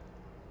climb that?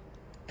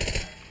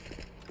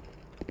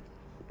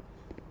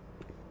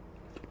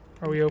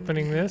 Are we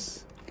opening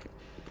this?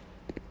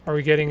 Are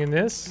we getting in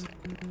this?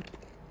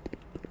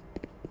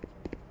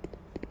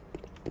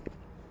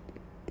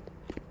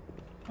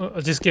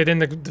 I'll just get in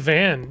the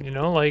van, you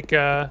know, like,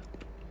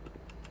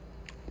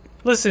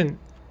 listen,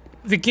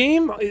 the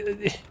game,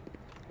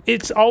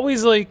 it's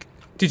always like,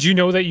 did you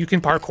know that you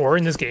can parkour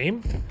in this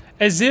game?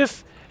 As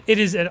if it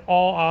is at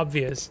all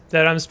obvious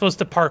that I'm supposed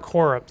to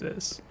parkour up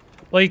this.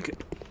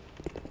 Like,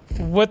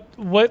 what?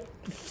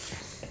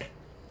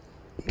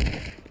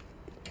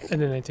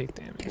 And then I take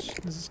damage.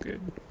 This is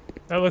good.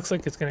 That looks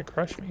like it's gonna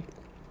crush me.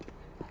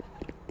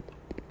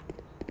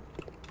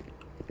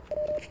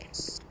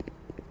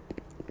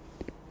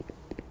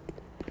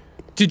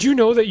 Did you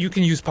know that you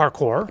can use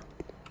parkour?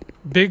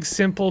 Big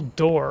simple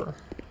door.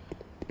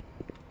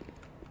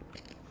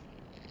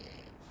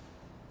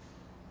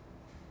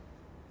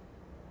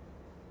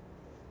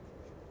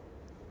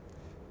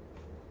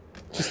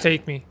 Just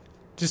take me.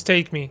 Just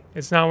take me.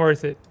 It's not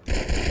worth it.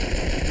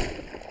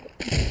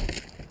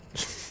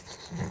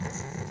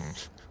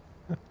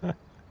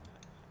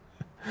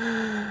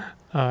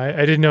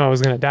 I didn't know I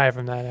was gonna die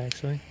from that,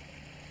 actually.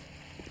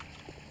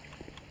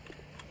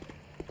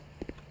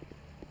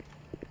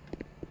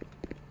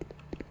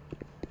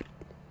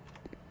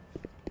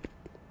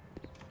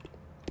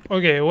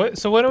 Okay,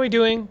 so what are we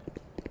doing?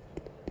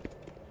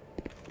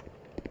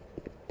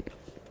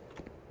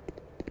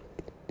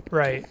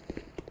 Right.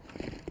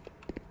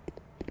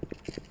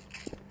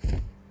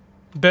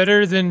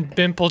 Better than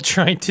Bimple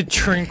trying to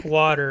drink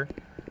water.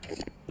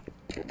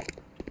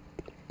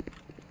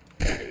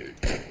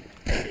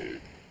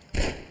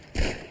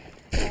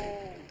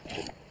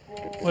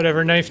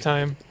 Whatever, knife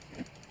time.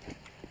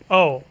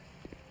 Oh.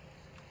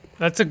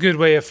 That's a good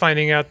way of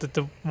finding out that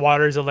the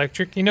water is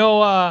electric. You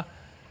know,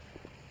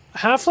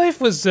 Half-Life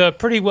was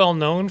pretty well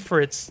known for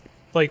its,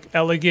 like,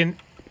 elegant,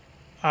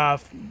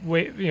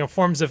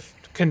 forms of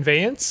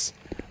conveyance.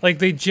 Like,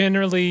 they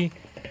generally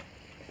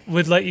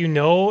would let you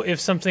know if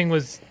something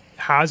was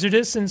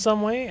hazardous in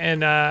some way.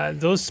 And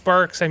those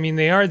sparks, I mean,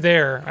 they are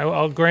there.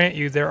 I'll grant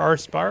you there are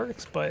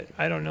sparks, but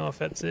I don't know if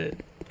that's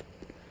it.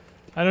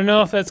 I don't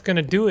know if that's going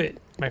to do it,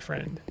 my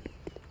friend.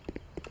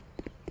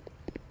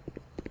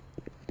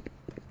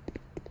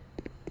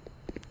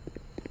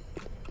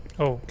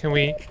 Oh, can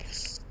we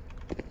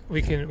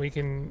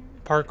can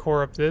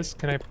parkour up this?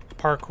 Can I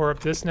parkour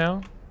up this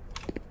now?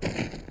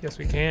 Yes,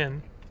 we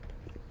can.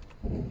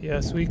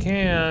 Yes, we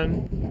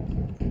can.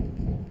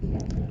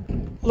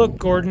 Look,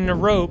 Gordon, a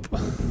rope.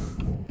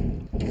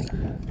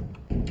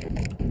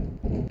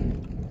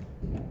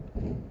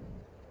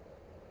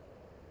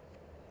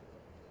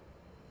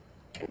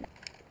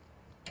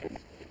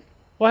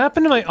 What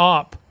happened to my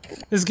op?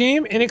 This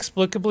game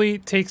inexplicably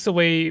takes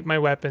away my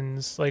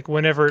weapons, like,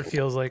 whenever it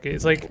feels like it.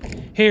 It's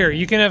like, here,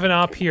 you can have an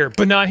op here,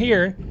 but not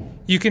here.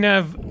 You can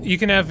have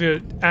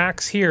an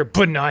axe here,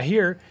 but not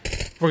here.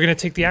 We're gonna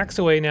take the axe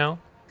away now.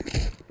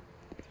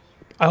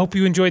 I hope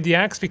you enjoyed the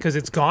axe because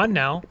it's gone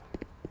now.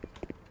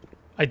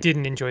 I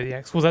didn't enjoy the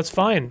axe. Well, that's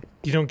fine.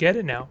 You don't get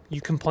it now.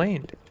 You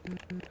complained.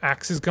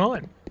 Axe is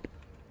gone.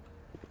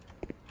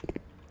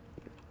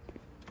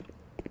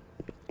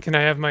 Can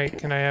I have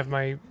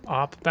my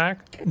op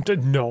back?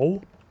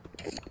 No.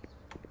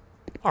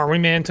 Army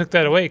Man took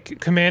that away.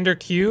 Commander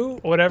Q,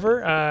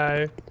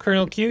 whatever,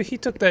 Colonel Q, he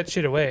took that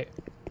shit away.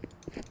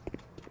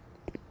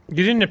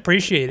 You didn't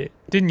appreciate it.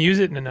 Didn't use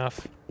it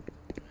enough.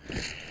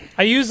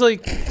 I used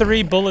like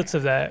 3 bullets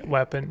of that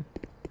weapon.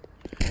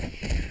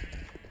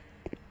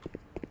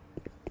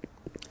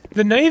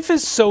 The knife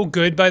is so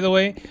good, by the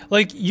way.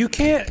 Like, you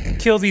can't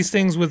kill these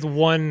things with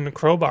 1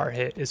 crowbar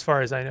hit, as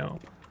far as I know.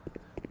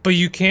 But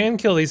you can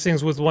kill these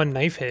things with 1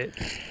 knife hit.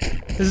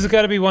 This has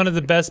got to be one of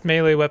the best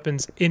melee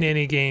weapons in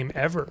any game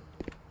ever.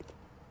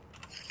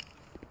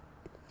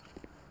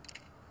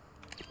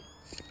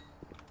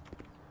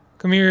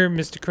 Come here,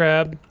 Mr.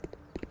 Crab.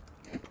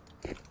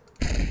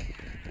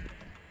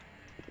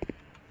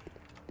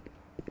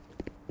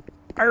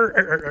 Arr,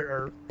 arr, arr,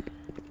 arr.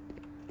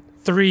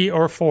 3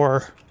 or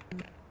 4.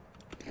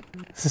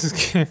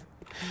 This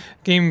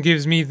game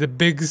gives me the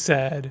big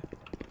sad.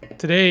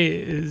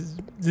 Today's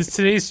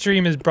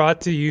stream is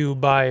brought to you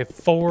by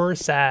 4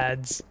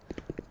 sads.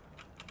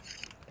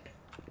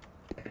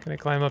 Can I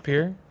climb up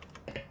here?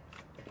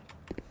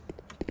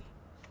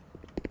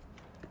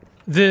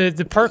 The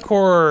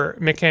parkour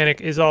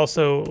mechanic is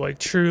also like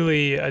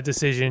truly a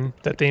decision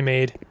that they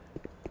made.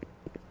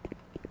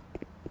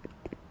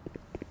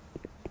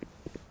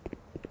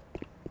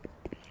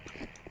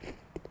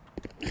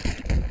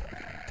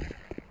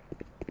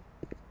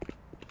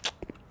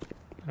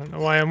 I don't know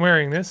why I'm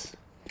wearing this.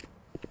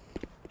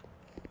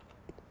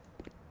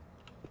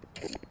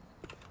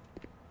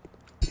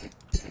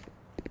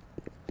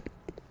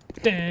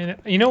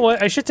 You know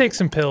what? I should take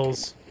some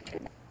pills.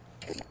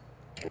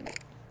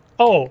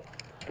 Oh,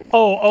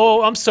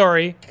 I'm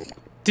sorry.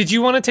 Did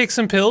you want to take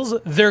some pills?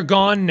 They're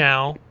gone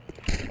now.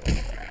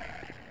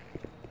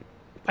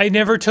 I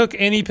never took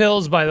any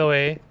pills, by the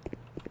way.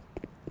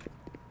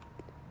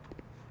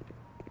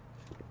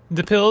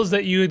 The pills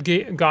that you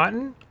had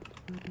gotten?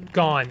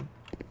 Gone.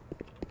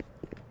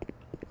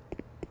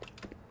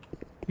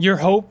 Your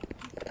hope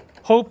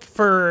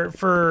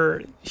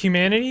for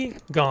humanity?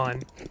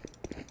 Gone.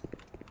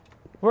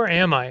 Where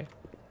am I?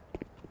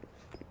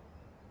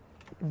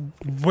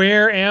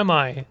 Where am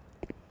I?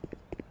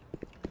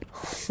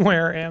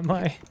 Where am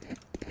I?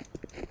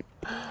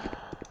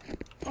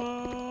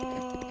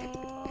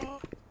 Oh,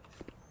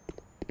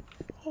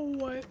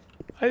 what?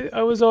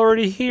 I was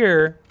already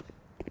here.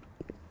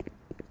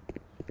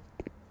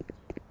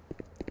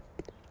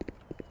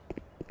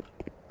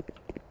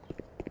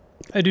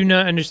 I do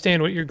not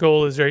understand what your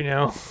goal is right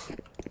now.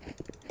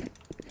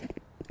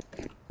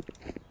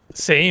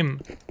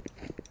 Same.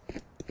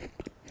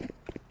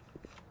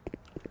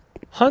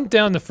 Hunt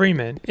Down the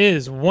Freeman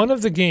is one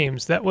of the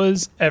games that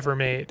was ever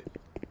made.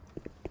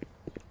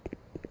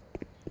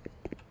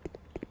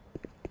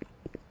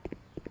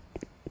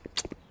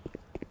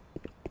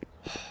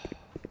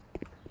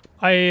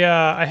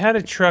 I had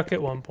a truck at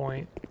one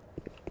point.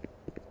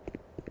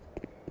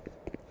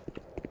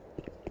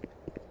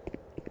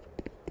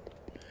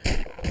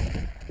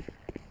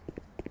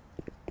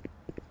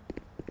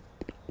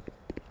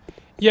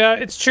 Yeah,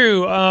 it's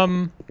true.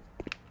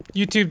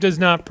 YouTube does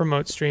not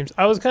promote streams.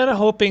 I was kind of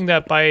hoping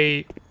that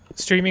by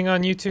streaming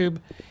on YouTube,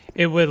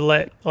 it would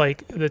let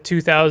like the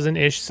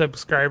 2,000-ish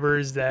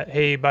subscribers that,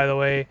 hey, by the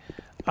way,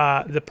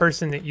 the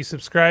person that you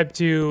subscribe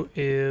to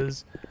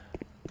is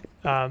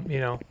you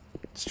know,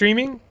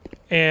 streaming,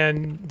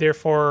 and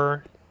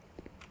therefore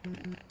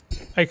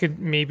I could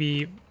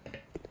maybe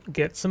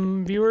get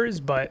some viewers,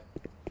 but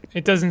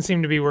it doesn't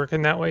seem to be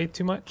working that way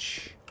too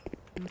much.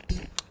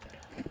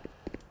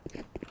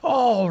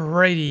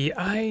 Alrighty,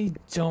 I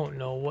don't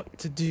know what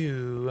to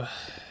do.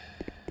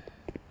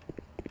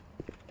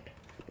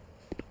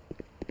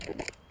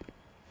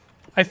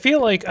 I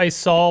feel like I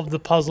solved the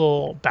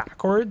puzzle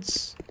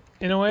backwards,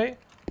 in a way.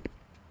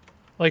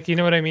 Like, you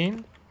know what I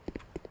mean?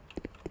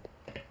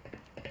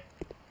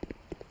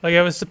 Like,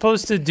 I was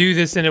supposed to do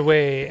this in a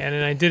way, and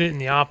then I did it in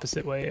the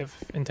opposite way of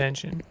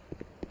intention.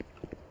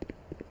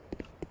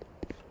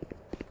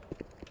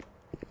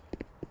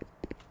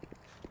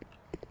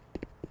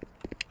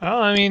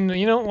 Oh, I mean,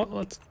 you know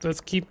what?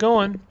 Let's keep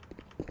going.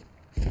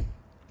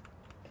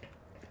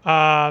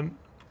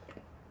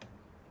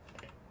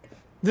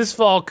 This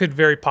fall could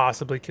very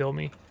possibly kill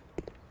me.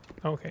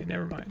 Okay,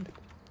 never mind.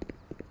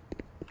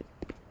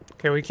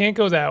 Okay, we can't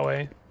go that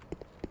way.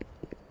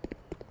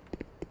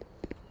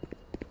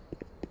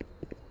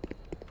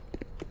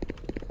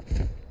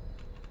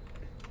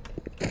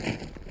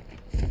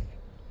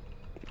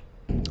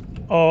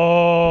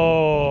 Oh,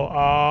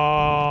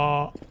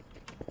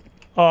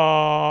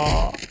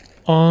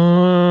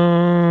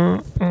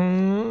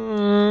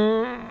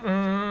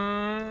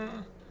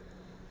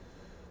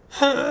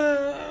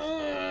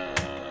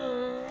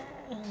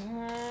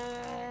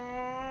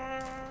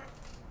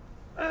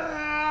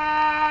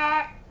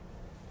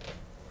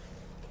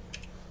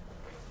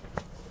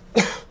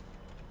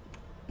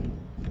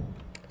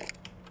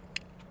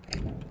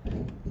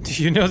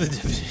 do you know the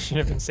definition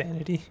of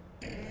insanity?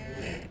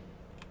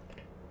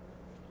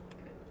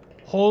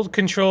 Hold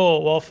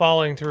control while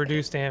falling to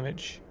reduce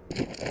damage.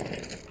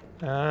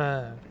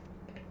 Ah.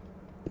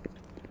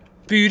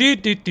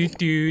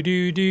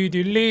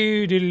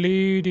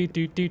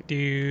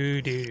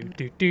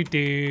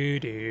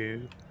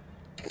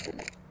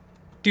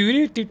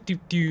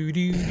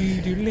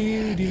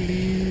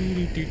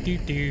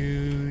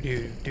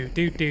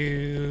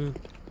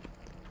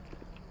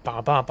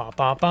 Ba ba ba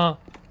ba ba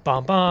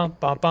ba ba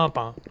ba ba ba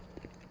ba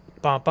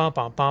ba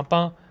ba ba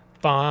ba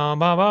ba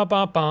ba ba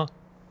ba ba.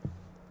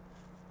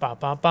 Ba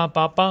ba ba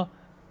ba ba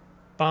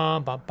ba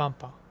ba ba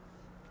ba.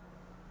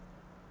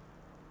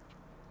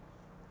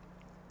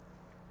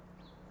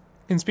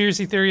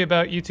 Conspiracy theory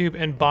about YouTube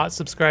and bot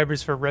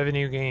subscribers for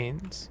revenue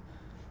gains.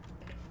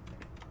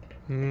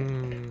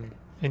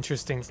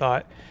 Interesting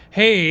thought.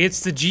 Hey,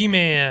 it's the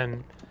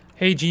G-Man.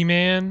 Hey,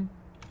 G-Man.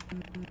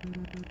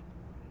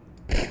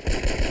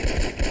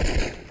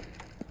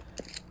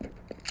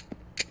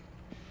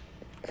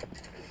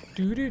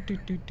 Have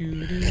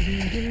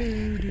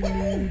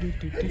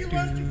you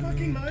lost your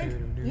fucking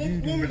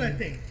mind? Lower that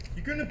thing.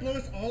 You're gonna blow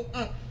us all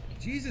up.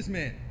 Jesus,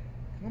 man.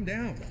 Calm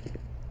down.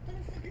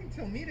 Don't fucking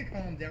tell me to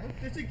calm down.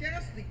 There's a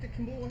gas leak that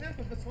can blow half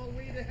of us all the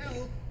way to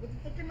hell with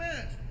a fucking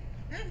match.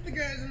 Half the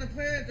guys on the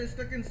planet are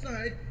stuck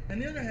inside,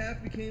 and the other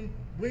half became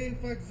brain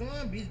fucked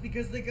zombies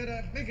because they got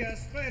a big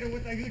ass spider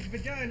with a huge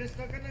vagina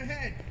stuck on their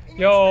head.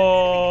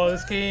 Yo,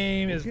 this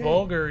game is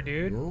vulgar,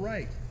 dude. You're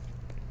right.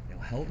 Now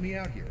help me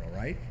out here, all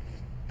right?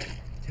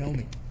 Tell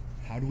me,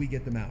 how do we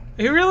get them out?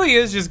 It really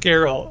is just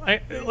Geralt. I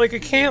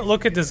can't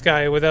look at this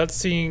guy without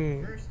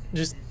seeing,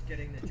 just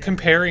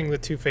comparing the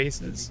two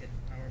faces.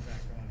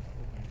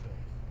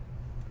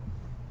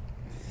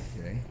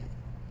 Okay.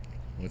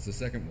 What's the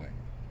second way?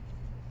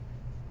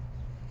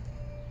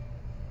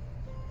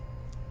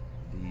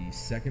 The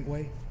second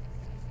way?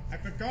 I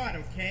forgot,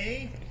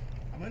 okay?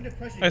 I'm under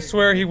pressure. I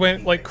swear he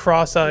went like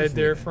cross-eyed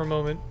there for a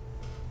moment.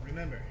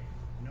 Remember,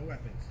 no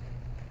weapons.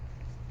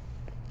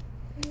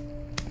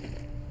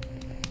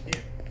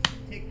 Here,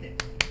 take this.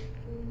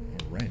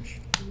 A wrench.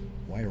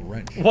 Why a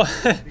wrench? What?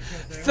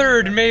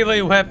 Third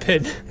melee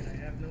weapon.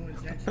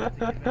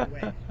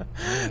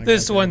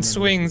 This one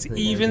swings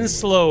even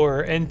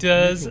slower and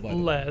does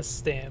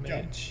less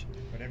damage.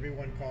 But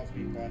everyone calls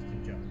me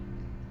Boston Joe.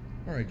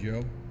 All right,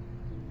 Joe.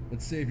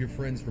 Let's save your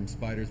friends from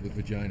spiders with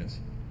vaginas.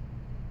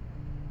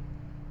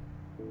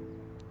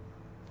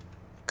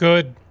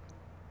 Good.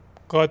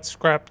 Good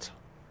script.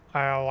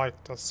 I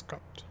like the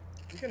script.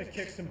 You're gonna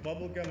kick some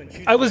bubblegum and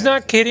shoot. I was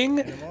not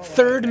kidding.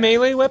 Third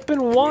melee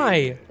weapon?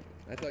 Why?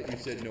 I thought you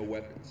said no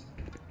weapons.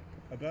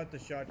 About the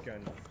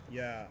shotgun,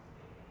 yeah.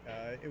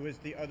 It was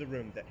the other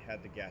room that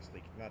had the gas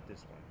leak, not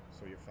this one.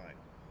 So you're fine.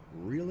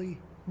 Really?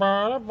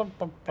 I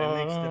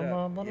mixed it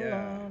up.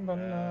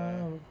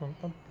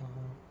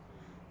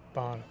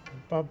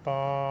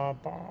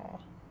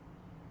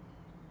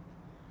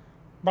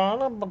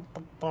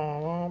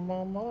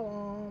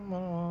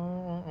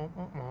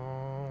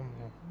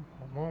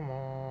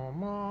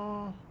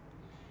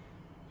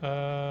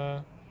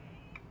 Yeah.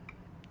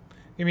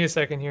 Give me a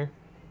second here.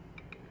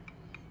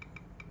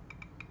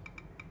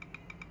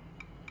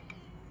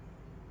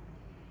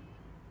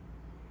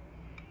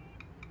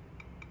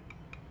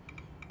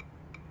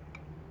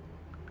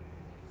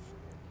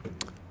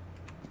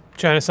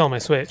 Trying to sell my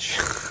Switch.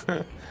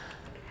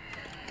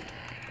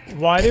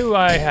 Why do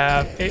I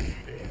have it?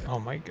 Oh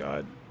my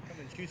god.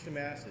 you some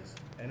asses,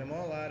 and I'm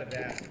all out of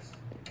asses.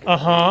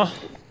 Uh-huh.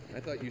 I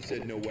thought you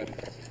said no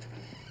weapons.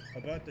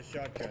 About the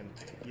shotgun,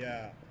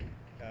 yeah.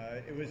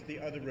 It was the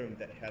other room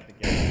that had the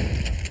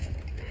gas.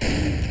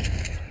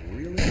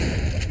 Really?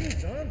 Fucking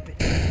zombie.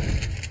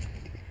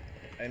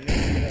 I mixed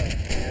it up,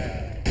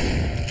 yeah.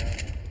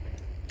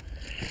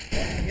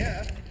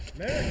 Yeah,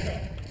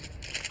 America.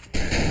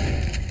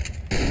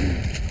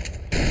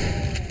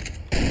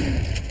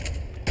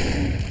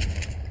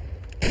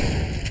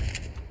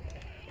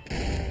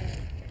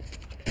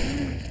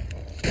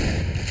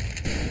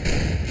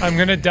 I'm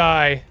gonna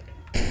die.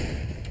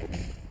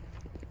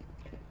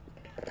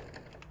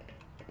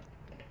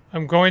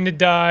 I'm going to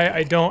die.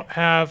 I don't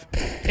have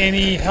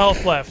any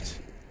health left.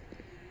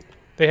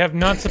 They have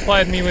not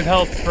supplied me with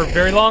health for a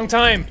very long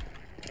time.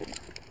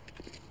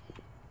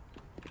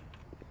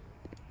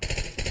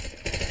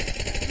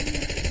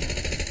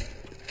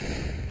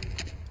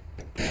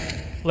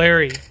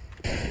 Larry,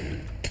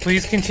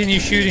 please continue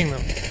shooting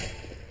them.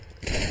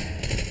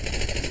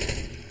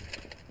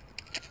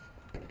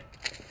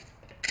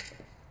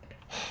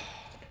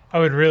 I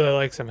would really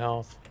like some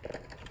health.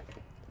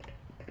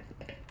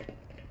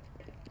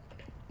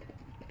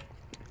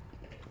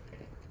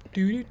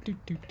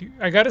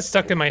 I got it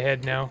stuck in my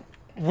head now.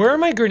 Where are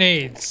my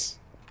grenades?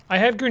 I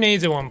had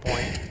grenades at one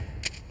point.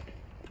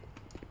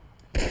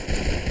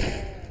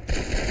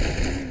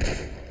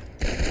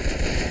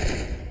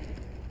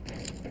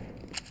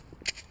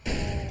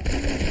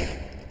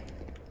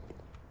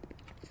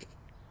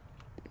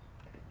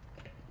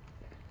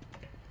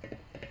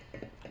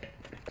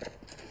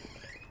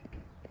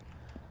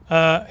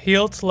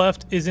 Heal to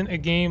left isn't a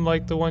game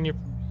like the one you're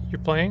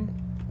playing?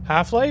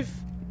 Half-Life?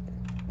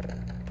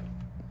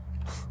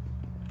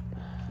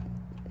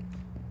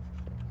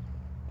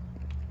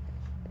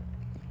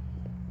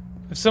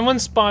 If someone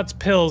spots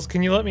pills,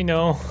 can you let me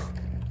know?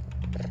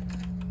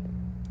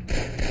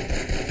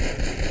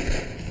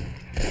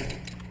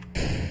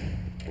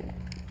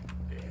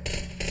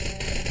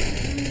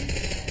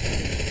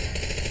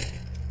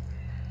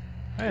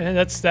 Alright,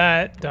 that's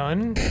that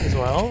done as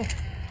well.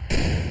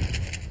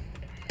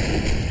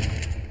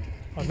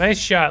 Oh, nice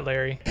shot,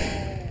 Larry.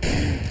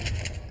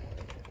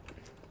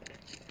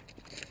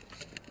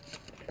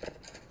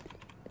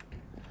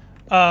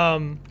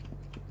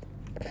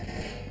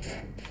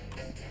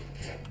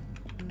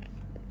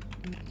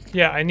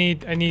 Yeah, I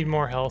need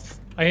more health.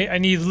 I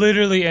need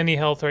literally any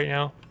health right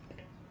now.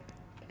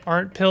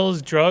 Aren't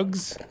pills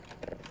drugs?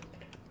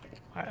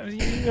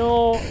 You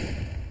know,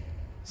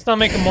 let's not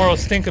make a moral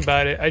stink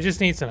about it. I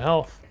just need some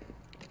health.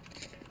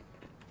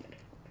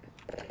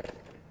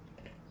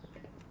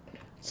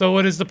 So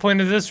what is the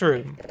point of this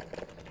room?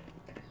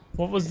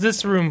 What was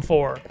this room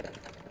for?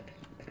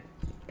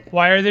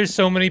 Why are there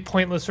so many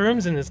pointless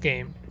rooms in this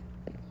game?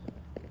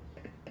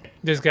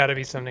 There's gotta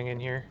be something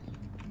in here.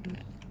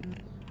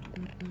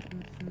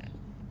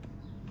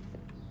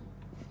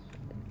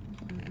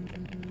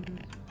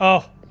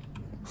 Oh.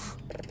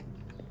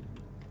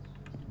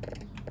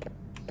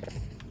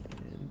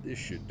 And this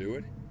should do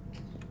it.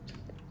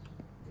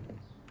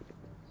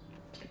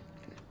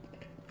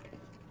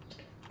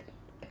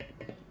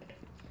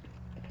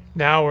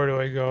 Now where do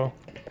I go?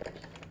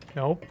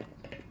 Nope.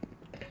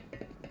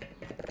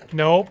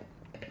 Nope.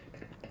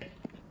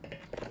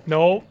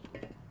 Nope.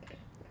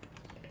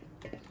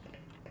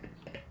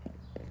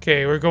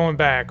 Okay, we're going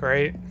back,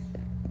 right?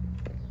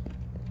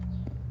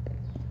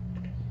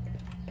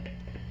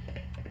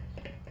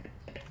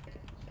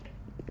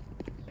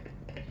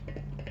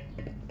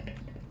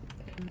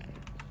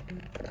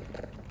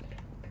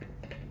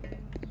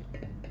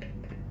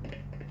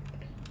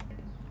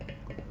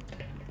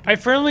 I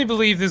firmly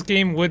believe this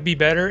game would be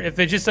better if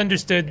they just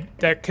understood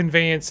that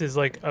conveyance is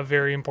like a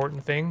very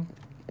important thing.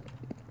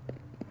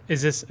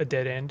 Is this a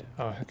dead end?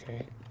 Oh,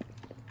 okay.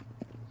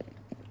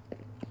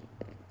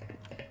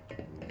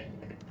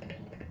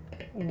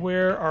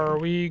 Where are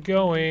we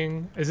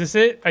going? Is this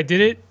it? I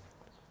did it?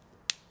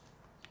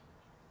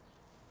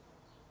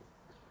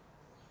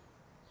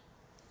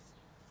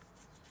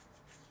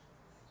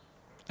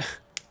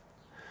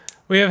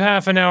 We have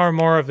half an hour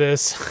more of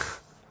this.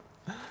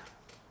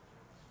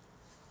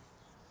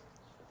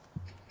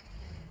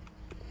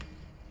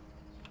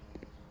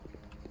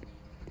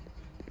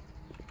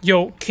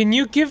 Yo, can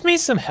you give me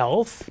some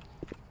health?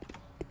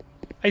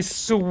 I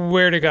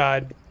swear to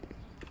God.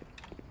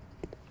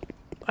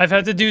 I've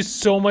had to do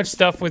so much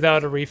stuff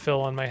without a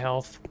refill on my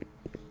health.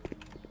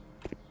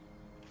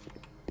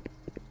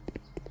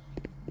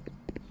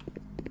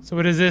 So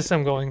what is this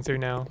I'm going through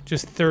now?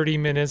 Just 30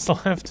 minutes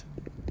left?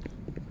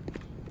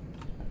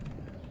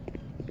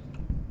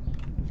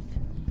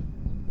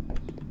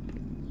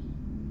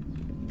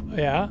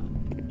 Yeah?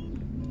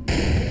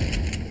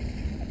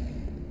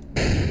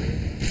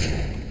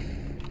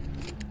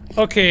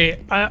 Okay,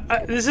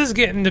 this is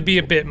getting to be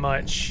a bit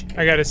much,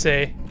 I gotta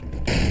say.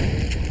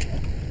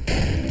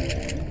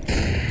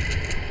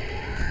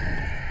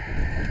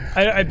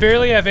 I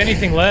barely have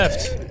anything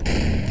left.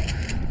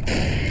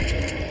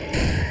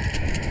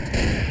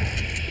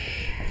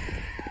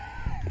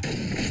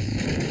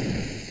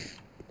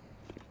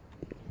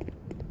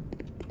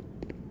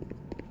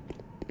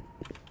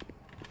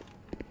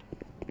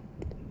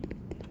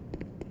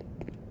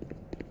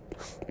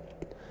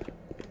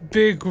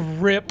 big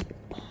rip.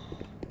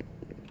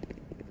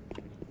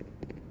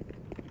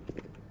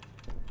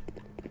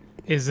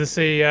 Is this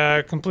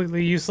a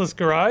completely useless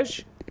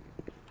garage?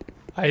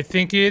 I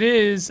think it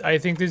is. I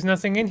think there's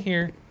nothing in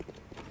here.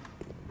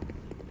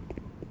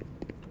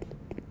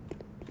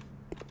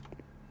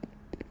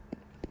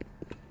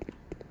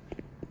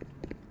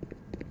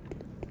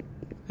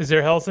 Is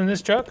there health in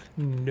this truck?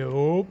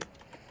 Nope.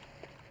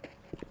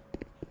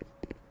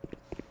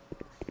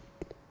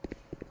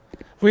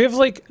 We have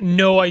like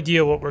no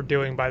idea what we're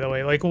doing, by the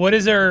way. Like, what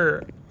is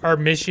our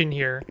mission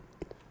here?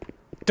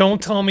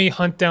 Don't tell me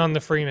hunt down the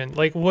Freeman.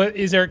 Like, what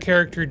is our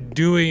character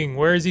doing?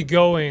 Where is he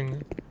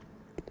going?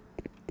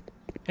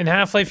 In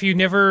Half-Life, you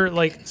never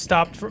like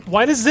stopped for.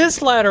 Why does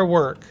this ladder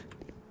work?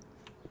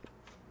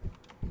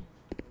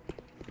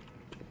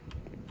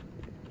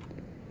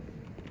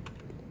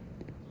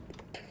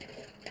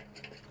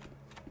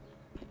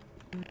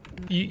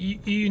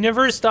 You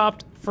never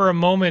stopped for a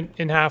moment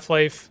in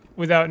Half-Life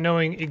without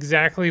knowing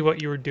exactly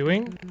what you were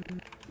doing.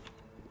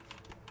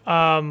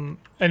 And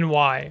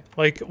why?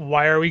 Like,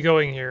 why are we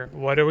going here?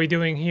 What are we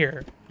doing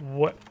here?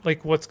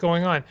 What's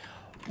going on?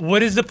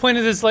 What is the point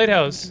of this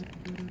lighthouse?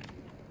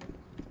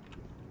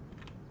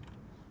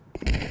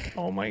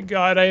 Oh my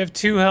god, I have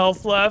 2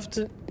 health left.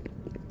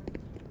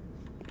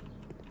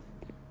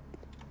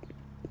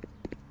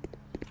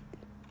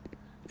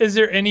 Is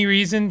there any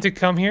reason to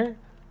come here?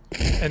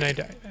 And I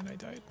died, and I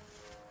died.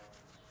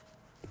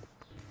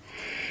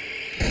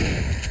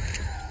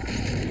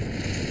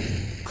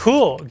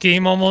 Cool.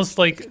 Game almost,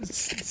 like,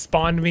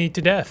 spawned me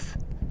to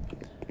death.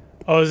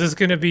 Oh, is this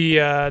gonna be,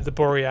 the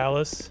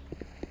Borealis?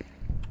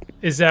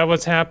 Is that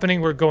what's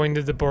happening? We're going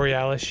to the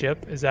Borealis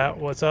ship? Is that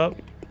what's up?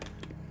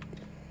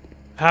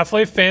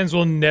 Half-Life fans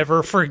will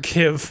never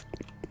forgive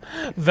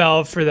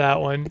Valve for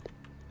that one.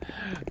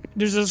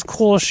 There's this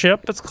cool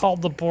ship. It's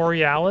called the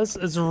Borealis.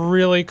 It's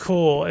really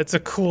cool. It's a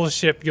cool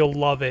ship. You'll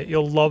love it.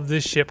 You'll love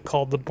this ship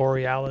called the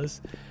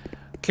Borealis.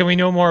 Can we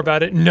know more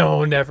about it?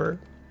 No, never.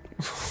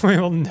 We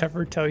will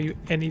never tell you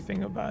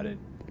anything about it.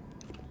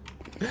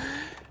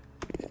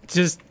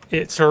 Just,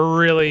 it's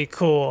really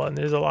cool, and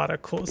there's a lot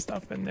of cool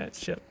stuff in that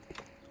ship.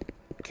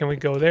 Can we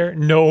go there?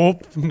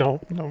 Nope.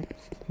 Nope. Nope.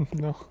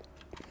 No.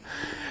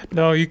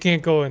 No, you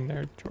can't go in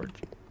there, George.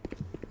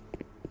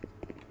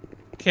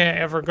 Can't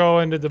ever go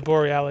into the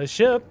Borealis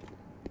ship.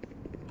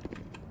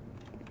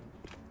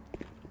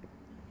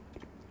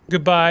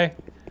 Goodbye.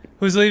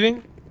 Who's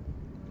leaving?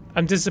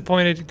 I'm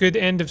disappointed. Good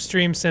end of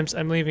stream, Simps.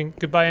 I'm leaving.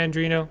 Goodbye,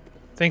 Andrino.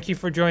 Thank you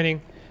for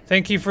joining.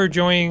 Thank you for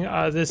joining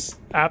this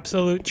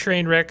absolute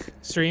train wreck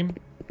stream.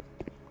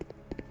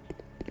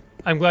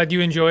 I'm glad you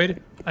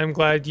enjoyed. I'm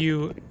glad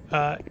you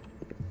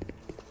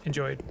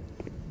enjoyed.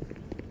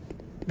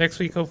 Next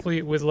week,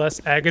 hopefully, with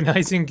less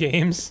agonizing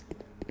games.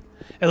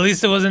 At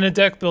least it wasn't a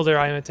deck builder,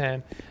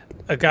 Imatan.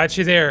 I got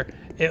you there.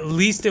 At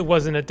least it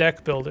wasn't a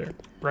deck builder,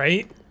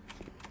 right?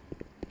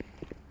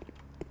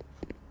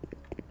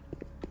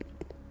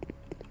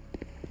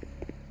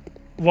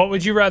 What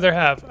would you rather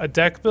have? A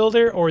deck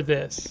builder or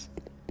this?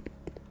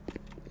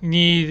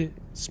 Need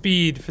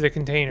speed for the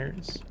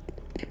containers.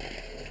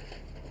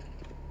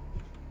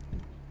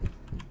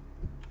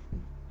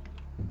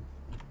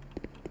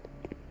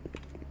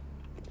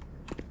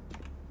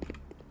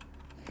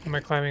 Am I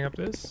climbing up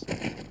this?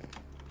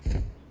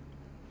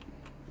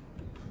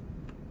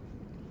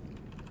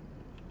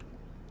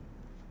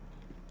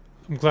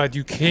 I'm glad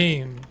you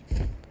came.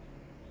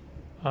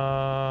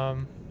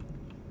 Am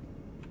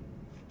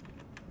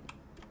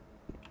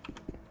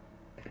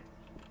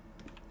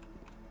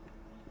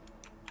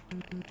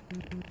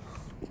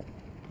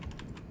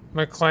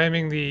I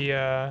climbing the,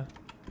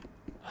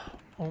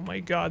 oh my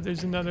god,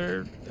 there's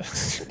another...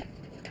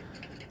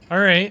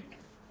 Alright.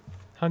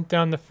 Hunt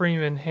down the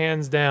Freeman,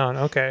 hands down.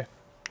 Okay.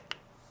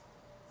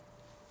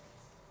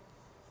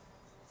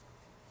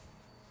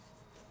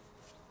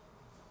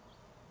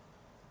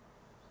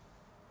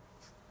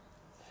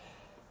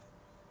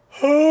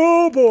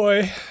 Oh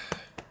boy.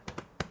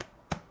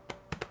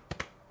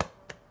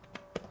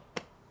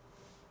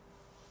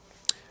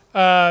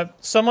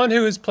 Someone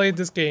who has played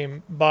this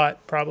game,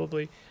 bot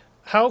probably.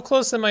 How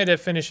close am I to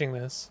finishing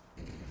this?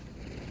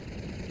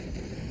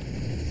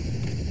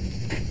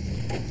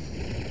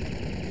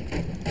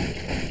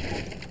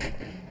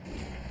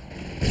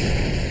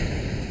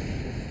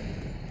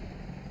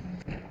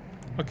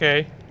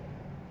 Okay.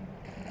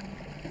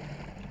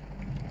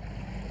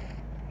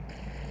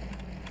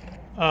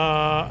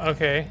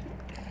 Okay.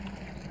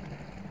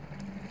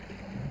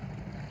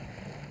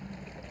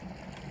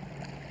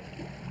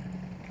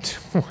 To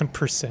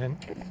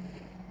 1%.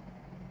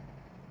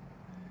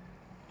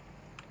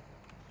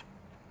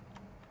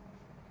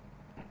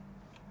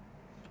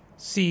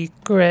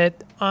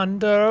 Secret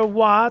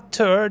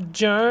underwater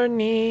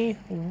journey.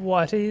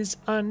 What is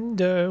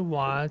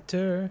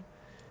underwater?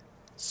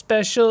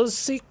 Special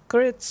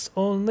secrets,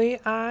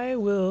 only I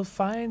will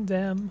find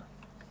them.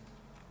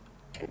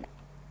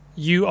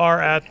 You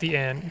are at the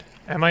end.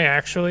 Am I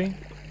actually?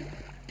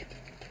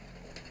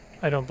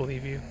 I don't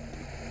believe you.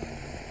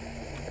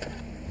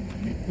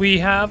 We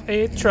have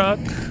a truck.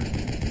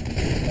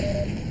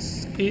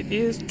 It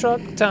is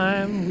truck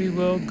time. We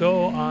will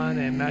go on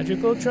a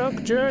magical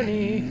truck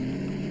journey.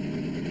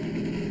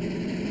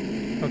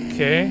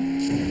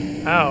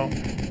 Okay. Ow.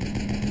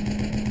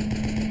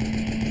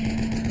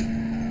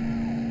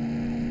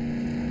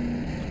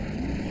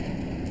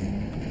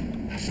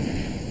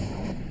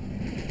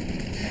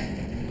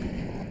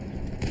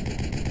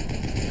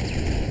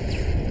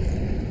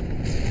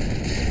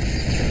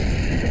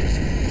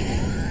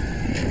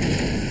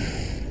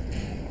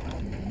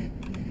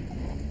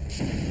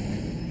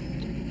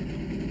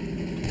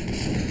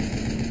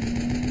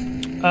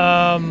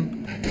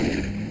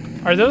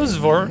 Are those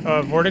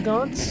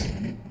Vortigons?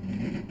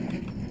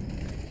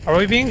 Are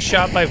we being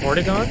shot by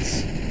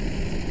Vortigons?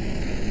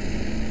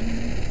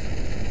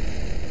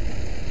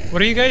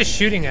 What are you guys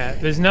shooting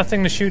at? There's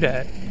nothing to shoot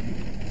at.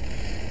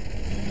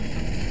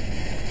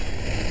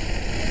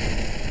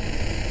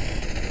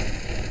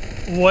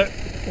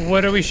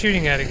 What are we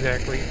shooting at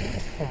exactly?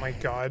 Oh my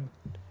god.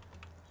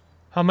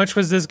 How much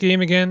was this game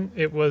again?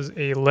 It was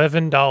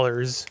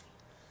 $11.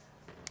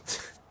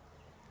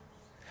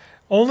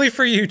 Only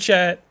for you,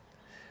 chat.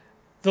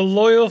 The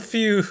loyal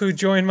few who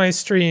join my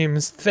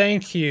streams,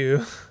 thank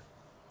you.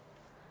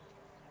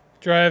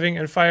 Driving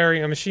and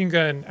firing a machine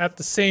gun at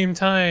the same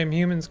time.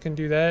 Humans can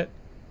do that.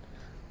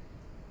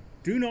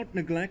 Do not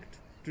neglect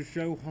to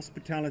show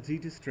hospitality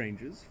to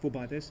strangers, for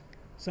by this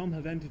some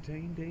have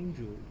entertained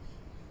angels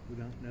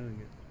without knowing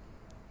it.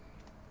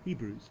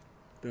 Hebrews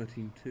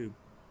 13:2.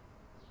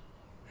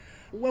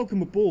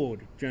 Welcome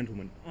aboard,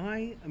 gentlemen.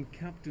 I am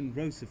Captain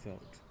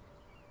Roosevelt.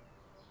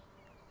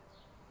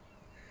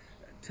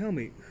 Tell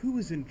me, who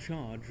is in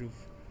charge of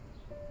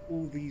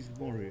all these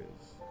warriors?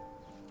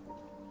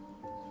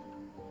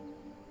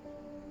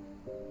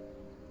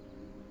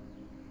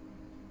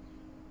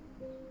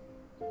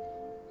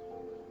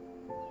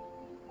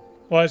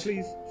 What?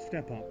 Please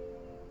step up.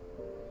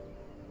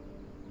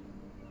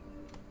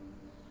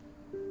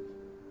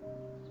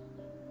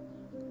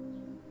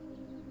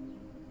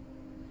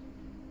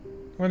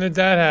 When did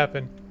that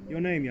happen?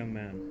 Your name, young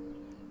man?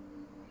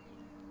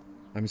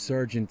 I'm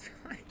Sergeant.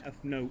 I have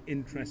no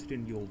interest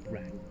in your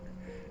rank.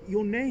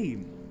 Your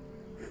name.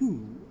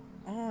 Who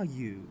are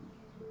you?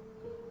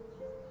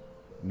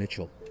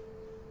 Mitchell.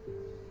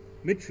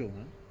 Mitchell,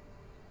 huh?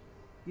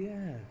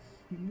 Yes,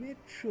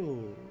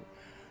 Mitchell.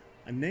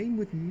 A name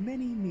with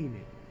many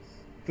meanings.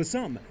 For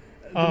some,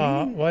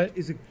 the name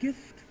is a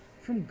gift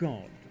from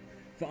God.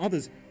 For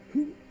others,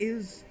 who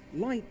is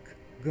like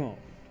God?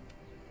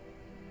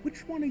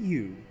 Which one are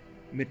you,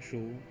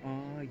 Mitchell?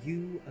 Are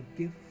you a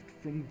gift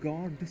from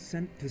God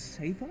sent to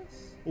save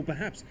us? Or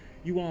perhaps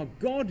you are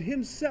God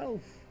himself,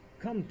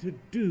 come to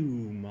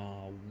doom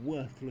our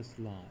worthless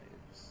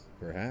lives?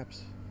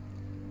 Perhaps.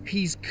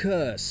 He's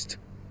cursed.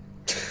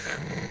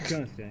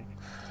 Cursed, eh?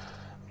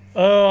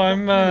 Oh,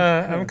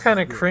 I'm kind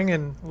of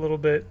cringing a little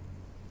bit.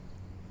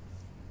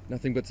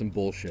 Nothing but some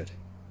bullshit.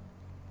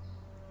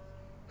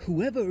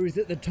 Whoever is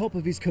at the top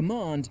of his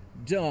command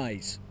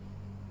dies.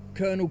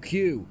 Colonel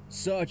Q,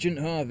 Sergeant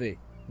Harvey,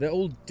 they're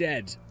all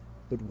dead.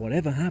 But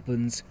whatever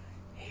happens,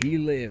 he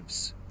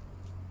lives.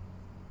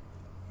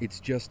 It's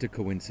just a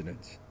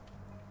coincidence.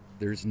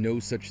 There's no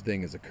such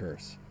thing as a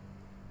curse.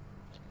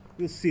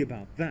 We'll see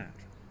about that.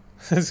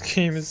 This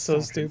game is so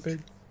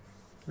stupid.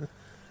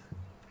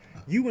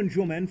 You and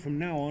your men from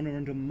now on are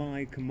under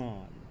my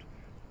command.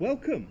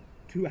 Welcome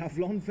to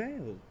Avalon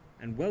Vale,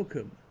 and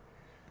welcome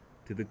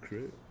to the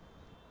crew.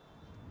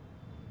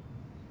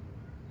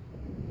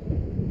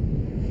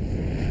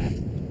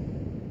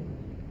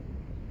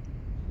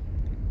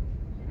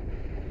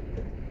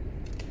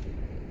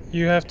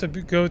 You have to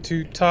go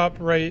to top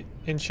right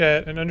in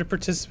chat, and under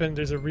participant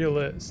there's a real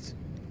list.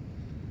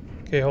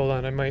 Okay, hold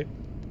on, I might...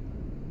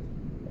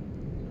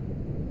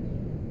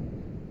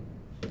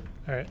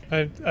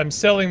 Alright, I'm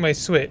selling my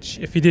Switch,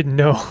 if you didn't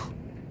know.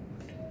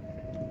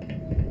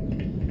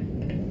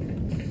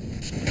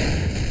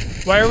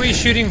 Why are we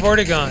shooting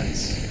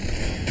Vortigons?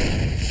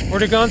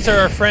 Vortigons are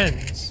our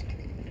friends.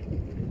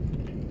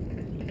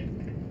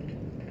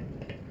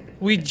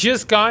 We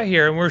just got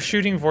here and we're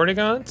shooting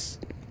Vortigons?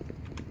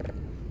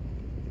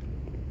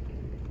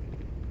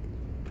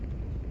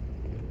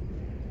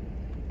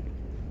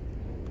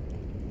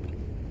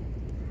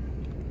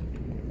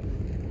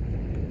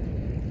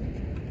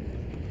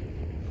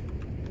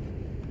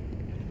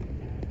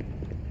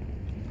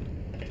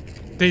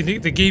 They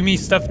gave me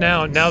stuff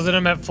now. Now that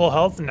I'm at full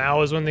health,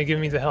 now is when they give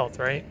me the health,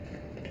 right?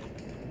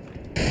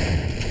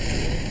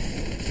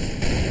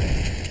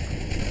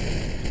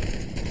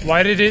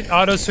 Why did it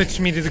auto-switch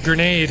me to the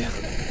grenade?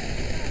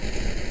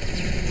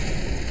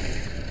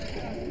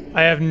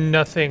 I have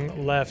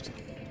nothing left.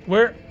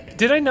 Where...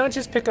 Did I not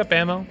just pick up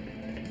ammo?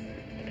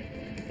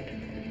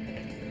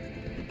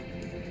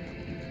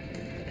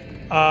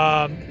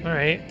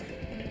 Alright.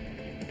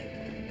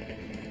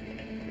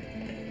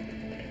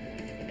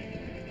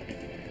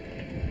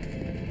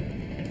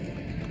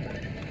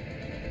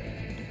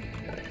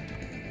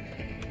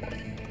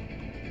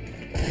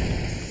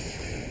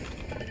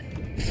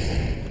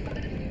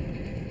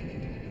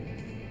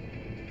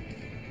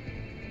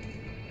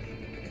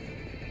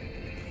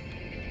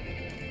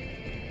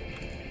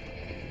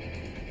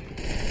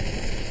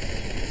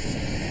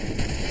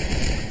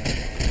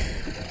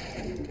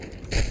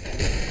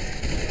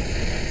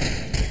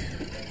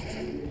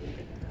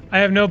 I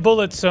have no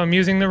bullets, so I'm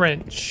using the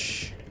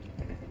wrench.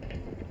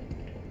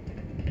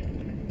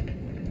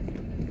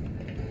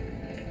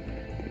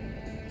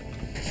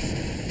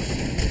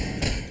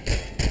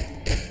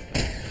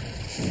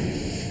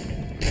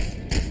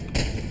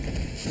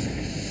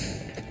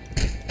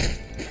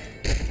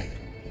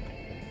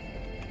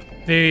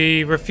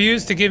 They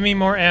refuse to give me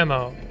more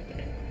ammo.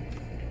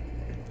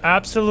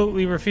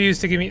 Absolutely refuse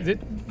to give me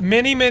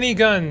many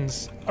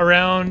guns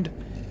around.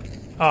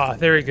 Ah,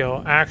 there we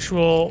go.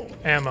 Actual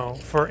ammo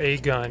for a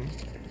gun.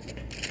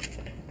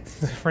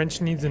 The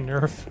French needs a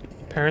nerf,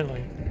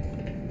 apparently.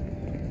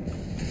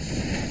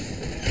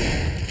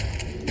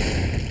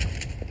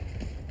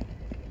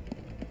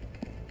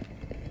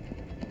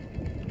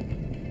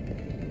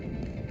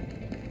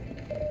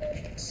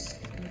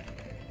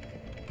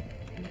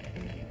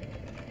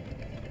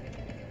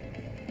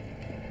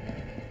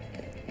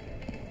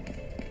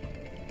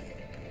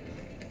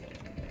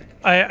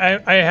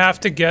 I have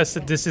to guess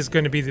that this is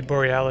going to be the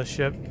Borealis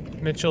ship.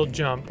 Mitchell,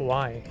 jump.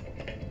 Why?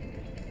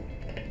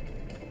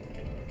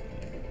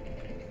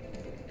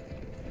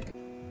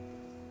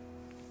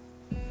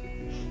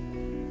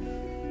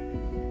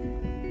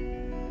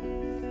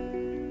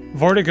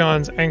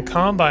 Vortigons and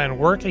Combine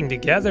working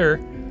together?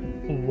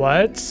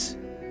 What?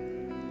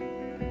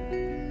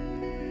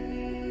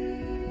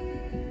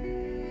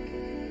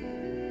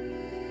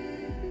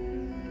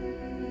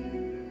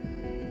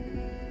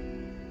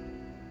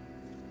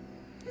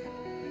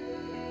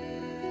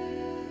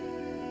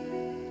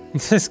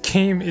 This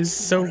game is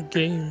so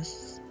game.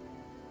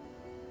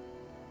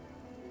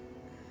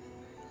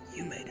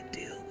 You made a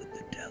deal with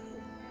the devil.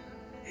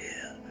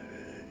 Here,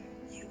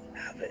 you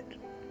have it.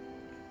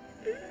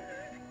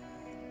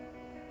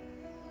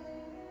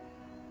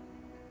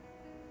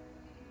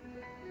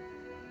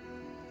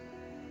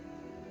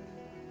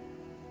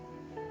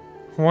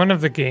 One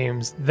of the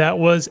games that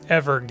was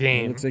ever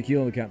game. Looks like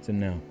you're the captain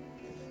now.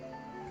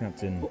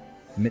 Captain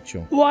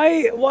Mitchell.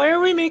 Why are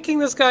we making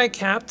this guy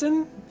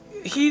captain?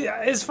 He,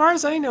 as far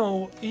as I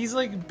know, he's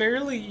like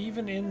barely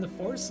even in the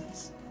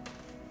forces.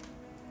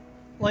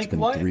 Like, it's been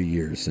what? 3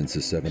 years since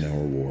the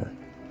 7-hour war.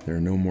 There are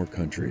no more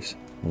countries,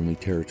 only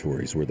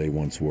territories where they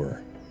once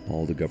were.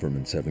 All the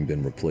governments having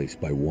been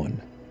replaced by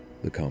one,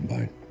 the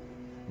Combine.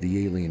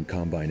 The alien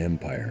Combine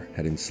Empire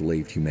had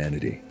enslaved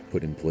humanity,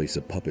 put in place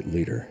a puppet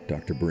leader,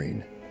 Dr.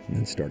 Breen, and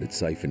then started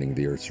siphoning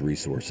the Earth's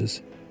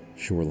resources.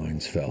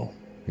 Shorelines fell,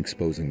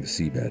 exposing the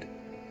seabed.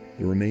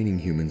 The remaining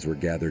humans were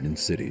gathered in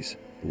cities.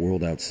 The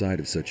world outside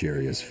of such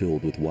areas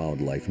filled with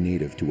wildlife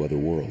native to other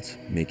worlds,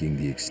 making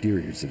the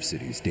exteriors of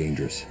cities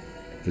dangerous.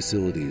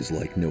 Facilities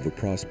like Nova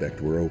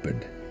Prospect were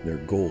opened, their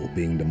goal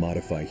being to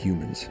modify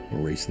humans,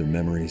 erase their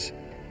memories,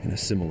 and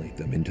assimilate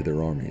them into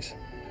their armies.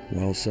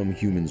 While some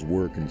humans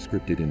were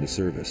conscripted into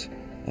service,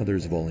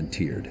 others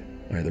volunteered,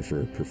 either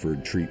for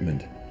preferred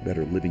treatment,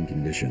 better living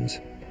conditions,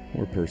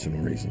 or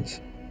personal reasons.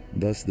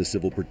 Thus, the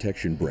Civil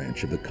Protection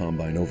Branch of the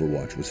Combine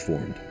Overwatch was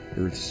formed,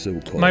 Earth's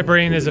so-called My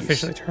brain is police.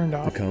 officially turned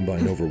off. The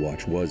Combine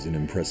Overwatch was an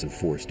impressive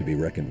force to be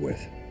reckoned with,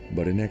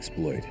 but an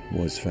exploit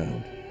was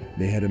found.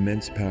 They had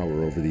immense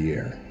power over the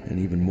air, and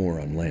even more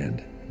on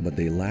land, but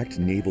they lacked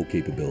naval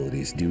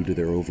capabilities due to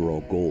their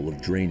overall goal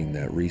of draining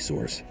that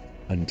resource.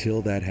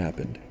 Until that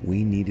happened,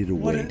 we needed a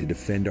way to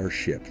defend our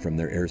ship from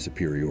their air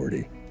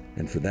superiority,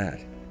 and for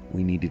that,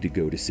 we needed to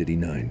go to City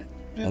 9,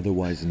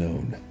 otherwise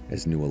known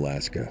as New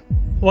Alaska.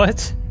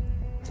 What?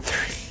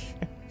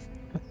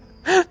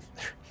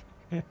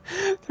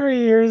 3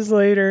 years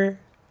later.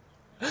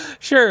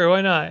 Sure,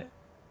 why not?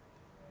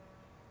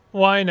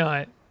 Why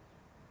not?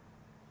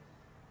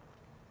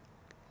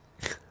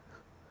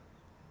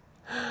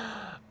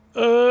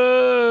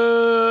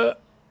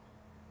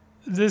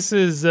 This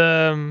is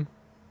I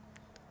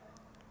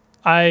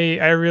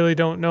really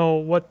don't know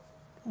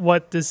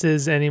what this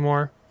is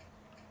anymore.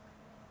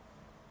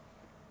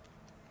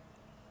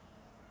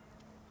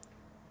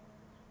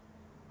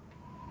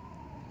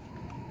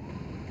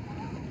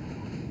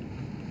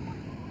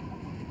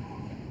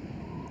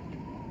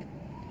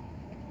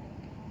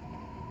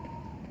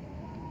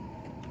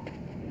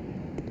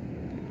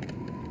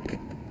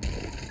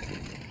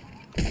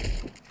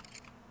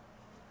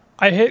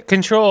 I hit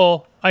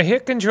control.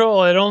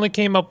 It only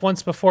came up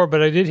once before,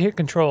 but I did hit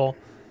control.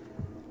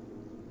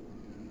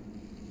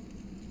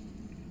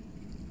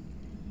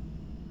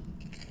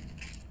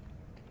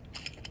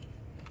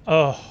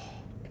 Oh.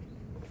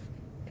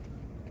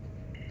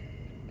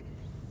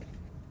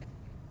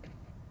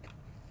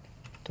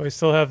 Do I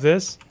still have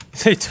this?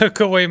 They took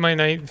away my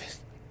night.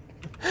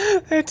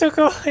 They took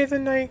away the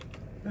night.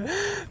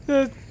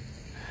 Look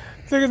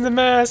at the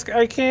mask.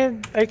 I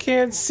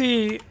can't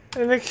see.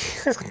 And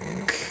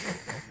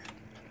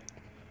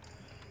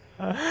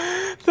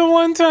the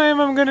one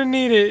time I'm gonna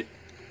need it.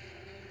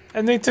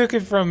 And they took it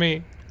from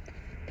me.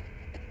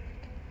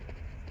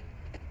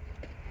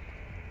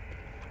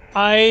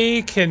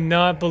 I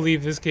cannot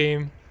believe this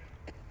game.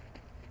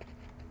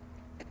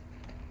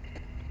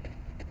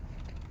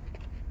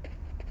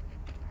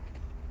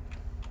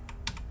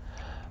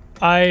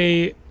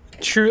 I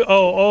True.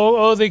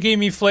 Oh, they gave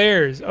me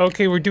flares.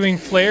 Okay, we're doing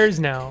flares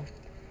now.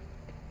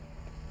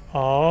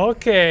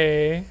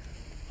 Okay.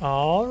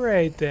 All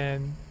right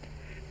then.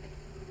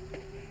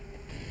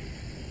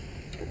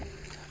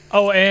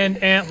 Oh, and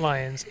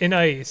antlions in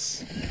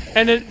ice.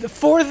 And the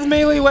fourth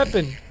melee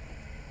weapon.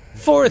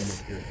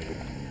 Fourth.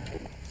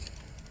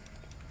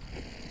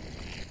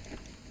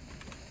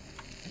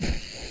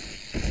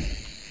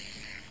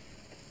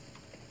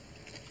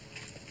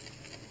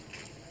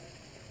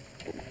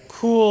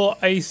 Cool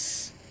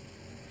ice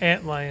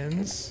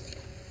antlions.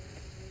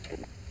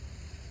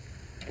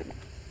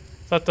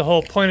 Thought the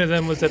whole point of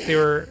them was that they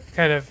were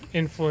kind of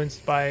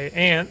influenced by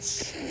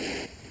ants.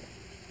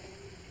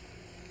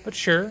 But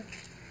sure.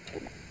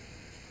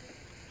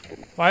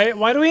 Why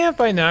do we have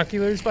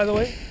binoculars, by the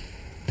way?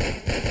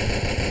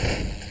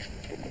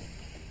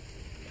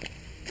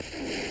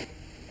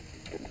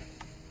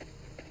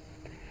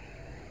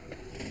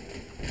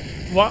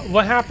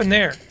 What happened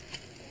there?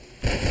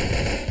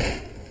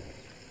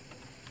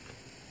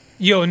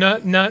 Yo,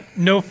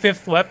 no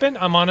fifth weapon?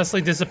 I'm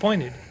honestly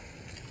disappointed.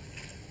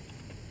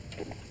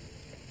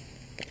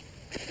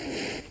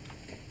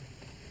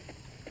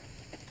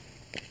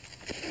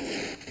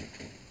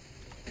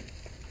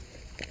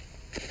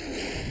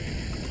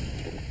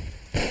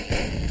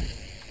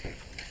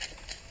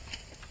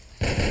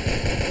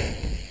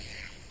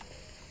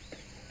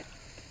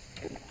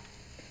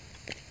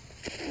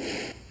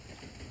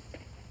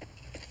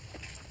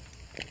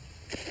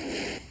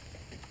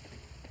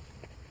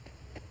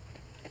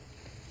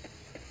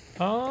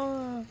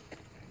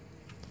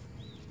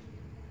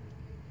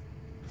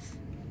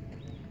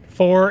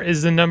 Four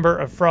is the number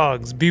of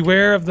frogs.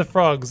 Beware of the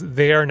frogs.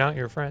 They are not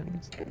your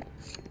friends.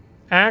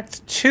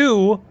 Act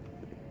 2,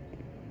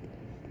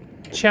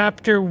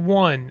 Chapter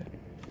 1.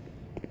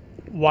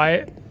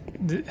 Why?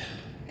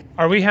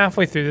 Are we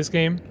halfway through this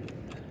game?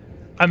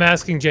 I'm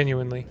asking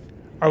genuinely.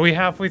 Are we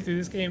halfway through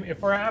this game?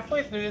 If we're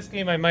halfway through this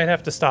game, I might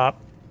have to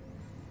stop.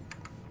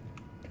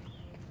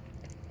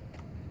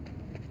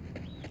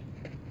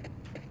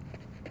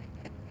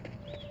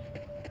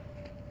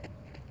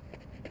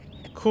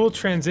 Cool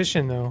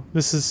transition, though.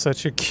 This is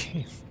such a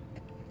game.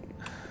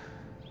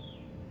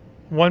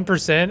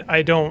 1%?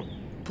 I don't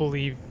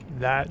believe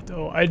that,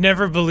 though. I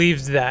never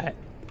believed that.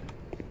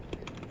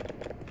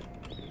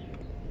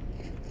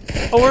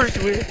 Oh,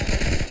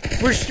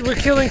 we're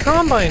killing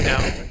Combine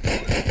now.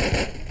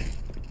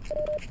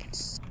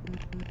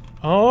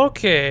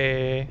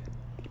 Okay.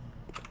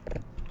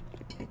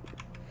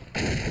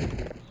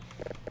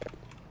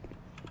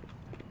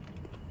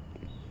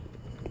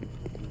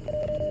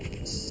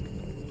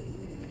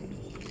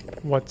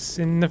 What's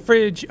in the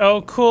fridge?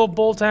 Oh, cool,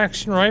 bolt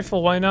action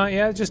rifle. Why not?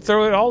 Yeah, just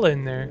throw it all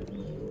in there.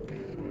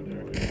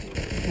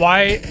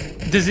 Why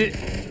does it...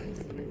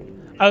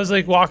 I was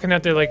like walking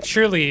out there like,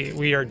 surely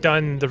we are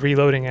done the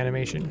reloading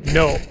animation.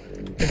 No,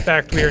 in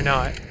fact, we are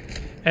not.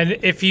 And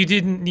if you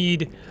didn't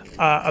need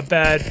a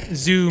bad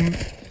zoom...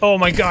 Oh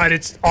my god,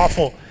 it's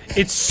awful.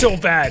 It's so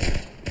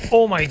bad.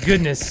 Oh my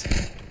goodness.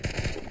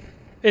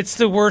 It's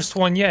the worst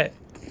one yet.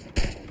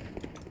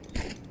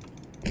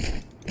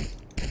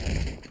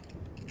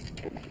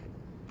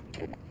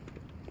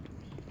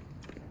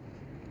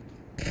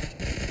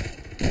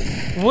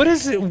 What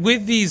is it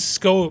with these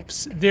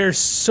scopes? They're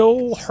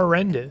so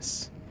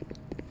horrendous.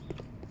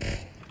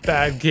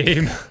 Bad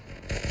game.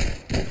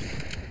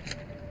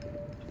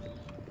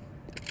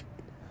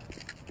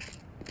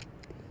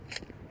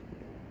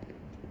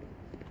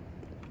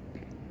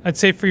 I'd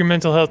say for your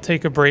mental health,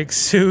 take a break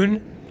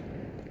soon.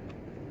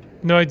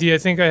 No idea. I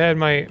think I had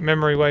my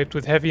memory wiped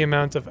with heavy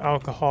amounts of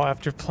alcohol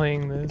after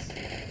playing this.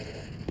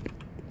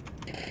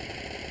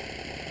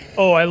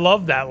 Oh, I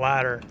love that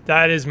ladder.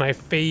 That is my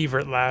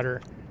favorite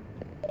ladder.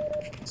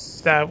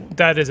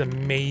 That is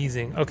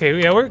amazing.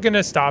 Okay, yeah, we're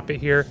gonna stop it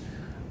here.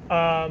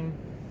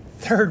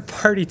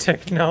 Third-party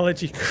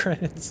technology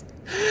credits.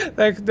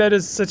 That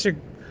is such a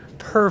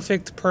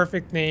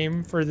perfect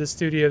name for the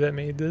studio that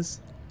made this.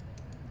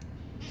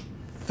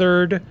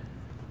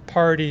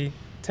 Third-party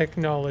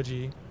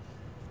technology.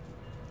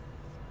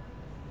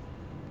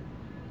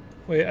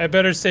 Wait, I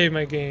better save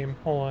my game.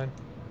 Hold on.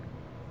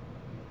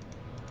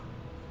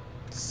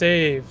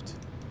 Saved.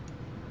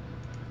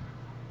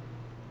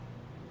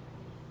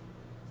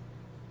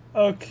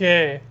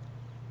 Okay.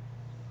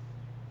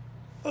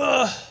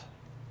 Ugh.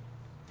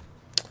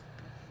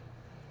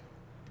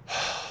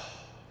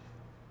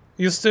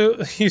 You still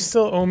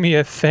owe me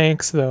a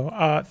thanks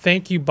though.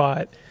 Thank you,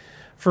 bot,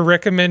 for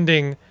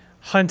recommending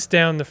Hunt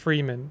Down the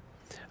Freeman.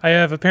 I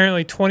have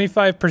apparently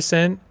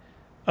 25%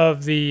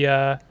 of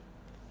the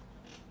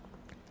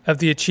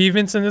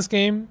achievements in this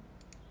game.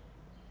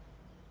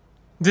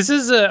 This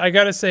is I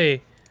gotta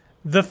say,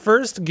 the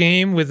first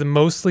game with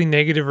mostly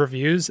negative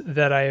reviews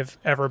that I have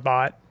ever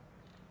bought.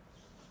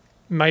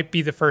 Might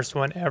be the first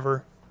one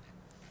ever.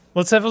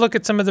 Let's have a look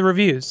at some of the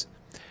reviews.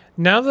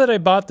 Now that I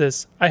bought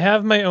this, I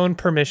have my own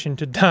permission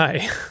to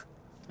die.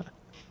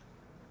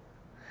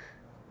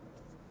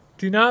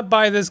 Do not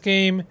buy this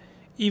game,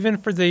 even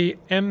for the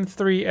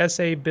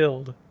M3SA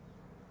build.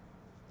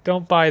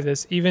 Don't buy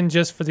this, even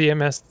just for the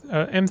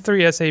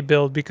M3SA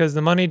build, because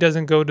the money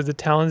doesn't go to the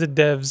talented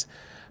devs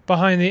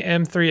behind the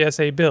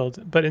M3SA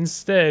build, but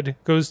instead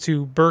goes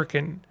to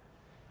Birkin.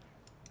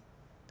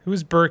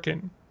 Who's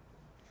Birkin?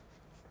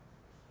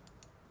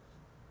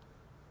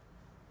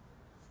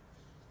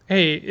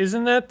 Hey,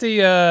 isn't that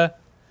the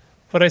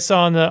what I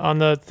saw on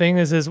the thing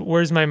that says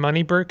 "Where's my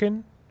money,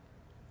 Birkin"?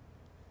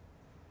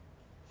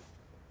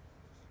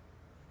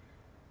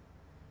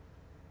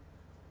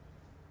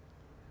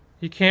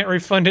 You can't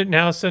refund it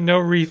now, so no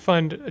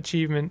refund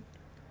achievement.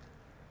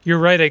 You're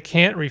right, I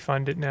can't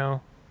refund it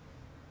now.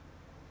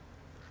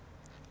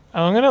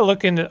 I'm gonna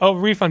look into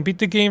refund. Beat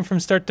the game from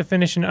start to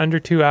finish in under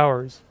 2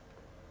 hours.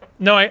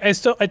 No,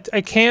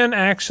 I can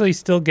actually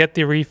still get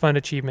the refund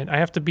achievement. I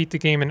have to beat the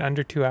game in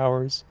under 2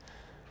 hours.